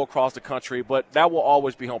state and go across the country. But that will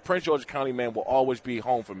always be home. Prince George's County, man, will always be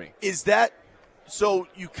home for me. Is that so?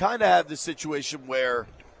 You kind of have the situation where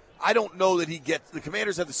I don't know that the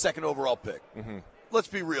Commanders have the second overall pick. Mm-hmm. Let's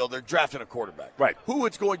be real. They're drafting a quarterback. Right. Who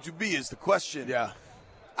it's going to be is the question. Yeah.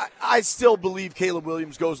 I still believe Caleb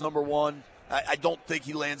Williams goes number one. I don't think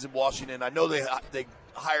he lands in Washington. I know they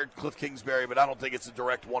hired Cliff Kingsbury, but I don't think it's a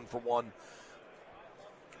direct one-for-one.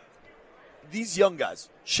 These young guys,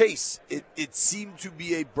 Chase, it seemed to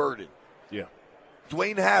be a burden. Yeah.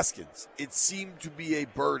 Dwayne Haskins, it seemed to be a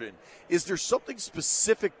burden. Is there something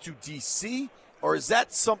specific to D.C., or is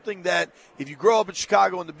that something that if you grow up in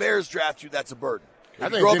Chicago and the Bears draft you, that's a burden? I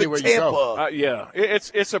think it's anywhere you go. Yeah,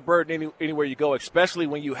 it's a burden anywhere you go, especially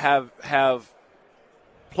when you have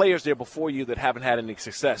players there before you that haven't had any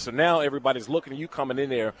success. So now everybody's looking at you coming in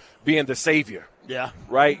there being the savior. Yeah.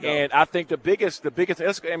 Right? Yeah. And I think the biggest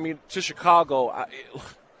I mean, to Chicago,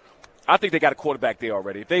 I think they got a quarterback there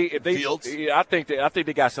already. If they Fields? Yeah, I think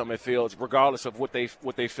they got something in Fields, regardless of what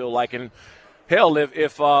they feel like. And hell,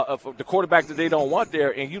 if the quarterback that they don't want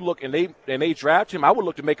there, and you look and they draft him, I would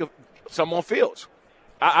look to make some on Fields.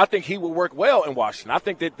 I think he would work well in Washington. I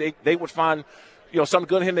think that they would find, you know, something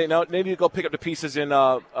good in him. They need to go pick up the pieces in, you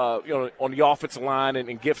know, on the offensive line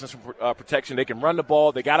and give them some protection. They can run the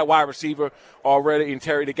ball. They got a wide receiver already in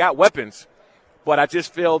Terry. They got weapons, but I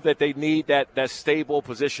just feel that they need that stable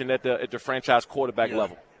position at the franchise quarterback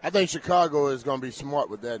level. I think Chicago is going to be smart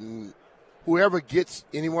with that, and whoever gets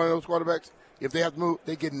any one of those quarterbacks, if they have to move,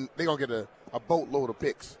 they're going to get a boatload of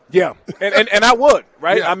picks. Yeah, and I would,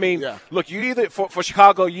 right? Yeah, I mean, look, you either for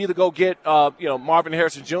Chicago, you either go get you know, Marvin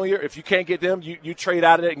Harrison Jr. If you can't get them, you trade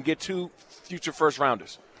out of it and get 2 future first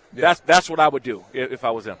rounders. Yeah. That's what I would do if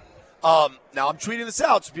I was them. Now I'm tweeting this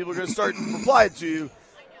out, so people are going to start replying to you.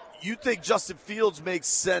 You think Justin Fields makes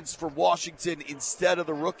sense for Washington instead of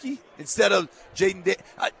the rookie, instead of Jaden?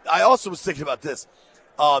 I also was thinking about this.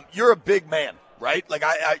 You're a big man. Right? Like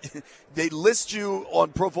they list you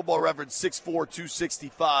on Pro Football Reference 6'4",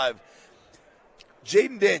 265.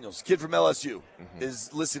 Jaden Daniels, kid from LSU,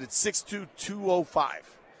 is listed at 6'2",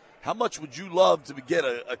 205. How much would you love to get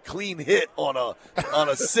a clean hit on a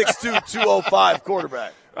 6'2", 205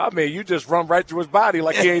 quarterback? I mean, you just run right through his body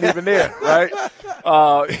like he ain't even there, right?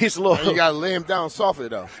 He's a little. And you got to lay him down softly,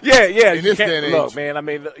 though. Yeah. In this day and age. Look, man. I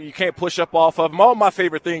mean, you can't push up off of him. All my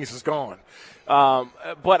favorite things is gone.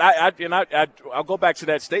 But I'll go back to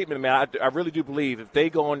that statement, man. I really do believe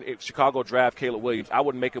if Chicago draft Caleb Williams, I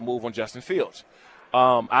wouldn't make a move on Justin Fields.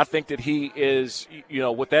 I think that he is, you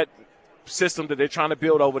know, with that system that they're trying to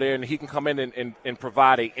build over there, and he can come in and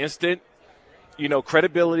provide a instant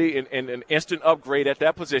credibility and an instant upgrade at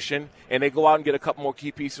that position, and they go out and get a couple more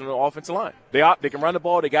key pieces on the offensive line. They can run the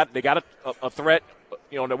ball. They got a threat,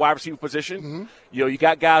 in the wide receiver position. Mm-hmm. You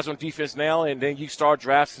got guys on defense now, and then you start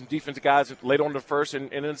drafting some defensive guys later on in the first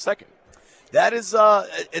and in the second. That is,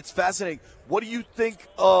 it's fascinating. What do you think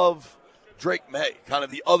of Drake May, kind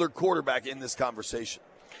of the other quarterback in this conversation?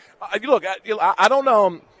 Look, I don't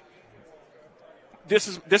know. This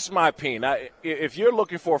is my opinion. If you're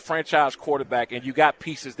looking for a franchise quarterback and you got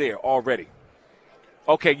pieces there already,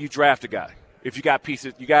 okay, you draft a guy. If you got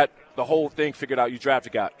pieces, you got the whole thing figured out, you draft a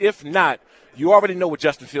guy. If not, you already know what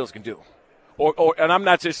Justin Fields can do. And I'm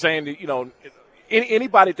not just saying that,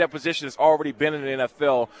 anybody at that position has already been in the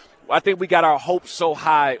NFL. I think we got our hopes so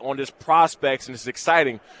high on this prospects, and it's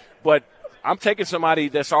exciting. But I'm taking somebody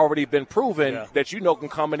that's already been proven that can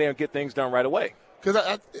come in there and get things done right away.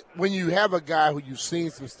 Because when you have a guy who you've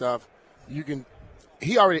seen some stuff,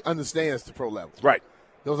 he already understands the pro level. Right.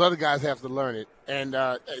 Those other guys have to learn it, and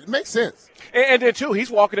it makes sense. And then, too,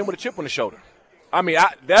 he's walking in with a chip on his shoulder. I mean,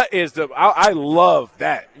 I love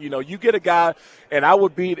that. You get a guy, and I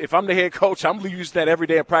would be, if I'm the head coach, I'm using that every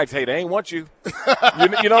day in practice. Hey, they ain't want you. You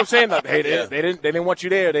know what I'm saying? Like, hey, they didn't want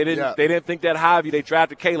you there. They didn't think that high of you. They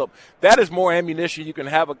drafted Caleb. That is more ammunition you can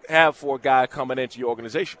have for a guy coming into your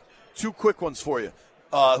organization. Two quick ones for you.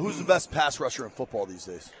 Who's the best pass rusher in football these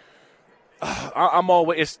days? I'm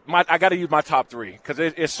always. I got to use my top three because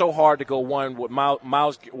it's so hard to go one with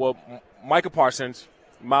Micah Parsons,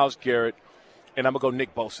 Myles Garrett, and I'm gonna go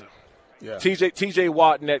Nick Bosa. Yeah. TJ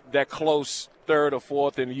Watt in that close third or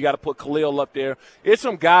fourth, and you got to put Kuehl up there. There's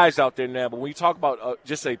some guys out there now, but when you talk about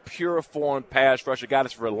just a pure form pass rusher, guy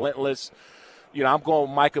that's relentless. I'm going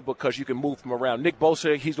with Micah because you can move him around. Nick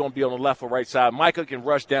Bosa, he's going to be on the left or right side. Micah can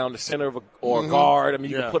rush down the center or guard. I mean,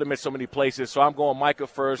 you can put him in so many places. So I'm going Micah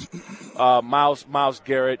first, Myles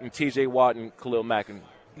Garrett, and T.J. Watt and Khalil Mack. And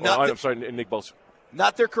Nick Bosa.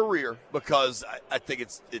 Not their career, because I think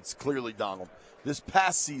it's clearly Donald. This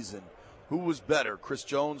past season, who was better, Chris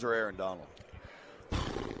Jones or Aaron Donald?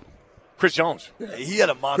 Chris Jones. Yeah, he had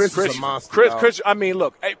a monster. Chris. I mean,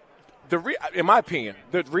 look. In my opinion,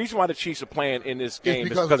 the reason why the Chiefs are playing in this game is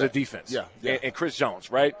because of defense. Yeah. And Chris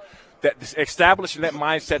Jones, right? That establishing that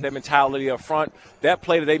mindset, that mentality up front, that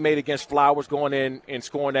play that they made against Flowers, going in and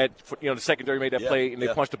scoring that, the secondary made that play and they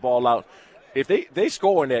punched the ball out. If they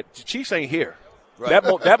score in that, the Chiefs ain't here. Right.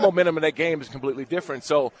 That momentum in that game is completely different.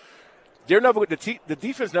 So they're never the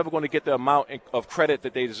defense never going to get the amount of credit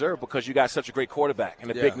that they deserve because you got such a great quarterback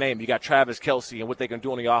and a big name. You got Travis Kelce and what they can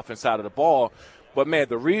do on the offense side of the ball. But, man,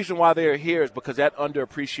 the reason why they're here is because that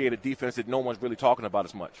underappreciated defense that no one's really talking about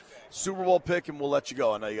as much. Super Bowl pick, and we'll let you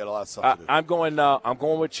go. I know you got a lot of stuff to do. I'm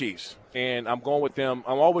going with Chiefs, and I'm going with them.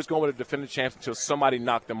 I'm always going with a defending champs until somebody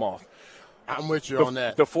knocked them off. I'm with you on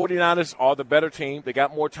that. The 49ers are the better team. They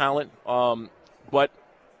got more talent. But,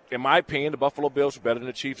 in my opinion, the Buffalo Bills are better than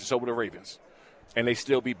the Chiefs, and so were the Ravens. And they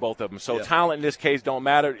still beat both of them. So talent in this case don't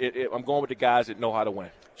matter. I'm going with the guys that know how to win.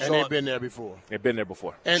 And they've been there before.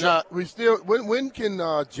 And we still. When can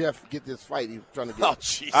Jeff get this fight he's trying to get? Oh,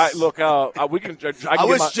 jeez. We can. I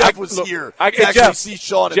wish Jeff was here to actually see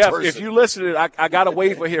Shawne in person. If you listen, I got a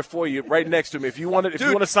waiver here for you, right next to me. If you want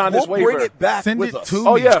to sign this waiver, bring it back. Send with it us.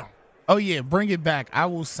 to me. Oh yeah, bring it back. I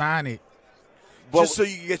will sign it. Just so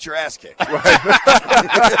you can get your ass kicked. Right.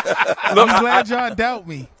 I'm glad y'all doubt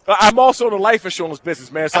me. I'm also in the life insurance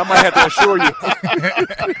business, man, so I might have to insure you.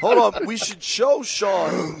 Hold on. We should show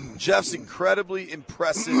Shawne Jeff's incredibly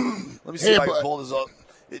impressive. Let me see if I can pull this up.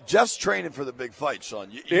 Jeff's training for the big fight, Shawne.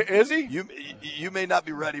 Is he? You may not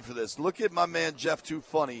be ready for this. Look at my man Jeff Too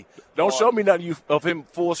Funny. Don't show me nothing of him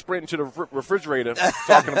full sprinting to the refrigerator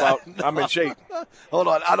talking about I'm in shape. Hold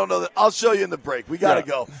on. I don't know that. I'll show you in the break. We got to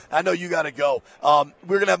go. I know you got to go.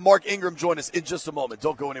 We're going to have Mark Ingram join us in just a moment.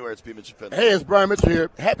 Don't go anywhere. It's BMitch and Finlay. Hey, it's Brian Mitchell here.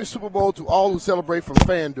 Happy Super Bowl to all who celebrate from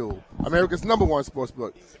FanDuel, America's #1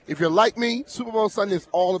 sportsbook. If you're like me, Super Bowl Sunday is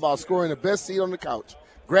all about scoring the best seat on the couch,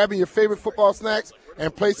 grabbing your favorite football snacks,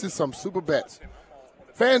 and placing some super bets.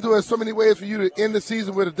 FanDuel has so many ways for you to end the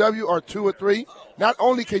season with a W or 2 or 3. Not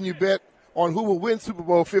only can you bet on who will win Super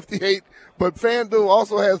Bowl 58, but FanDuel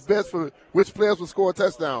also has bets for which players will score a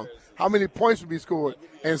touchdown, how many points will be scored,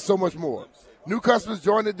 and so much more. New customers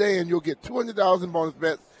join today and you'll get $200 in bonus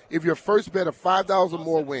bets if your first bet of $5 or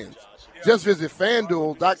more wins. Just visit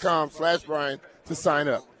FanDuel.com/Brian to sign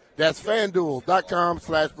up. That's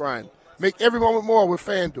FanDuel.com/Brian. Make every moment more with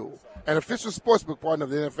FanDuel, an official sportsbook partner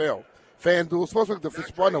of the NFL. FanDuel Sportsbook, the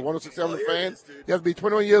official partner of 106.7 The Fan. You have to be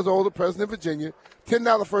 21 years old or present in Virginia.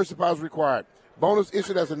 $10 first deposit required. Bonus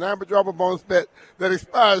issued as a non-withdrawable bonus bet that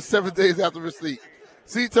expires 7 days after receipt.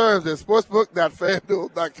 See terms at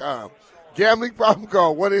sportsbook.fanduel.com. Gambling problem,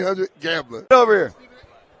 call 1-800-GAMBLER. Over here.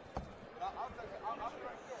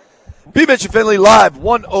 BMitch and Finlay live,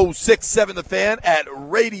 106.7 The Fan at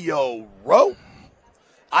Radio Row.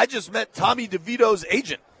 I just met Tommy DeVito's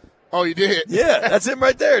agent. Oh, you did? Yeah, that's him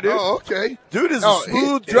right there, dude. Oh, okay. Dude is a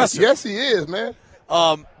smooth dresser. Yes, he is, man.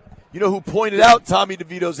 You know who pointed out Tommy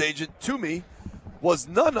DeVito's agent to me was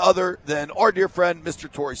none other than our dear friend, Mr.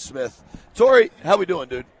 Torrey Smith. Torrey, how we doing,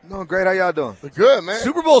 dude? Doing great. How y'all doing? Good, man.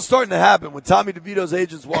 Super Bowl's starting to happen when Tommy DeVito's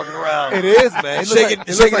agent's walking around. It is, man. shaking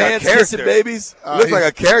like hands, kissing babies. Looks like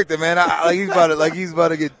a character, man. He's about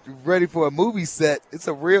to get ready for a movie set. It's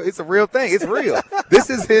a real thing. It's real. This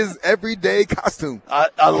is his everyday costume.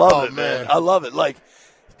 I love it, man. I love it. Like,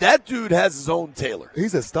 that dude has his own tailor.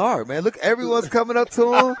 He's a star, man. Look, everyone's coming up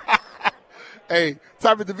to him. Hey,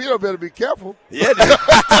 Tommy DeVito better be careful. Yeah,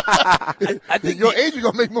 dude. I think your agent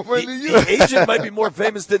going to make more money than you. The agent might be more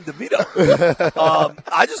famous than DeVito.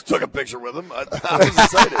 I just took a picture with him. I was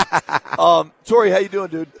excited. Torrey, how you doing,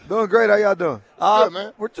 dude? Doing great. How y'all doing? Good,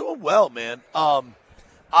 man. We're doing well, man.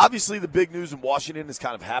 Obviously, the big news in Washington has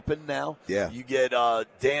kind of happened now. Yeah. You get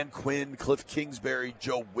Dan Quinn, Cliff Kingsbury,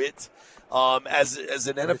 Joe Witt. As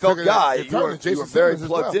an NFL guy, you are very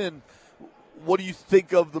plugged in. What do you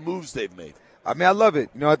think of the moves they've made? I mean, I love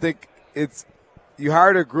it. I think you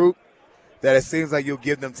hired a group that it seems like you'll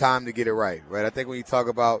give them time to get it right? I think when you talk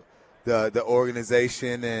about the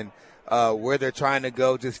organization and where they're trying to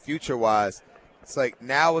go just future-wise, it's like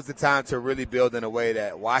now is the time to really build in a way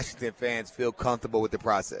that Washington fans feel comfortable with the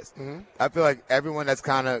process. Mm-hmm. I feel like everyone that's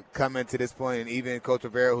kind of coming to this point, and even Coach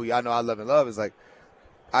Rivera, who y'all know I love and love, is like,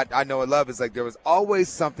 I know and love is like there was always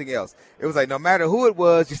something else. It was like no matter who it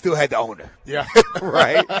was, you still had the owner. Yeah.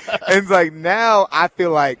 Right? And it's like now I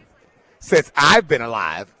feel like since I've been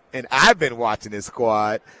alive and I've been watching this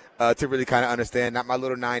squad to really kind of understand, not my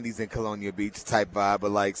little 90s in Colonial Beach type vibe,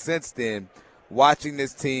 but like since then, watching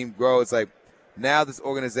this team grow, it's like now this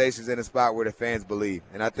organization's in a spot where the fans believe.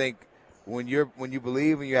 And I think when you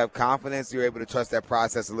believe and you have confidence, you're able to trust that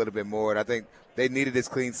process a little bit more. And I think they needed this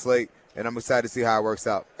clean slate. And I'm excited to see how it works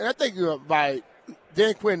out. And I think by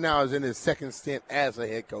Dan Quinn now is in his second stint as a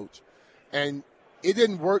head coach. And it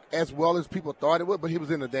didn't work as well as people thought it would, but he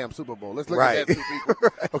was in the damn Super Bowl. Let's look at that, two people.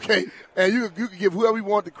 Right. Okay? And you can give whoever you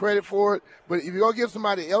want the credit for it, but if you're going to give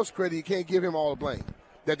somebody else credit, you can't give him all the blame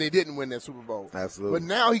that they didn't win that Super Bowl. Absolutely. But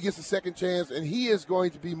now he gets a second chance, and he is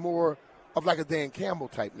going to be more of like a Dan Campbell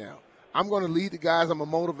type now. I'm going to lead the guys. I'm going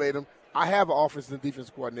to motivate them. I have an offensive and defense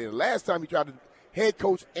coordinator. Last time he tried to head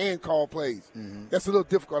coach and call plays. Mm-hmm. That's a little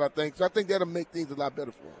difficult, I think. So I think that'll make things a lot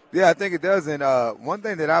better for him. Yeah, I think it does. And one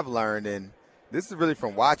thing that I've learned, and this is really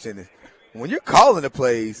from watching, is when you're calling the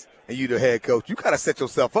plays and you're the head coach, you got to set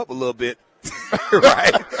yourself up a little bit.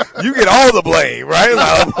 Right? You get all the blame, right?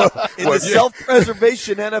 In the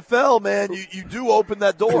self-preservation NFL, man, you do open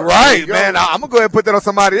that door. Right, man. I'm going to go ahead and put that on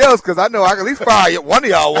somebody else because I know I can at least fire one of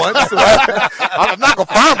y'all once. Right? I'm not going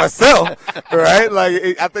to fire myself, right?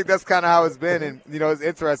 I think that's kind of how it's been. And, it's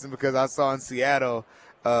interesting because I saw in Seattle,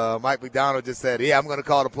 Mike McDonald just said, I'm going to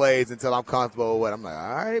call the plays until I'm comfortable with what. I'm like,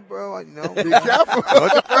 all right, bro, be careful.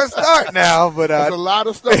 What's your first start now? But there's a lot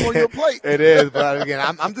of stuff on your plate. It is, but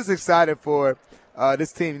again, I'm just excited for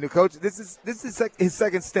this team. Coach, this is his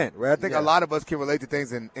second stint, right? I think a lot of us can relate to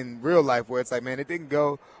things in real life where it's like, man, it didn't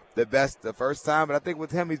go the best the first time, but I think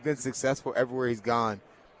with him, he's been successful everywhere he's gone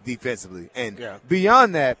defensively. And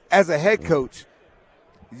beyond that, as a head coach,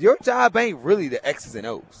 your job ain't really the X's and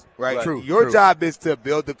O's, right? Your job is to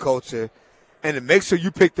build the culture and to make sure you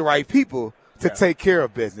pick the right people to take care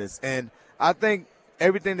of business. And I think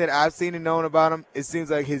everything that I've seen and known about him, it seems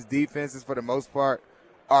like his defenses, for the most part,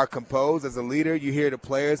 are composed. As a leader, you hear the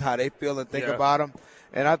players, how they feel and think about him.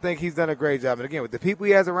 And I think he's done a great job. And, again, with the people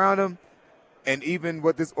he has around him and even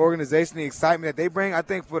with this organization, the excitement that they bring, I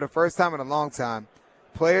think for the first time in a long time,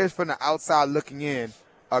 players from the outside looking in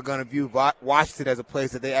are going to view Washington as a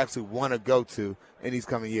place that they actually want to go to in these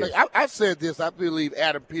coming years. I've said this. I believe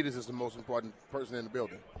Adam Peters is the most important person in the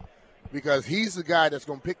building because he's the guy that's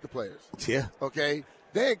going to pick the players. Yeah. Okay?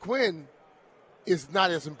 Dan Quinn is not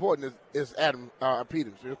as important as Adam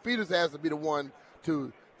Peters. Peters has to be the one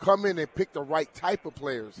to come in and pick the right type of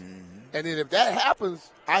players. Mm-hmm. And then if that happens,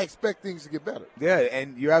 I expect things to get better. Yeah,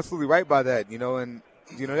 and you're absolutely right by that. And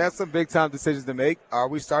that's some big-time decisions to make. Are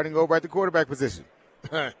we starting over at the quarterback position?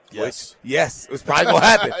 Yes. Yes, it's probably going to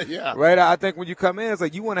happen. Yeah. Right? I think when you come in, it's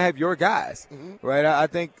like you want to have your guys. Mm-hmm. Right? I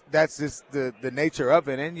think that's just the nature of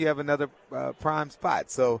it, and you have another prime spot.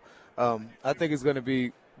 So I think it's going to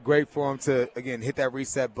be great for him to, again, hit that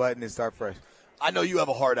reset button and start fresh. I know you have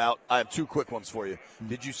a heart out. I have two quick ones for you.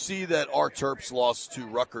 Did you see that our Terps lost to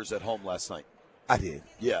Rutgers at home last night? I did.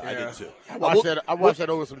 Yeah, I did too. I watched that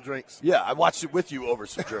over some drinks. Yeah, I watched it with you over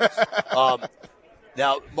some drinks.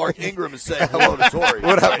 Now, Mark Ingram is saying hello to Torrey.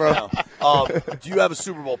 What up, bro? Now. Do you have a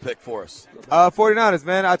Super Bowl pick for us? 49ers,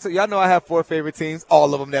 man. Y'all know I have 4 favorite teams,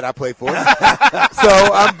 all of them that I play for. So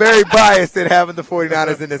I'm very biased in having the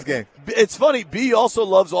 49ers in this game. It's funny. B also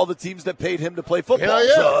loves all the teams that paid him to play football. Hell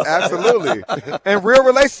yeah. So. Absolutely. And real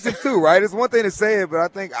relationships, too, right? It's one thing to say it, but I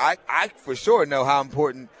think I for sure know how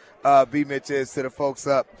important BMitch is to the folks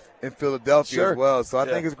up in Philadelphia as well. So I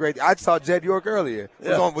think it's great. I saw Jed York earlier.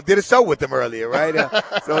 Did a show with him earlier, right?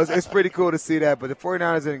 So it's pretty cool to see that. But the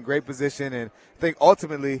 49ers are in great position, and I think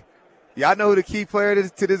ultimately, y'all know who the key player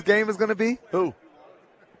to this game is going to be? Who?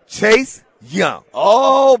 Chase Young.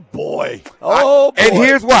 Oh, boy. Oh, boy. And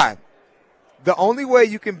here's why. The only way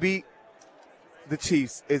you can beat the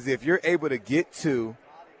Chiefs is if you're able to get to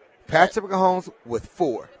Patrick Mahomes with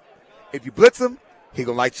 4. If you blitz him, he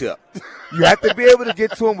going to light you up. You have to be able to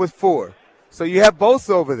get to him with 4. So you have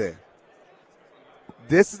Bosa over there.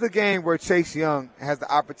 This is the game where Chase Young has the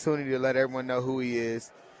opportunity to let everyone know who he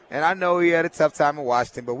is. And I know he had a tough time in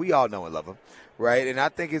Washington, but we all know and love him, right? And I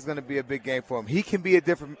think it's going to be a big game for him. He can be a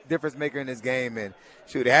difference maker in this game, and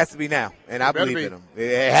shoot, it has to be now. And I believe in him.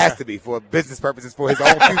 It has to be for business purposes, for his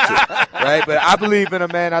own future, right? But I believe in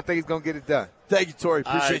him, man. I think he's going to get it done. Thank you, Torrey.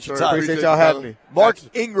 Appreciate your time. Appreciate y'all having me. Mark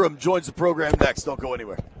Ingram joins the program next. Don't go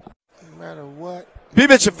anywhere. No matter what.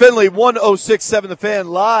 BMitch and Finlay, 106.7 The Fan,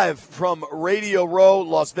 live from Radio Row,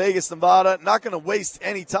 Las Vegas, Nevada. Not going to waste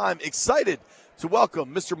any time. Excited to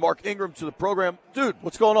welcome Mr. Mark Ingram to the program. Dude,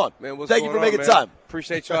 what's going on? Man, Thank you for making time.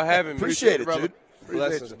 Appreciate y'all having me. Appreciate it, dude.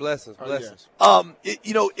 Blessings.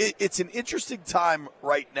 It's an interesting time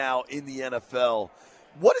right now in the NFL.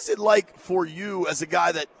 What is it like for you as a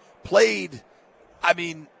guy that played,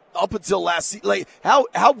 up until last season? Like,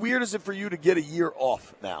 how weird is it for you to get a year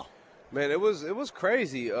off now? Man, it was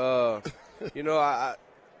crazy. I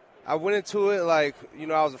went into it like, I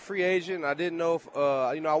was a free agent. I didn't know if,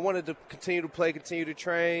 I wanted to continue to play, continue to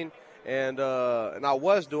train, and I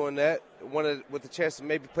was doing that. Wanted with the chance to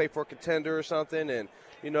maybe play for a contender or something, and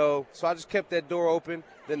so I just kept that door open.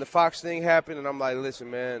 Then the Fox thing happened, and I'm like,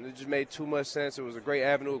 listen, man, it just made too much sense. It was a great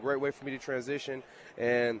avenue, a great way for me to transition,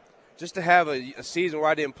 and just to have a season where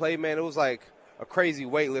I didn't play, man, it was like a crazy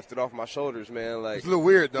weight lifted off my shoulders, man. Like, it's a little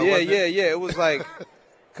weird, though. Yeah. It was like,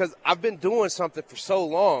 because I've been doing something for so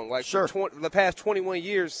long. Like, the past 21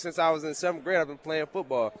 years since I was in 7th grade, I've been playing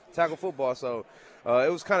football, tackle football. So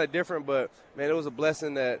it was kind of different, but, man, it was a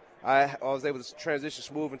blessing that I was able to transition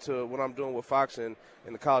smooth into what I'm doing with Fox and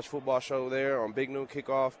the college football show there on Big Noon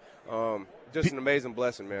Kickoff. Just an amazing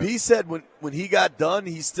blessing, man. B said when he got done,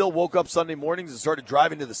 he still woke up Sunday mornings and started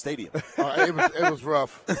driving to the stadium. It was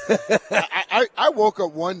rough. I woke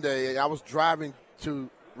up one day and I was driving to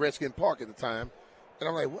Redskin Park at the time, and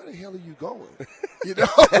I'm like, where the hell are you going?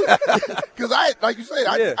 Because like you said,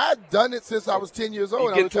 I'd done it since I was 10 years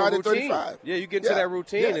old, and I was trying at 35. Yeah, you get into that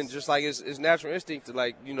routine, and just like it's natural instinct to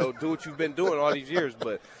do what you've been doing all these years.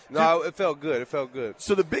 But no, it felt good. It felt good.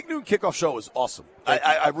 So the Big Noon Kickoff show is awesome.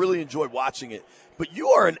 I really enjoyed watching it. But you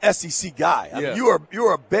are an SEC guy. I mean,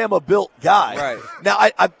 you're a Bama-built guy. Right. Now,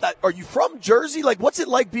 are you from Jersey? Like, what's it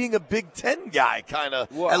like being a Big Ten guy, kind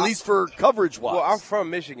of, at least for coverage-wise? Well, I'm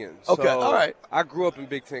from Michigan. Okay, all right. I grew up in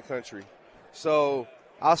Big Ten country. So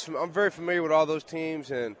I'm very familiar with all those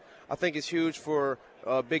teams, and I think it's huge for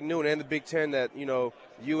Big Noon and the Big Ten that,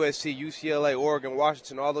 USC, UCLA, Oregon,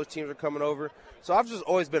 Washington, all those teams are coming over. So I've just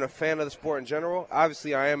always been a fan of the sport in general.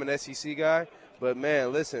 Obviously, I am an SEC guy. But,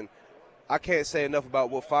 man, listen, I can't say enough about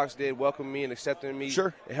what Fox did, welcoming me and accepting me,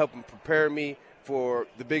 and helping prepare me for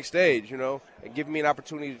the big stage, and giving me an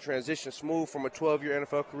opportunity to transition smooth from a 12-year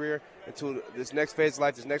NFL career into this next phase of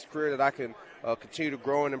life, this next career that I can continue to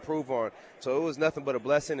grow and improve on. So it was nothing but a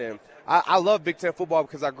blessing, and I love Big Ten football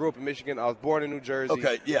because I grew up in Michigan. I was born in New Jersey.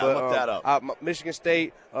 Okay, yeah, I looked that up. Michigan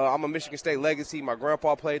State, I'm a Michigan State legacy. My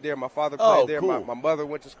grandpa played there. My father played there. Cool. My mother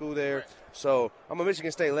went to school there. So I'm a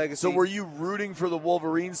Michigan State legacy. So were you rooting for the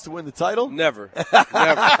Wolverines to win the title? Never.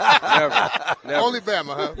 Never. Only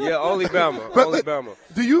Bama, huh? Yeah, only Bama. Only Bama.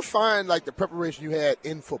 Do you find, like, the preparation you had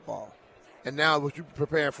in football and now what you're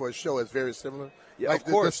preparing for a show is very similar? Yeah, like of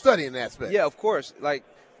course. The studying aspect. Yeah, of course. Like,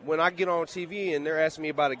 when I get on TV and they're asking me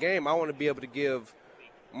about a game, I want to be able to give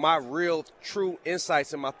my real, true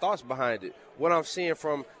insights and my thoughts behind it. What I'm seeing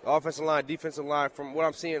from the offensive line, defensive line, from what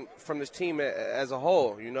I'm seeing from this team as a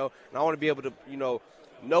whole, And I want to be able to,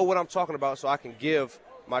 know what I'm talking about so I can give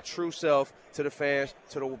my true self to the fans,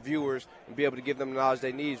 to the viewers, and be able to give them the knowledge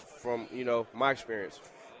they need from, my experience.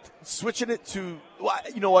 Switching it to,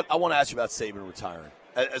 you know what, I want to ask you about Saban retiring.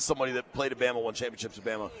 as somebody that played at Bama, won championships at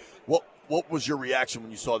Bama. What was your reaction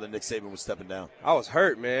when you saw that Nick Saban was stepping down? I was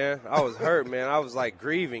hurt, man. I was like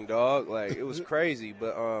grieving, dog. Like it was crazy,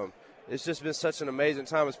 but it's just been such an amazing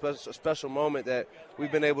time, a special moment that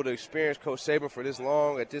we've been able to experience Coach Saban for this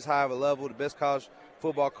long at this high of a level, the best college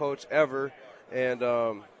football coach ever, and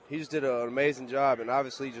he just did an amazing job. And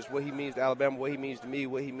obviously, just what he means to Alabama, what he means to me,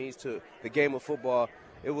 what he means to the game of football.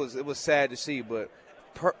 It was sad to see, but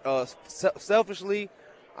selfishly,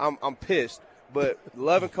 I'm pissed. But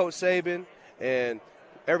loving Coach Saban and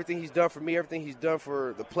everything he's done for me, everything he's done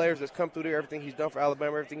for the players that's come through there, everything he's done for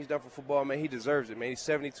Alabama, everything he's done for football, man, he deserves it, man. He's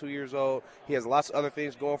 72 years old. He has lots of other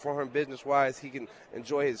things going for him business-wise. He can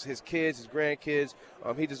enjoy his kids, his grandkids.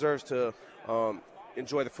 He deserves to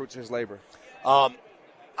enjoy the fruits of his labor.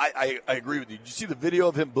 I agree with you. Did you see the video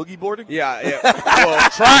of him boogie boarding? Yeah. Well,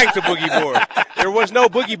 trying to boogie board. There was no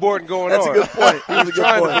boogie boarding going on. That's a good point. He was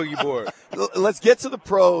trying to boogie board. Let's get to the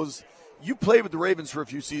pros. You played with the Ravens for a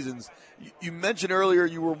few seasons. You mentioned earlier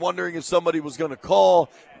you were wondering if somebody was going to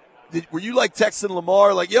call. Were you like texting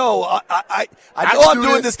Lamar like, yo, I know I'm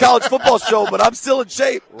doing this college football show, but I'm still in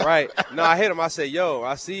shape? Right. No, I hit him. I said, yo,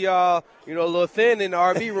 I see y'all, a little thin in the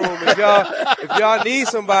RV room. If y'all need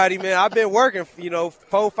somebody, man, I've been working,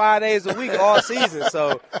 4-5 days a week all season.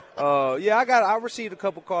 So, I received a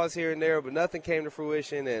couple calls here and there, but nothing came to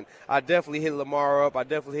fruition. And I definitely hit Lamar up. I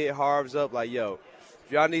definitely hit Harv's up like, yo,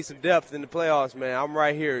 if y'all need some depth in the playoffs, man, I'm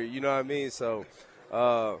right here. You know what I mean? So,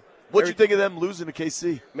 what'd you think of them losing to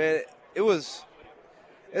KC? Man,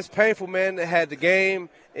 it's painful, man. They had the game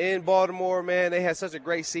in Baltimore, man. They had such a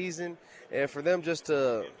great season, and for them just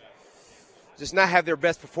to not have their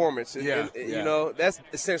best performance, that's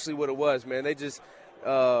essentially what it was, man. They just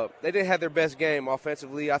they didn't have their best game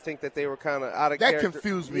offensively. I think that they were kind of out of character. That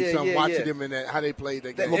confused me some watching them and how they played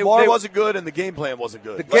that game. Lamar wasn't good, and the game plan wasn't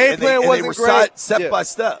good. The game plan wasn't great. They were step by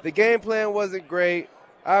step. The game plan wasn't great.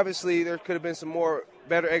 Obviously, there could have been some more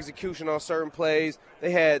better execution on certain plays.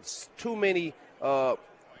 They had too many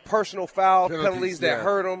personal foul penalties that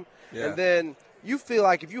hurt them. Yeah. And then you feel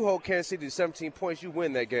like if you hold Kansas City to 17 points, you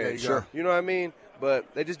win that game. Sure. You know what I mean?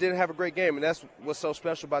 But they just didn't have a great game, and that's what's so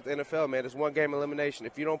special about the NFL, man. It's one-game elimination.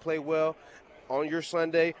 If you don't play well on your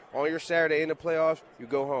Sunday, on your Saturday in the playoffs, you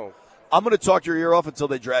go home. I'm going to talk your ear off until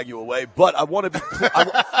they drag you away, but I want to be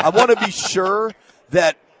I want to be sure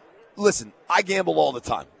that, listen, I gamble all the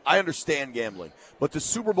time. I understand gambling, but the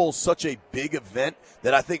Super Bowl is such a big event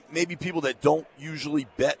that I think maybe people that don't usually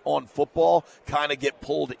bet on football kind of get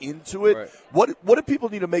pulled into it. Right. What do people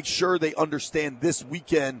need to make sure they understand this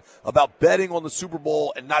weekend about betting on the Super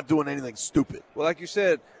Bowl and not doing anything stupid? Well, like you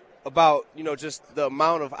said about, just the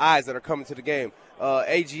amount of eyes that are coming to the game.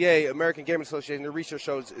 AGA, American Gaming Association, the research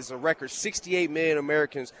shows is a record 68 million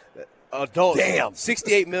Americans adults. Damn.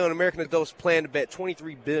 68 million American adults plan to bet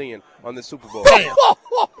 $23 billion on the Super Bowl. Damn.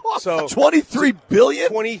 So $23 billion?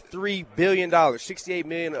 $23 billion. 68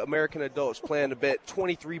 million American adults plan to bet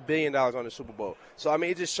 $23 billion on the Super Bowl. So, I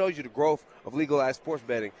mean, it just shows you the growth of legalized sports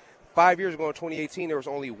betting. 5 years ago in 2018, there was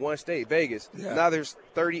only one state, Vegas. Yeah. Now there's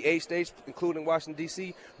 38 states, including Washington,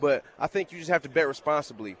 D.C. But I think you just have to bet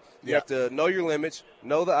responsibly. You have to know your limits,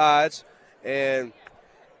 know the odds, and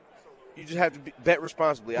you just have to bet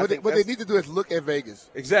responsibly. What they need to do is look at Vegas.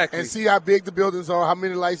 Exactly. And see how big the buildings are, how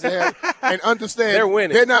many lights they have, and understand they're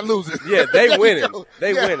winning. They're not losing. Yeah, they winning.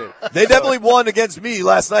 They winning. They definitely won against me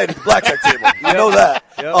last night at the blackjack table. You know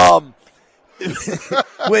that.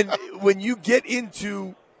 Yep. When you get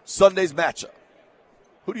into Sunday's matchup,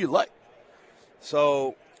 who do you like?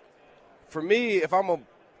 So, for me, if I'm a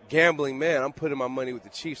gambling man, I'm putting my money with the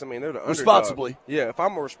Chiefs. I mean, they're the underdog. Responsibly. Yeah, if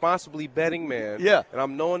I'm a responsibly betting man, and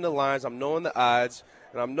I'm knowing the lines, I'm knowing the odds,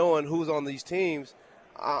 and I'm knowing who's on these teams,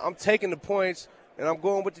 I'm taking the points, and I'm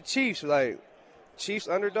going with the Chiefs. Like, Chiefs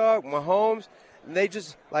underdog, Mahomes, and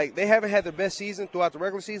they haven't had their best season throughout the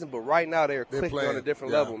regular season, but right now they're clicking on a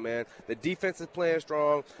different level, man. The defense is playing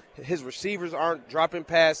strong. His receivers aren't dropping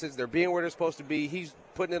passes. They're being where they're supposed to be. He's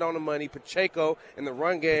putting it on the money. Pacheco in the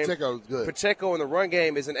run game. Pacheco's good. Pacheco in the run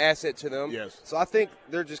game is an asset to them. Yes. So I think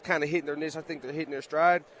they're just kind of hitting their niche. I think they're hitting their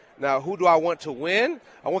stride. Now, who do I want to win?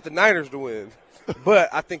 I want the Niners to win. But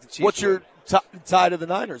I think the Chiefs What's your tie to the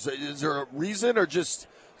Niners? Is there a reason or just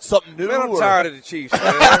something new? Man, I'm tired of the Chiefs, man.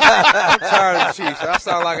 I'm tired of the Chiefs. I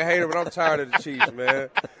sound like a hater, but I'm tired of the Chiefs, man.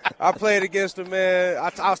 I played against them, man.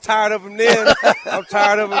 I was tired of them then. I'm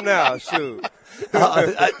tired of them now. Shoot.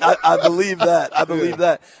 I believe that. I believe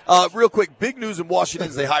that. Real quick, big news in Washington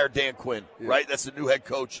is they hired Dan Quinn, right? That's the new head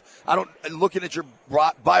coach. Looking at your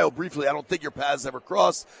bio briefly, I don't think your paths ever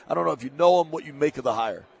crossed. I don't know if you know him, what you make of the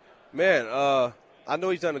hire. Man, I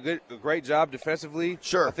know he's done a great job defensively.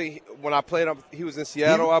 Sure. I think when I played him, he was in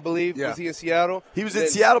Seattle, I believe. Yeah. Was he in Seattle? He was in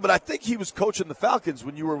Seattle, but I think he was coaching the Falcons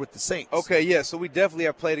when you were with the Saints. Okay, yeah. So we definitely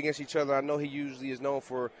have played against each other. I know he usually is known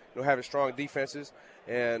for having strong defenses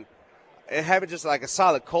and having just like a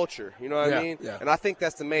solid culture. You know what I mean? Yeah. And I think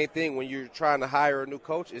that's the main thing when you're trying to hire a new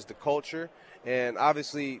coach is the culture, and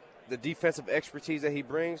obviously the defensive expertise that he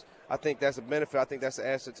brings. I think that's a benefit. I think that's an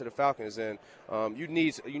asset to the Falcons. And you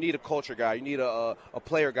need a culture guy. You need a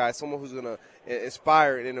player guy, someone who's going to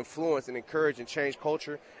inspire and influence and encourage and change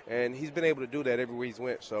culture. And he's been able to do that everywhere he's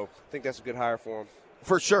went. So I think that's a good hire for him.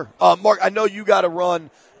 For sure. Mark, I know you got to run.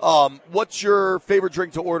 What's your favorite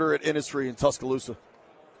drink to order at Innisfree in Tuscaloosa?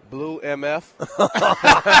 Blue MF.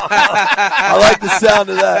 I like the sound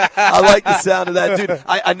of that. Dude,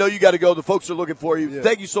 I know you got to go. The folks are looking for you. Yeah.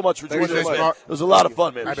 Thank you so much for joining us, man. It was a lot of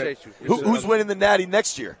fun, man. Appreciate you. Who's winning the Natty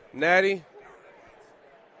next year? Natty.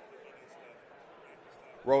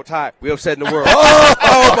 Roll Tide. We upsetting the world.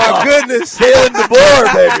 Oh my goodness. Hailing the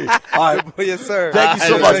board, baby. All right. Yes, sir. Thank you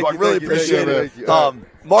so much, Mark. Really appreciate it.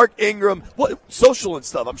 Mark Ingram, what social and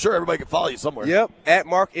stuff. I'm sure everybody can follow you somewhere. Yep, at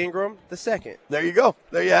Mark Ingram II. There you go.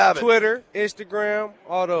 There you have it. Twitter, Instagram,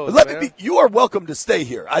 all those. You are welcome to stay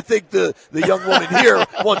here. I think the young woman here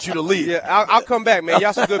wants you to leave. Yeah, I'll come back, man.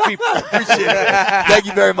 Y'all some good people. Appreciate it, man. Thank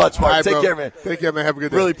you very much, Mark. Take care, man. Take care, man. Have a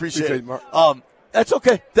good day. Really appreciate it. Mark. That's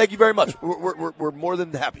okay. Thank you very much. We're more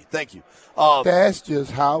than happy. Thank you. That's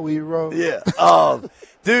just how we roll. Yeah.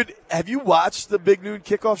 Dude, have you watched the Big Noon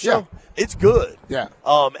Kickoff show? Yeah. It's good. Yeah.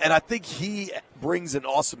 And I think he brings an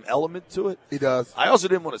awesome element to it. He does. I also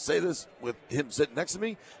didn't want to say this with him sitting next to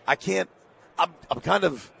me. I'm kind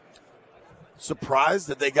of surprised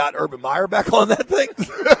that they got Urban Meyer back on that thing.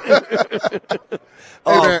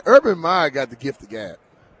 Hey, man, Urban Meyer got the gift of gab.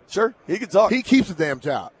 Sure. He can talk. He keeps the damn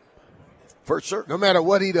job. For sure. No matter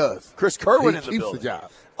what he does. Chris Kerwin in the keeps building. the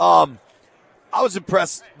job. I was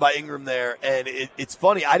impressed by Ingram there, and it's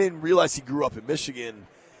funny. I didn't realize he grew up in Michigan.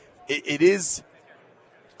 It is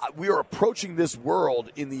we are approaching this world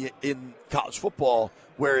in college football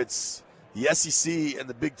where it's the SEC and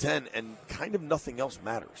the Big Ten, and kind of nothing else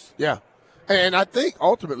matters. Yeah, and I think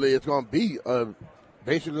ultimately it's going to be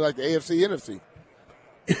basically like the AFC,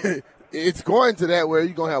 NFC. It's going to that where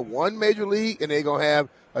you're going to have one major league, and they're going to have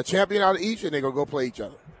a champion out of each, and they're going to go play each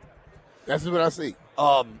other. That's what I see.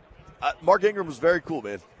 Mark Ingram was very cool,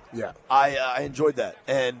 man. Yeah. I enjoyed that.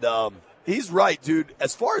 And he's right, dude.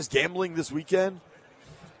 As far as gambling this weekend.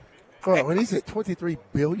 Oh, when he said $23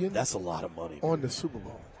 billion. That's a lot of money. On the Super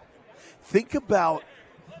Bowl. Think about,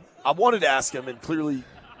 I wanted to ask him, and clearly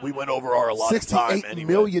we went over our allotted time anyway. 68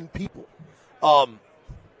 million people.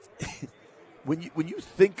 When you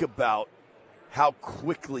think about how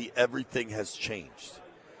quickly everything has changed.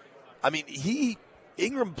 I mean,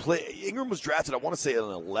 Ingram was drafted, I want to say, in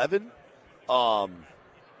 11.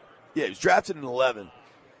 He was drafted in 11.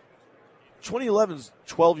 2011 is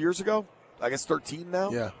 12 years ago. I guess 13 now.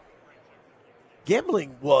 Yeah.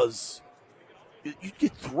 Gambling was, you'd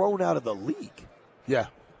get thrown out of the league. Yeah.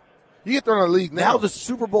 You get thrown out of the league now. Now the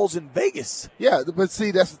Super Bowl's in Vegas. Yeah, but see,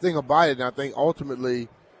 that's the thing about it. And I think ultimately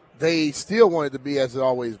they still want it to be as it's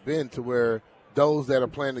always been, to where those that are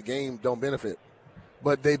playing the game don't benefit.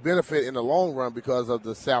 But they benefit in the long run because of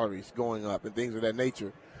the salaries going up and things of that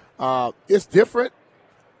nature. It's different,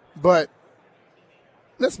 but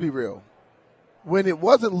let's be real. When it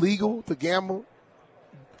wasn't legal to gamble,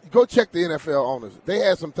 go check the NFL owners. They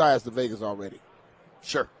had some ties to Vegas already.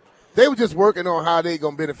 Sure. They were just working on how they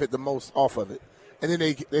going to benefit the most off of it. And then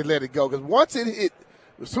they let it go. Because once it hit,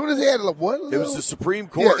 as soon as they had one little. It was the Supreme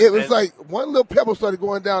Court. Yeah, it was like one little pebble started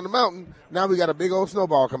going down the mountain. Now we got a big old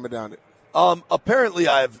snowball coming down it. Apparently,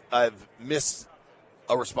 I've missed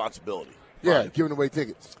a responsibility. Yeah, giving away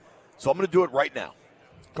tickets. So I'm going to do it right now.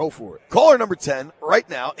 Go for it. Caller number 10 right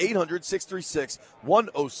now,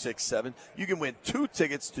 800-636-1067. You can win 2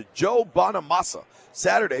 tickets to Joe Bonamassa,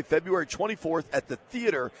 Saturday, February 24th at the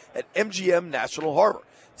theater at MGM National Harbor.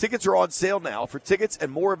 Tickets are on sale now. For tickets and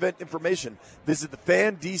more event information, visit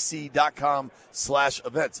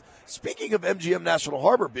thefandc.com/events. Speaking of MGM National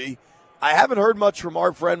Harbor, B, I haven't heard much from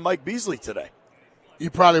our friend Mike Beasley today. You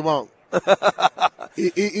probably won't.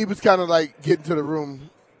 he was kind of like getting to the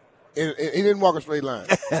room. He didn't walk a straight line.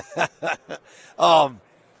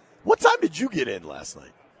 What time did you get in last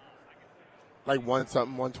night? Like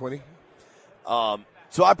 1:20.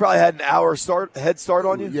 So I probably had an hour head start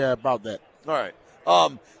on you? Yeah, about that. All right.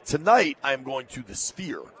 Tonight I'm going to the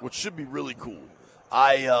Sphere, which should be really cool.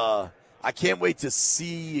 I can't wait to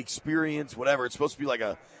see, experience, whatever. It's supposed to be like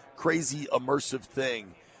a crazy immersive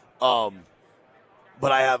thing.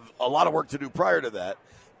 But I have a lot of work to do prior to that.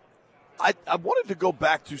 I wanted to go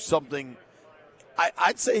back to something.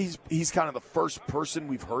 I'd say he's kind of the first person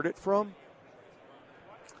we've heard it from.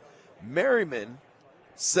 Merriman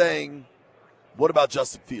saying, what about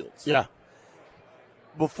Justin Fields? Yeah.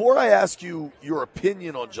 Before I ask you your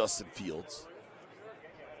opinion on Justin Fields,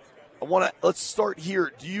 let's start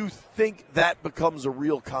here. Do you think that becomes a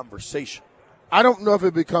real conversation? I don't know if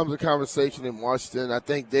it becomes a conversation in Washington. I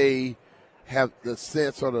think they have the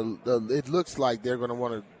sense or it looks like they're going to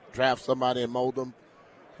want to draft somebody and mold them.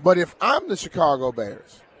 But if I'm the Chicago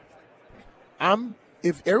Bears,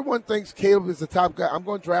 if everyone thinks Caleb is the top guy, I'm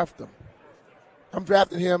going to draft him. I'm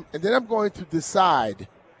drafting him, and then I'm going to decide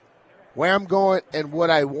where I'm going and what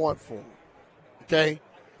I want for him. Okay?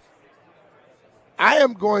 I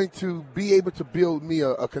am going to be able to build me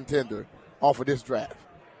a contender off of this draft.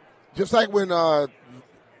 Just like when, what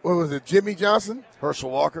was it, Jimmy Johnson? Herschel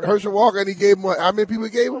Walker, and he gave him what? How many people he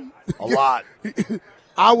gave him? A lot.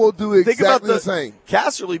 I will do exactly the same.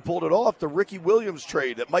 Casterly pulled it off, the Ricky Williams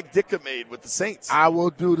trade that Mike Ditka made with the Saints. I will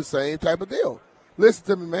do the same type of deal. Listen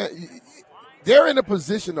to me, man. They're in a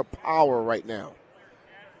position of power right now.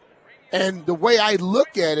 And the way I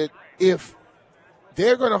look at it, if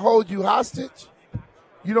they're going to hold you hostage,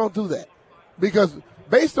 you don't do that. Because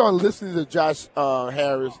based on listening to Josh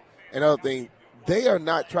Harris and other things, they are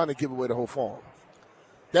not trying to give away the whole farm.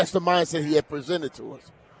 That's the mindset he had presented to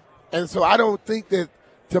us. And so I don't think that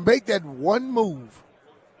to make that one move,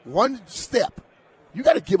 one step, you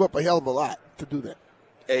got to give up a hell of a lot to do that.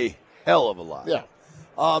 A hell of a lot. Yeah.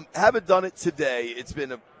 Haven't done it today. It's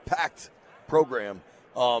been a packed program.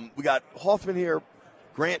 We got Hoffman here.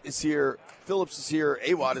 Grant is here. Phillips is here.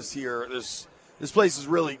 Awad is here. This place is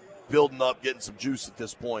really building up, getting some juice at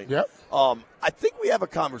this point. Yep. I think we have a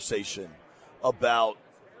conversation about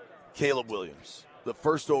Caleb Williams, the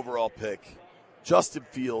first overall pick, Justin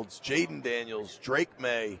Fields, Jaden Daniels, Drake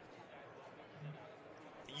May.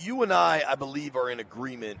 You and I believe, are in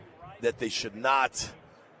agreement that they should not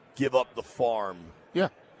give up the farm. Yeah.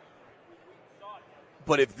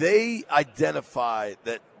 But if they identify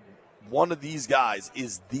that one of these guys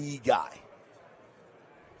is the guy,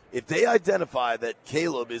 if they identify that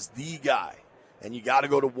Caleb is the guy and you got to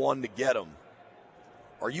go to one to get him,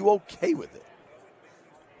 are you okay with it?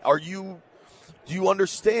 Do you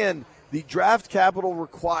understand the draft capital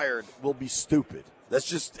required will be stupid? That's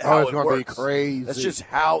just how it works. It's going to be crazy. That's just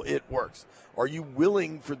how it works. Are you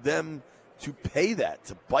willing for them to pay that,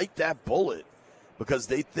 to bite that bullet because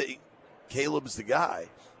they think Caleb's the guy?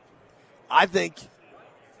 I think,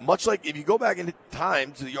 much like if you go back in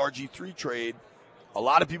time to the RG3 trade, a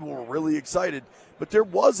lot of people were really excited, but there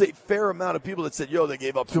was a fair amount of people that said, they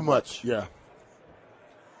gave up too much. Yeah.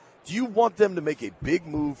 Do you want them to make a big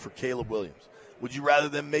move for Caleb Williams? Would you rather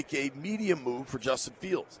them make a medium move for Justin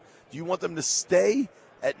Fields? Do you want them to stay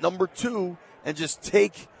at number 2 and just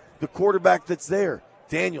take the quarterback that's there?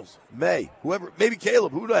 Daniels, May, whoever, maybe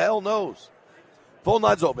Caleb, who the hell knows? Phone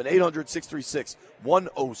lines open,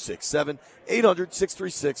 800-636-1067,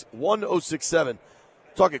 800-636-1067.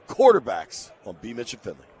 Talking quarterbacks on BMitch and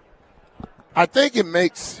Finlay. I think it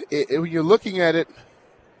makes, when you're looking at it,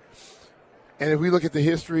 and if we look at the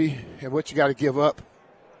history and what you got to give up,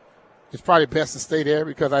 it's probably best to stay there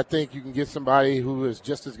because I think you can get somebody who is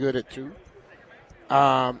just as good at 2.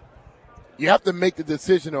 You have to make the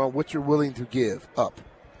decision on what you're willing to give up.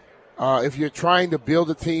 If you're trying to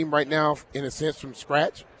build a team right now, in a sense, from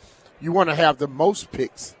scratch, you want to have the most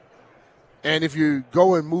picks. And if you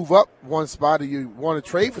go and move up one spot or you want to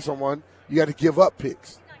trade for someone, you got to give up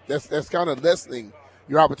picks. That's kind of lessening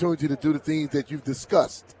your opportunity to do the things that you've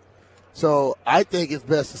discussed. So I think it's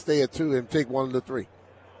best to stay at 2 and take one of the 3.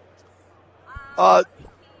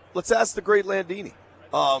 Let's ask the great Landini.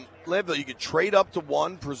 Landville, you could trade up to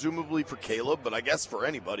 1, presumably for Caleb, but I guess for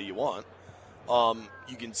anybody you want.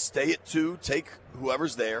 You can stay at 2, take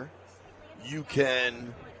whoever's there. You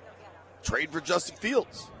can trade for Justin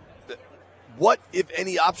Fields. What, if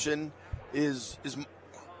any, option is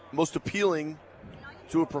most appealing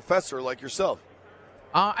to a professor like yourself?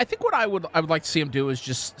 I think what I would like to see him do is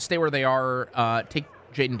just stay where they are. Take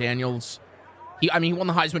Jaden Daniels. He won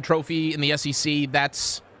the Heisman Trophy in the SEC.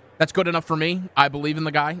 That's good enough for me. I believe in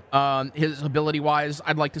the guy. His ability-wise,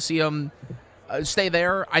 I'd like to see him stay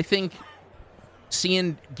there. I think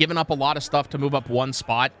giving up a lot of stuff to move up one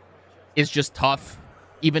spot is just tough.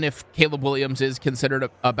 Even if Caleb Williams is considered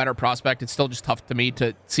a better prospect, it's still just tough to me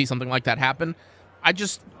to see something like that happen. I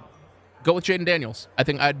just go with Jaden Daniels. I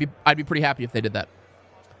think I'd be pretty happy if they did that.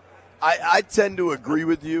 I tend to agree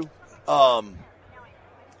with you. I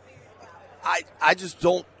just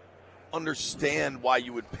don't understand why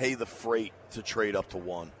you would pay the freight to trade up to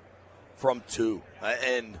 1 from 2.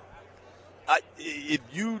 And if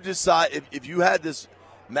you decide, if you had this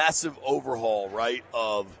massive overhaul, right,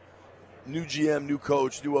 of new GM, new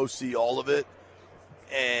coach, new OC, all of it,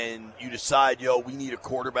 and you decide, we need a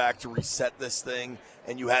quarterback to reset this thing,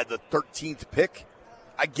 and you had the 13th pick,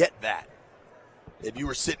 I get that. If you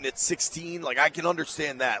were sitting at 16, I can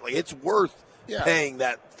understand that. It's worth paying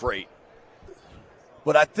that freight.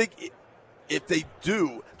 But I think if they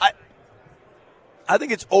do, I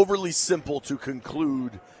think it's overly simple to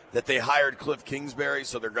conclude that they hired Cliff Kingsbury,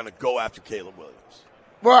 so they're going to go after Caleb Williams.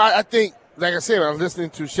 Well, I think, like I said, when I was listening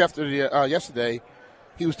to Schefter yesterday,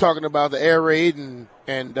 he was talking about the air raid,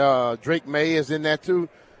 and Drake May is in that too.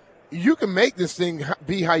 You can make this thing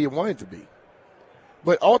be how you want it to be.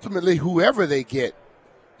 But ultimately, whoever they get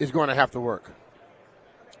is going to have to work.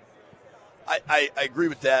 I agree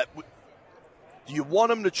with that. Do you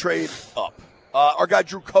want him to trade up? Our guy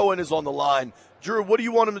Drew Cohen is on the line. Drew, what do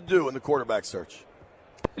you want him to do in the quarterback search?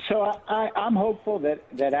 So I'm hopeful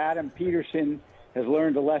that Adam Peterson has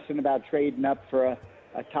learned a lesson about trading up for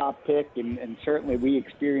a top pick, and certainly we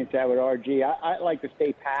experienced that with RG. I like to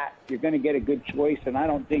stay pat. You're going to get a good choice, and I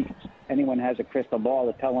don't think anyone has a crystal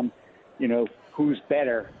ball to tell them, who's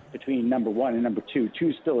better between number 1 and number 2.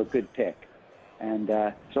 2's still a good pick, and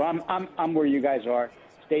so I'm where you guys are.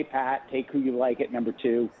 Stay pat, take who you like at number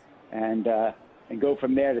 2, and go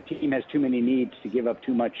from there. The team has too many needs to give up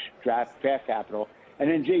too much draft capital. And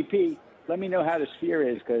then JP, let me know how the Sphere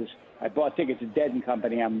is, because I bought tickets to Dead and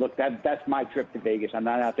Company. That's my trip to Vegas. I'm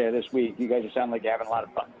not out there this week. You guys sound like you're having a lot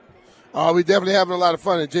of fun. We're definitely having a lot of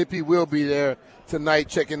fun, and JP will be there tonight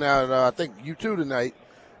checking out, I think, you two tonight.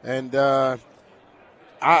 And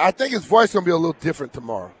I think his voice is going to be a little different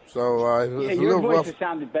tomorrow. So your voice has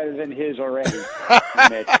sounded better than his already,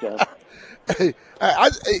 Mitch. So.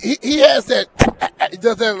 He has that. He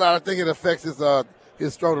does that a lot. I think it affects his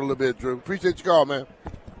throat a little bit, Drew. Appreciate your call, man.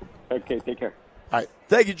 Okay, take care. All right.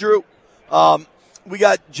 Thank you, Drew. We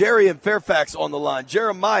got Jerry in Fairfax on the line.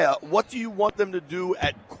 Jeremiah, what do you want them to do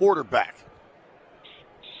at quarterback?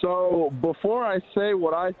 So before I say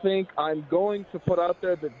what I think, I'm going to put out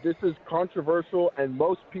there that this is controversial and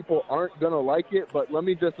most people aren't going to like it, but let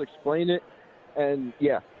me just explain it. And,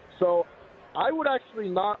 so I would actually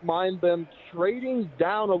not mind them trading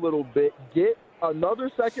down a little bit, get another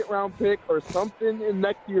second-round pick or something in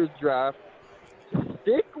next year's draft,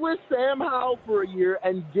 stick with Sam Howell for a year,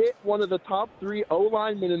 and get one of the top 3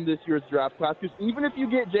 O-linemen in this year's draft class. Because even if you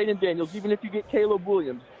get Jaden Daniels, even if you get Caleb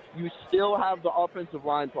Williams, you still have the offensive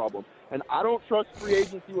line problem. And I don't trust free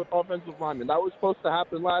agency with offensive linemen. That was supposed to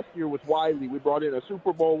happen last year with Wiley. We brought in a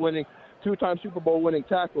 2-time Super Bowl winning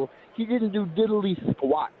tackle. He didn't do diddly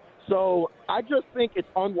squat. So I just think it's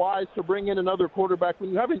unwise to bring in another quarterback when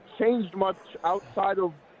you haven't changed much outside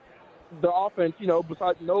of the offense,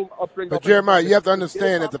 besides no upgrade. But, Jeremiah, you have to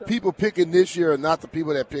understand that the people picking this year are not the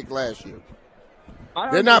people that picked last year.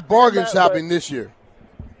 They're not bargain shopping this year.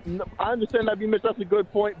 I understand that, BMitch. That's a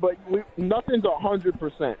good point, but nothing's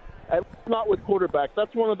 100%. Not with quarterbacks.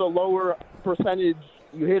 That's one of the lower percentage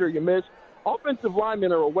you hit or you miss. Offensive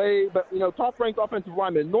linemen are away, but, top-ranked offensive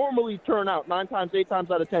linemen normally turn out 8 times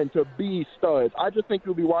out of 10 to be studs. I just think it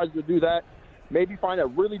would be wise to do that. Maybe find a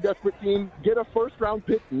really desperate team, get a first-round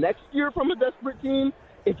pick next year from a desperate team.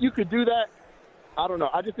 If you could do that, I don't know.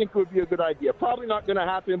 I just think it would be a good idea. Probably not going to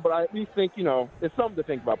happen, but I at least think, it's something to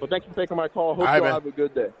think about. But thanks for taking my call. Hope you'll have a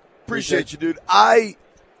good day. Appreciate you, dude.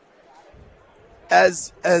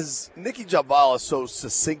 As Nikki Javala so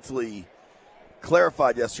succinctly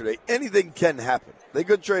clarified yesterday, anything can happen. They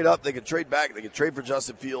could trade up, they could trade back, they could trade for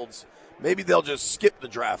Justin Fields. Maybe they'll just skip the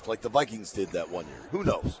draft like the Vikings did that one year. Who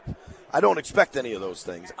knows? I don't expect any of those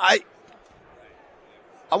things. I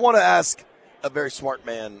want to ask a very smart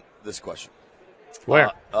man this question.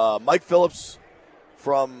 Where? Mike Phillips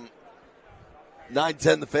from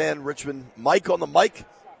 910 The Fan, Richmond. Mike on the mic.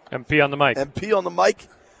 MP on the mic. MP on the mic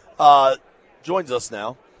joins us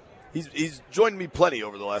now. He's joined me plenty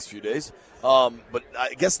over the last few days, but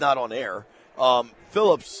I guess not on air.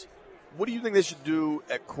 Phillips, what do you think they should do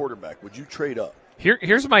at quarterback? Would you trade up?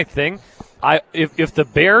 Here's my thing. If the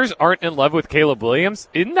Bears aren't in love with Caleb Williams,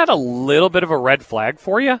 isn't that a little bit of a red flag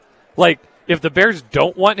for you? Like, if the Bears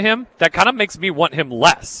don't want him, that kind of makes me want him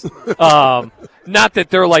less. Not that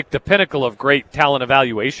they're like the pinnacle of great talent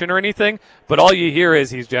evaluation or anything, but all you hear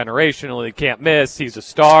is he's generational, he can't miss, he's a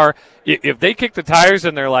star. If they kick the tires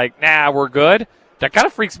and they're like, nah, we're good, that kind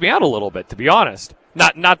of freaks me out a little bit, to be honest.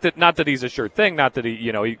 Not that he's a sure thing, not that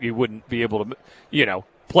he wouldn't be able to,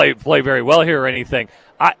 play very well here or anything.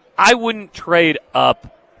 I wouldn't trade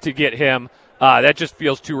up to get him. That just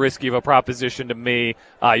feels too risky of a proposition to me.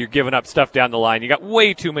 You're giving up stuff down the line. You got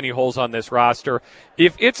way too many holes on this roster.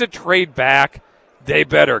 If it's a trade back, they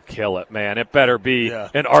better kill it, man. It better be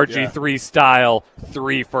an RG3 style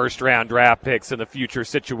 3 first-round draft picks in the future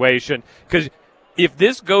situation. Because if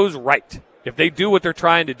this goes right, if they do what they're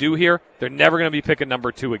trying to do here, they're never going to be picking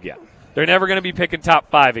number 2 again. They're never going to be picking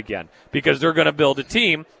top 5 again because they're going to build a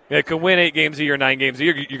team that can win 8 games a year, 9 games a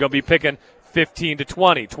year. You're going to be picking 15 to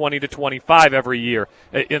 20, 20 to 25 every year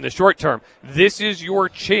in the short term. This is your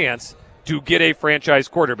chance to get a franchise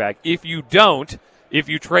quarterback. If you don't, if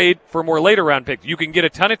you trade for more later round picks, you can get a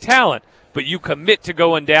ton of talent, but you commit to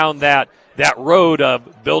going down that road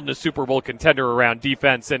of building a Super Bowl contender around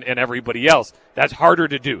defense and everybody else. That's harder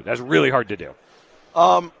to do. That's really hard to do.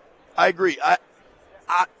 I agree.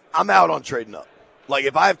 I'm out on trading up. Like,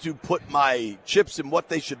 if I have to put my chips in what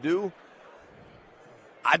they should do,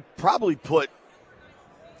 I'd probably put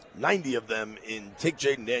 90 of them in take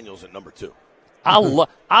Jaden Daniels at number 2.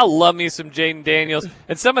 I love me some Jaden Daniels.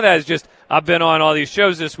 And some of that is just, I've been on all these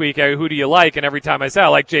shows this week. Who do you like? And every time I say I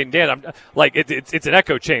like Jaden Daniels, I'm like, it's an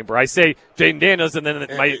echo chamber. I say Jaden Daniels, and then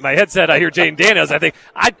my headset, I hear Jaden Daniels. I think,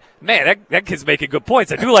 that kid's making good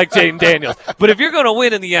points. I do like Jaden Daniels. But if you're going to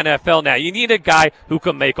win in the NFL now, you need a guy who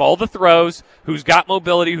can make all the throws, who's got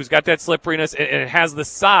mobility, who's got that slipperiness, and has the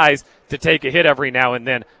size to take a hit every now and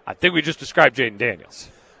then. I think we just described Jaden Daniels.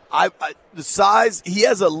 The size, he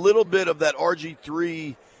has a little bit of that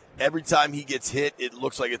RG3. Every time he gets hit, it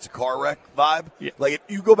looks like it's a car wreck vibe. Yeah. Like, if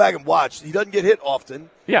you go back and watch, he doesn't get hit often.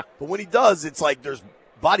 Yeah. But when he does, it's like there's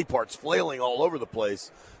body parts flailing all over the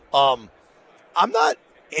place. I'm not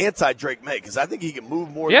anti-Drake May because I think he can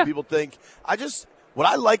move more than people think. What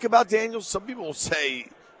I like about Daniels, some people will say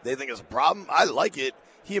they think it's a problem. I like it.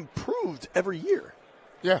 He improved every year.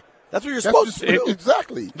 Yeah. That's what you're supposed to do.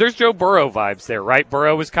 Exactly. There's Joe Burrow vibes there, right?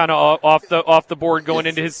 Burrow was kind of off the board going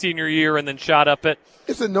into his senior year and then shot up it.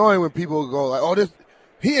 It's annoying when people go like,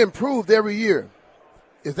 he improved every year.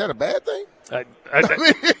 Is that a bad thing?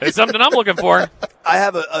 It's something I'm looking for. I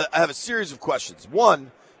have a series of questions.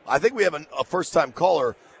 One, I think we have a first-time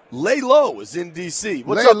caller. Lay Low is in D.C.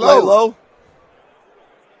 What's up, Lay Low?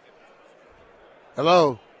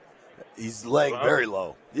 Hello. He's laying very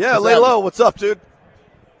low. Yeah, Lay Low. What's up, dude?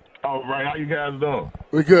 All right, how you guys doing?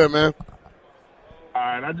 We're good, man. All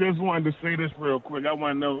right, I just wanted to say this real quick. I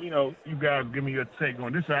want to know, you guys give me your take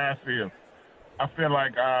on this. How I feel. I feel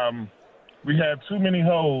like we have too many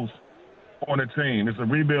holes on the team. It's a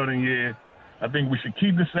rebuilding year. I think we should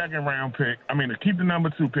keep the second-round pick. Keep the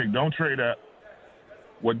number 2 pick. Don't trade up.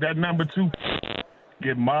 With that number 2,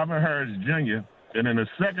 get Marvin Harris Jr., and in the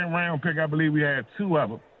second-round pick, I believe we had 2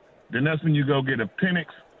 of them. Then that's when you go get a Penix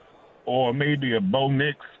or maybe a Bo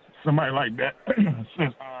Nix, somebody like that.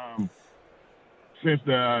 since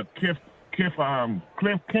the Cliff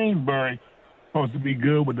Kingsbury supposed to be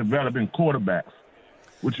good with developing quarterbacks.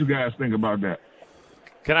 What you guys think about that?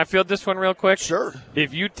 Can I field this one real quick? Sure.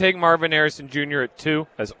 If you take Marvin Harrison Jr. at 2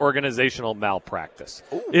 as organizational malpractice,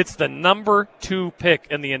 Ooh. It's the number 2 pick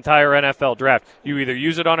in the entire NFL draft. You either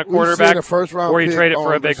use it on a quarterback or you trade it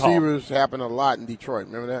for a big haul. Receivers happen a lot in Detroit.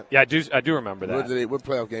 Remember that? Yeah, I do remember that. What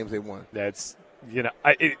playoff games they won? That's you can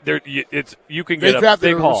get they a big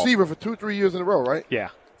drafted a haul. receiver for 2-3 years in a row, right? Yeah.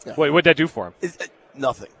 What'd that do for him?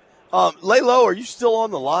 Nothing. Lay Low, are you still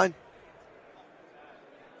on the line?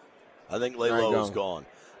 I think Lay Low is gone.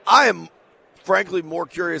 I am, frankly, more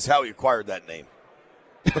curious how he acquired that name.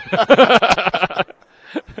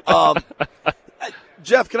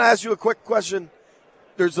 Jeff, can I ask you a quick question?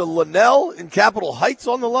 There's a Linnell in Capitol Heights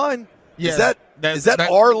on the line? Yeah, is that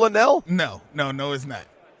our Linnell? No, it's not.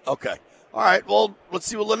 Okay. All right, well, let's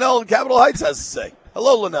see what Linnell in Capitol Heights has to say.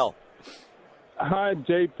 Hello, Linnell. Hi,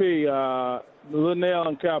 JP. Linnell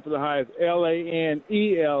in Capitol Heights,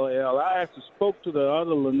 Lanell. I actually spoke to the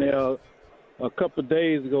other Linnell a couple of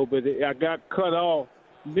days ago, but I got cut off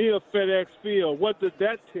near FedEx Field. What did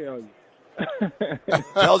that tell you?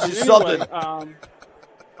 Tells you something.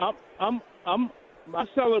 I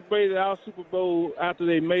celebrated our Super Bowl after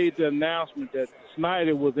they made the announcement that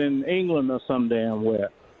Snyder was in England or some damn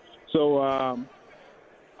where. So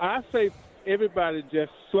I say everybody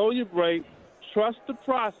just slow your break, trust the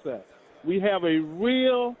process. We have a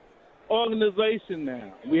real organization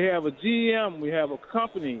now. We have a GM. We have a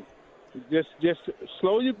company. Just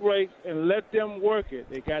slow your brakes and let them work it.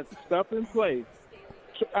 They got stuff in place.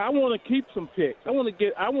 So I want to keep some picks. I want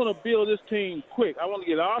to build this team quick. I want to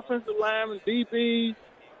get offensive linemen, DBs,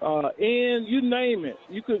 and you name it.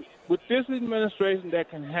 You could with this administration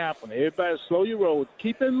that can happen. Everybody slow your roll.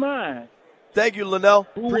 Keep in mind. Thank you, Linnell.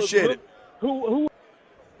 Appreciate it. Who?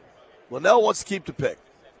 Linnell wants to keep the pick.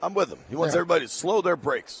 I'm with him. He wants everybody to slow their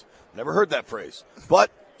brakes. Never heard that phrase.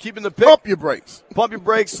 But keeping the pick. Pump your brakes. Pump your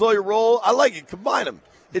brakes, slow your roll. I like it. Combine them.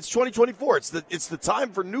 It's 2024. It's the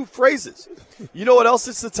time for new phrases. You know what else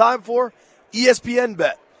it's the time for? ESPN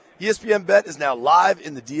Bet. ESPN Bet is now live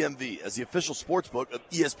in the DMV. As the official sportsbook of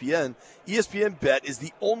ESPN, ESPN Bet is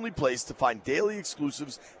the only place to find daily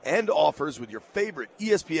exclusives and offers with your favorite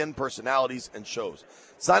ESPN personalities and shows.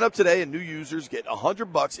 Sign up today and new users get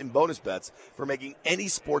 $100 in bonus bets for making any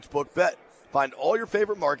sportsbook bet. Find all your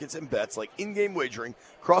favorite markets and bets like in-game wagering,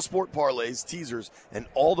 cross-sport parlays, teasers, and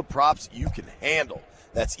all the props you can handle.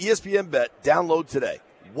 That's ESPN Bet. Download today.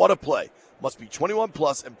 What a play. Must be 21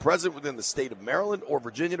 plus and present within the state of Maryland or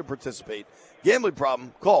Virginia to participate. Gambling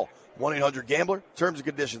problem? Call 1-800-GAMBLER. Terms and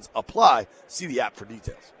conditions apply. See the app for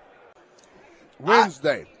details.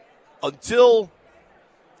 Wednesday. Until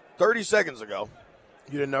 30 seconds ago.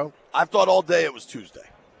 You didn't know? I've thought all day it was Tuesday.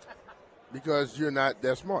 Because you're not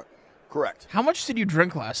that smart. Correct. How much did you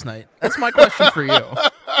drink last night? That's my question for you.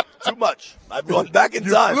 Too much. I've gone back in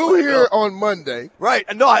you time. You flew here on Monday. Right.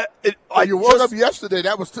 And no, you woke up yesterday.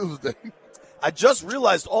 That was Tuesday. I just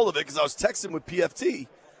realized all of it because I was texting with PFT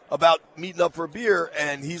about meeting up for a beer,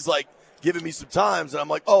 and he's like giving me some times, and I'm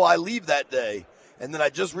like, oh, I leave that day. And then I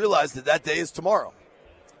just realized that day is tomorrow.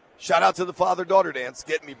 Shout out to the father-daughter dance,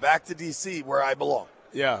 getting me back to D.C. where I belong.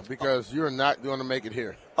 Yeah, because you're not going to make it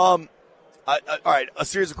here. All right, a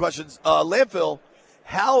series of questions. Landfill,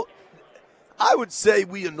 how I would say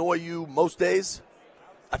we annoy you most days.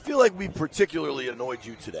 I feel like we particularly annoyed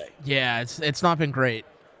you today. Yeah, it's not been great.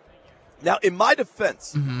 Now, in my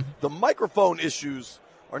defense, the microphone issues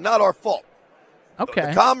are not our fault. Okay. The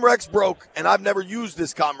Comrex broke, and I've never used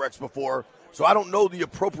this Comrex before, so I don't know the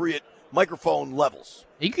appropriate microphone levels.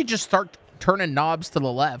 You could just start turning knobs to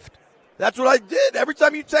the left. That's what I did. Every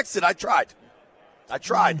time you texted, I tried.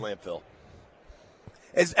 Landfill.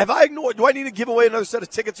 Have I ignored? Do I need to give away another set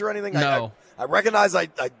of tickets or anything? No. I recognize I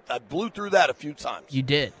blew through that a few times. You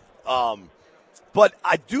did. But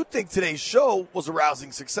I do think today's show was a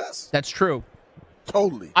rousing success. That's true.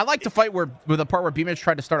 Totally. I like the fight with the part where BMitch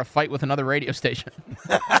tried to start a fight with another radio station.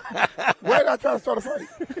 Where did I try to start a fight?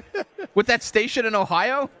 With that station in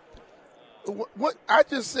Ohio? What I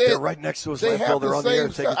just said. They're right next to us. They have They're the on the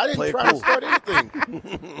air. same stuff. I didn't try to start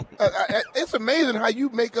anything. It's amazing how you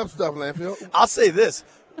make up stuff, Landfill. I'll say this.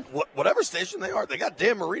 Whatever station they are, they got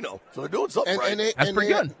Dan Marino, so they're doing something right. That's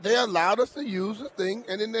pretty good. They allowed us to use the thing,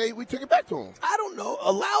 and then we took it back to them. I don't know.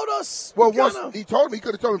 Allowed us? Well, once he told me, he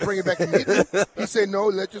could have told me to bring it back immediately. He said, no,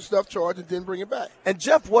 let your stuff charge and then bring it back. And,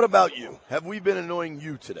 Jeff, what about you? Have we been annoying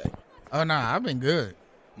you today? Oh, no, I've been good.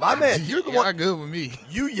 My man, you're the one. Y'all good with me.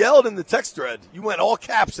 You yelled in the text thread. You went all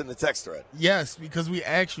caps in the text thread. Yes, because we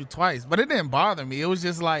asked you twice. But it didn't bother me. It was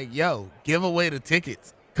just like, yo, give away the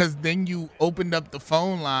tickets. Because then you opened up the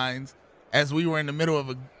phone lines as we were in the middle of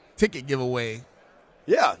a ticket giveaway.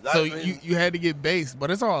 Yeah. So you had to get based, but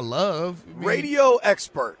it's all love. Radio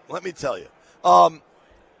expert, let me tell you.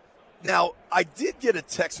 Now, I did get a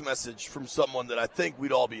text message from someone that I think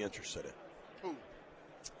we'd all be interested in.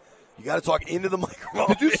 You got to talk into the microphone.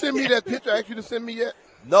 Did you send me that picture I asked you to send me yet?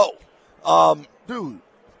 No. Dude.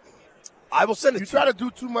 I will send it to you. You try to do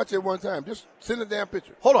too much at one time. Just send a damn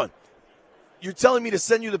picture. Hold on. You're telling me to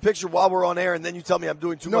send you the picture while we're on air, and then you tell me I'm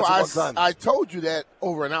doing too much at one time. I told you that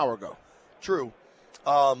over an hour ago. True.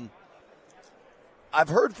 I've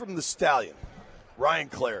heard from the Stallion, Ryan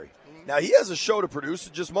Clary. Now, he has a show to produce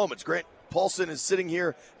in just moments. Grant Paulson is sitting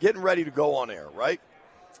here getting ready to go on air, right?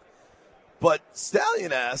 But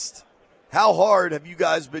Stallion asked, how hard have you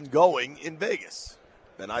guys been going in Vegas?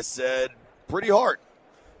 And I said, pretty hard.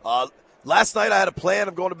 Last night I had a plan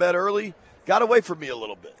of going to bed early. Got away from me a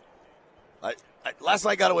little bit. Last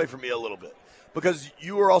night got away from me a little bit because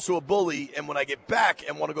you were also a bully, and when I get back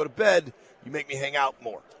and want to go to bed, you make me hang out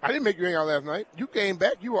more. I didn't make you hang out last night. You came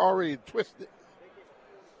back. You were already twisted.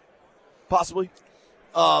 Possibly.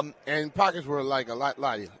 And pockets were like a lot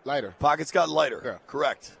lighter. Pockets got lighter. Yeah.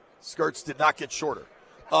 Correct. Skirts did not get shorter.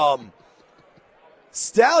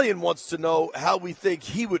 Stallion wants to know how we think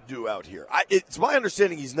he would do out here. It's my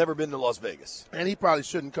understanding he's never been to Las Vegas. And he probably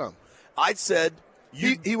shouldn't come. I said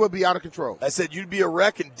he would be out of control. I said you'd be a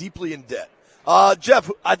wreck and deeply in debt. Jeff,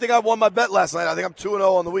 I think I won my bet last night. I think I'm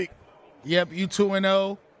 2-0 on the week. Yep, you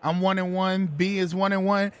 2-0. I'm 1-1. B is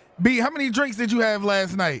 1-1. B, how many drinks did you have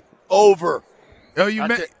last night? Over. Oh, you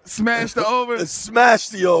smashed the over?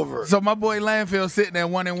 Smashed the over. So my boy Landfill sitting at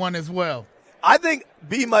 1-1 as well. I think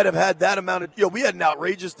B might have had that amount of, we had an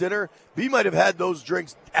outrageous dinner. B might have had those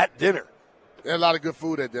drinks at dinner. There's a lot of good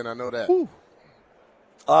food at dinner. I know that. Whew.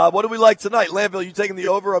 What do we like tonight? Landville, you taking the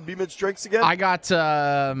over on BMitch drinks again? I got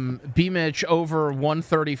BMitch over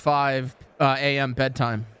 1:35 a.m.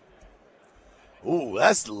 bedtime. Ooh,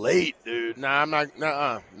 that's late, dude. Nah, I'm not.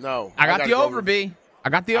 No. I got the over, B. I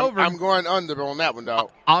got the over. I'm going under on that one, dog.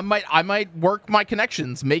 I might work my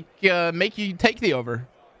connections. Make you take the over.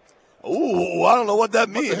 Ooh, I don't know what that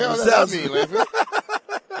means. What the hell does that mean, Landville?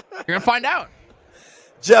 You're gonna find out.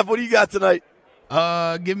 Jeff, what do you got tonight?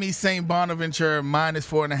 Give me St. Bonaventure minus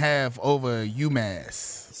 4.5 over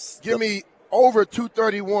UMass. Give me over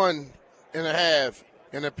 231.5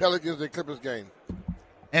 in the Pelicans and Clippers game.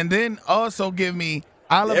 And then also give me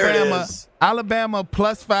Alabama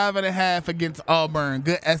plus 5.5 against Auburn.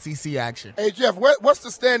 Good SEC action. Hey, Jeff, what's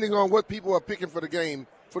the standing on what people are picking for the game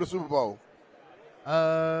for the Super Bowl?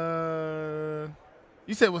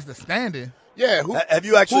 You said what's the standing? Yeah. Have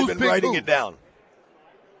you actually been writing it down?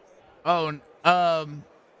 Oh, our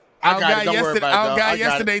guy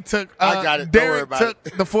yesterday took Derek took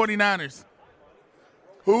the 49ers.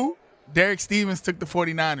 Who? Derek Stevens took the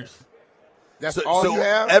 49ers. That's all you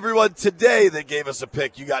have? Everyone today that gave us a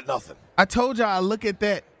pick, you got nothing. I told y'all I look at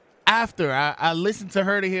that after. I listened to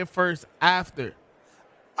her to hear first after.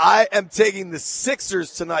 I am taking the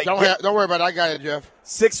Sixers tonight. Don't worry about it. I got it, Jeff.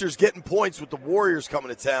 Sixers getting points with the Warriors coming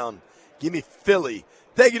to town. Give me Philly.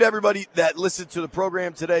 Thank you to everybody that listened to the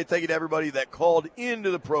program today. Thank you to everybody that called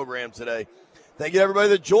into the program today. Thank you to everybody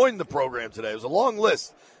that joined the program today. It was a long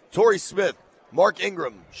list. Torrey Smith, Mark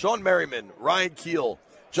Ingram, Shawne Merriman, Ryan Kuehl,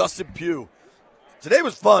 Justin Pugh. Today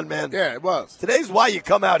was fun, man. Yeah, it was. Today's why you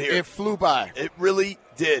come out here. It flew by. It really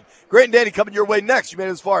did. Great and Danny coming your way next. You made it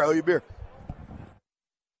this far. I owe you a beer.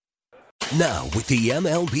 Now, with the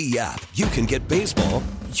MLB app, you can get baseball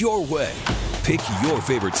your way. Pick your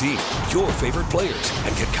favorite team, your favorite players,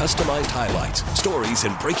 and get customized highlights, stories,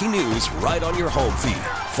 and breaking news right on your home feed.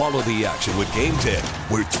 Follow the action with Game 10,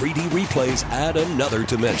 where 3D replays add another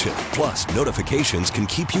dimension. Plus, notifications can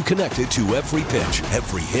keep you connected to every pitch,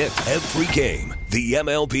 every hit, every game. The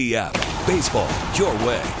MLB app. Baseball your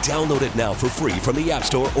way. Download it now for free from the App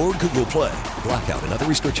Store or Google Play. Blackout and other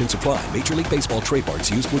restrictions apply. Major League Baseball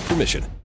trademarks used with permission.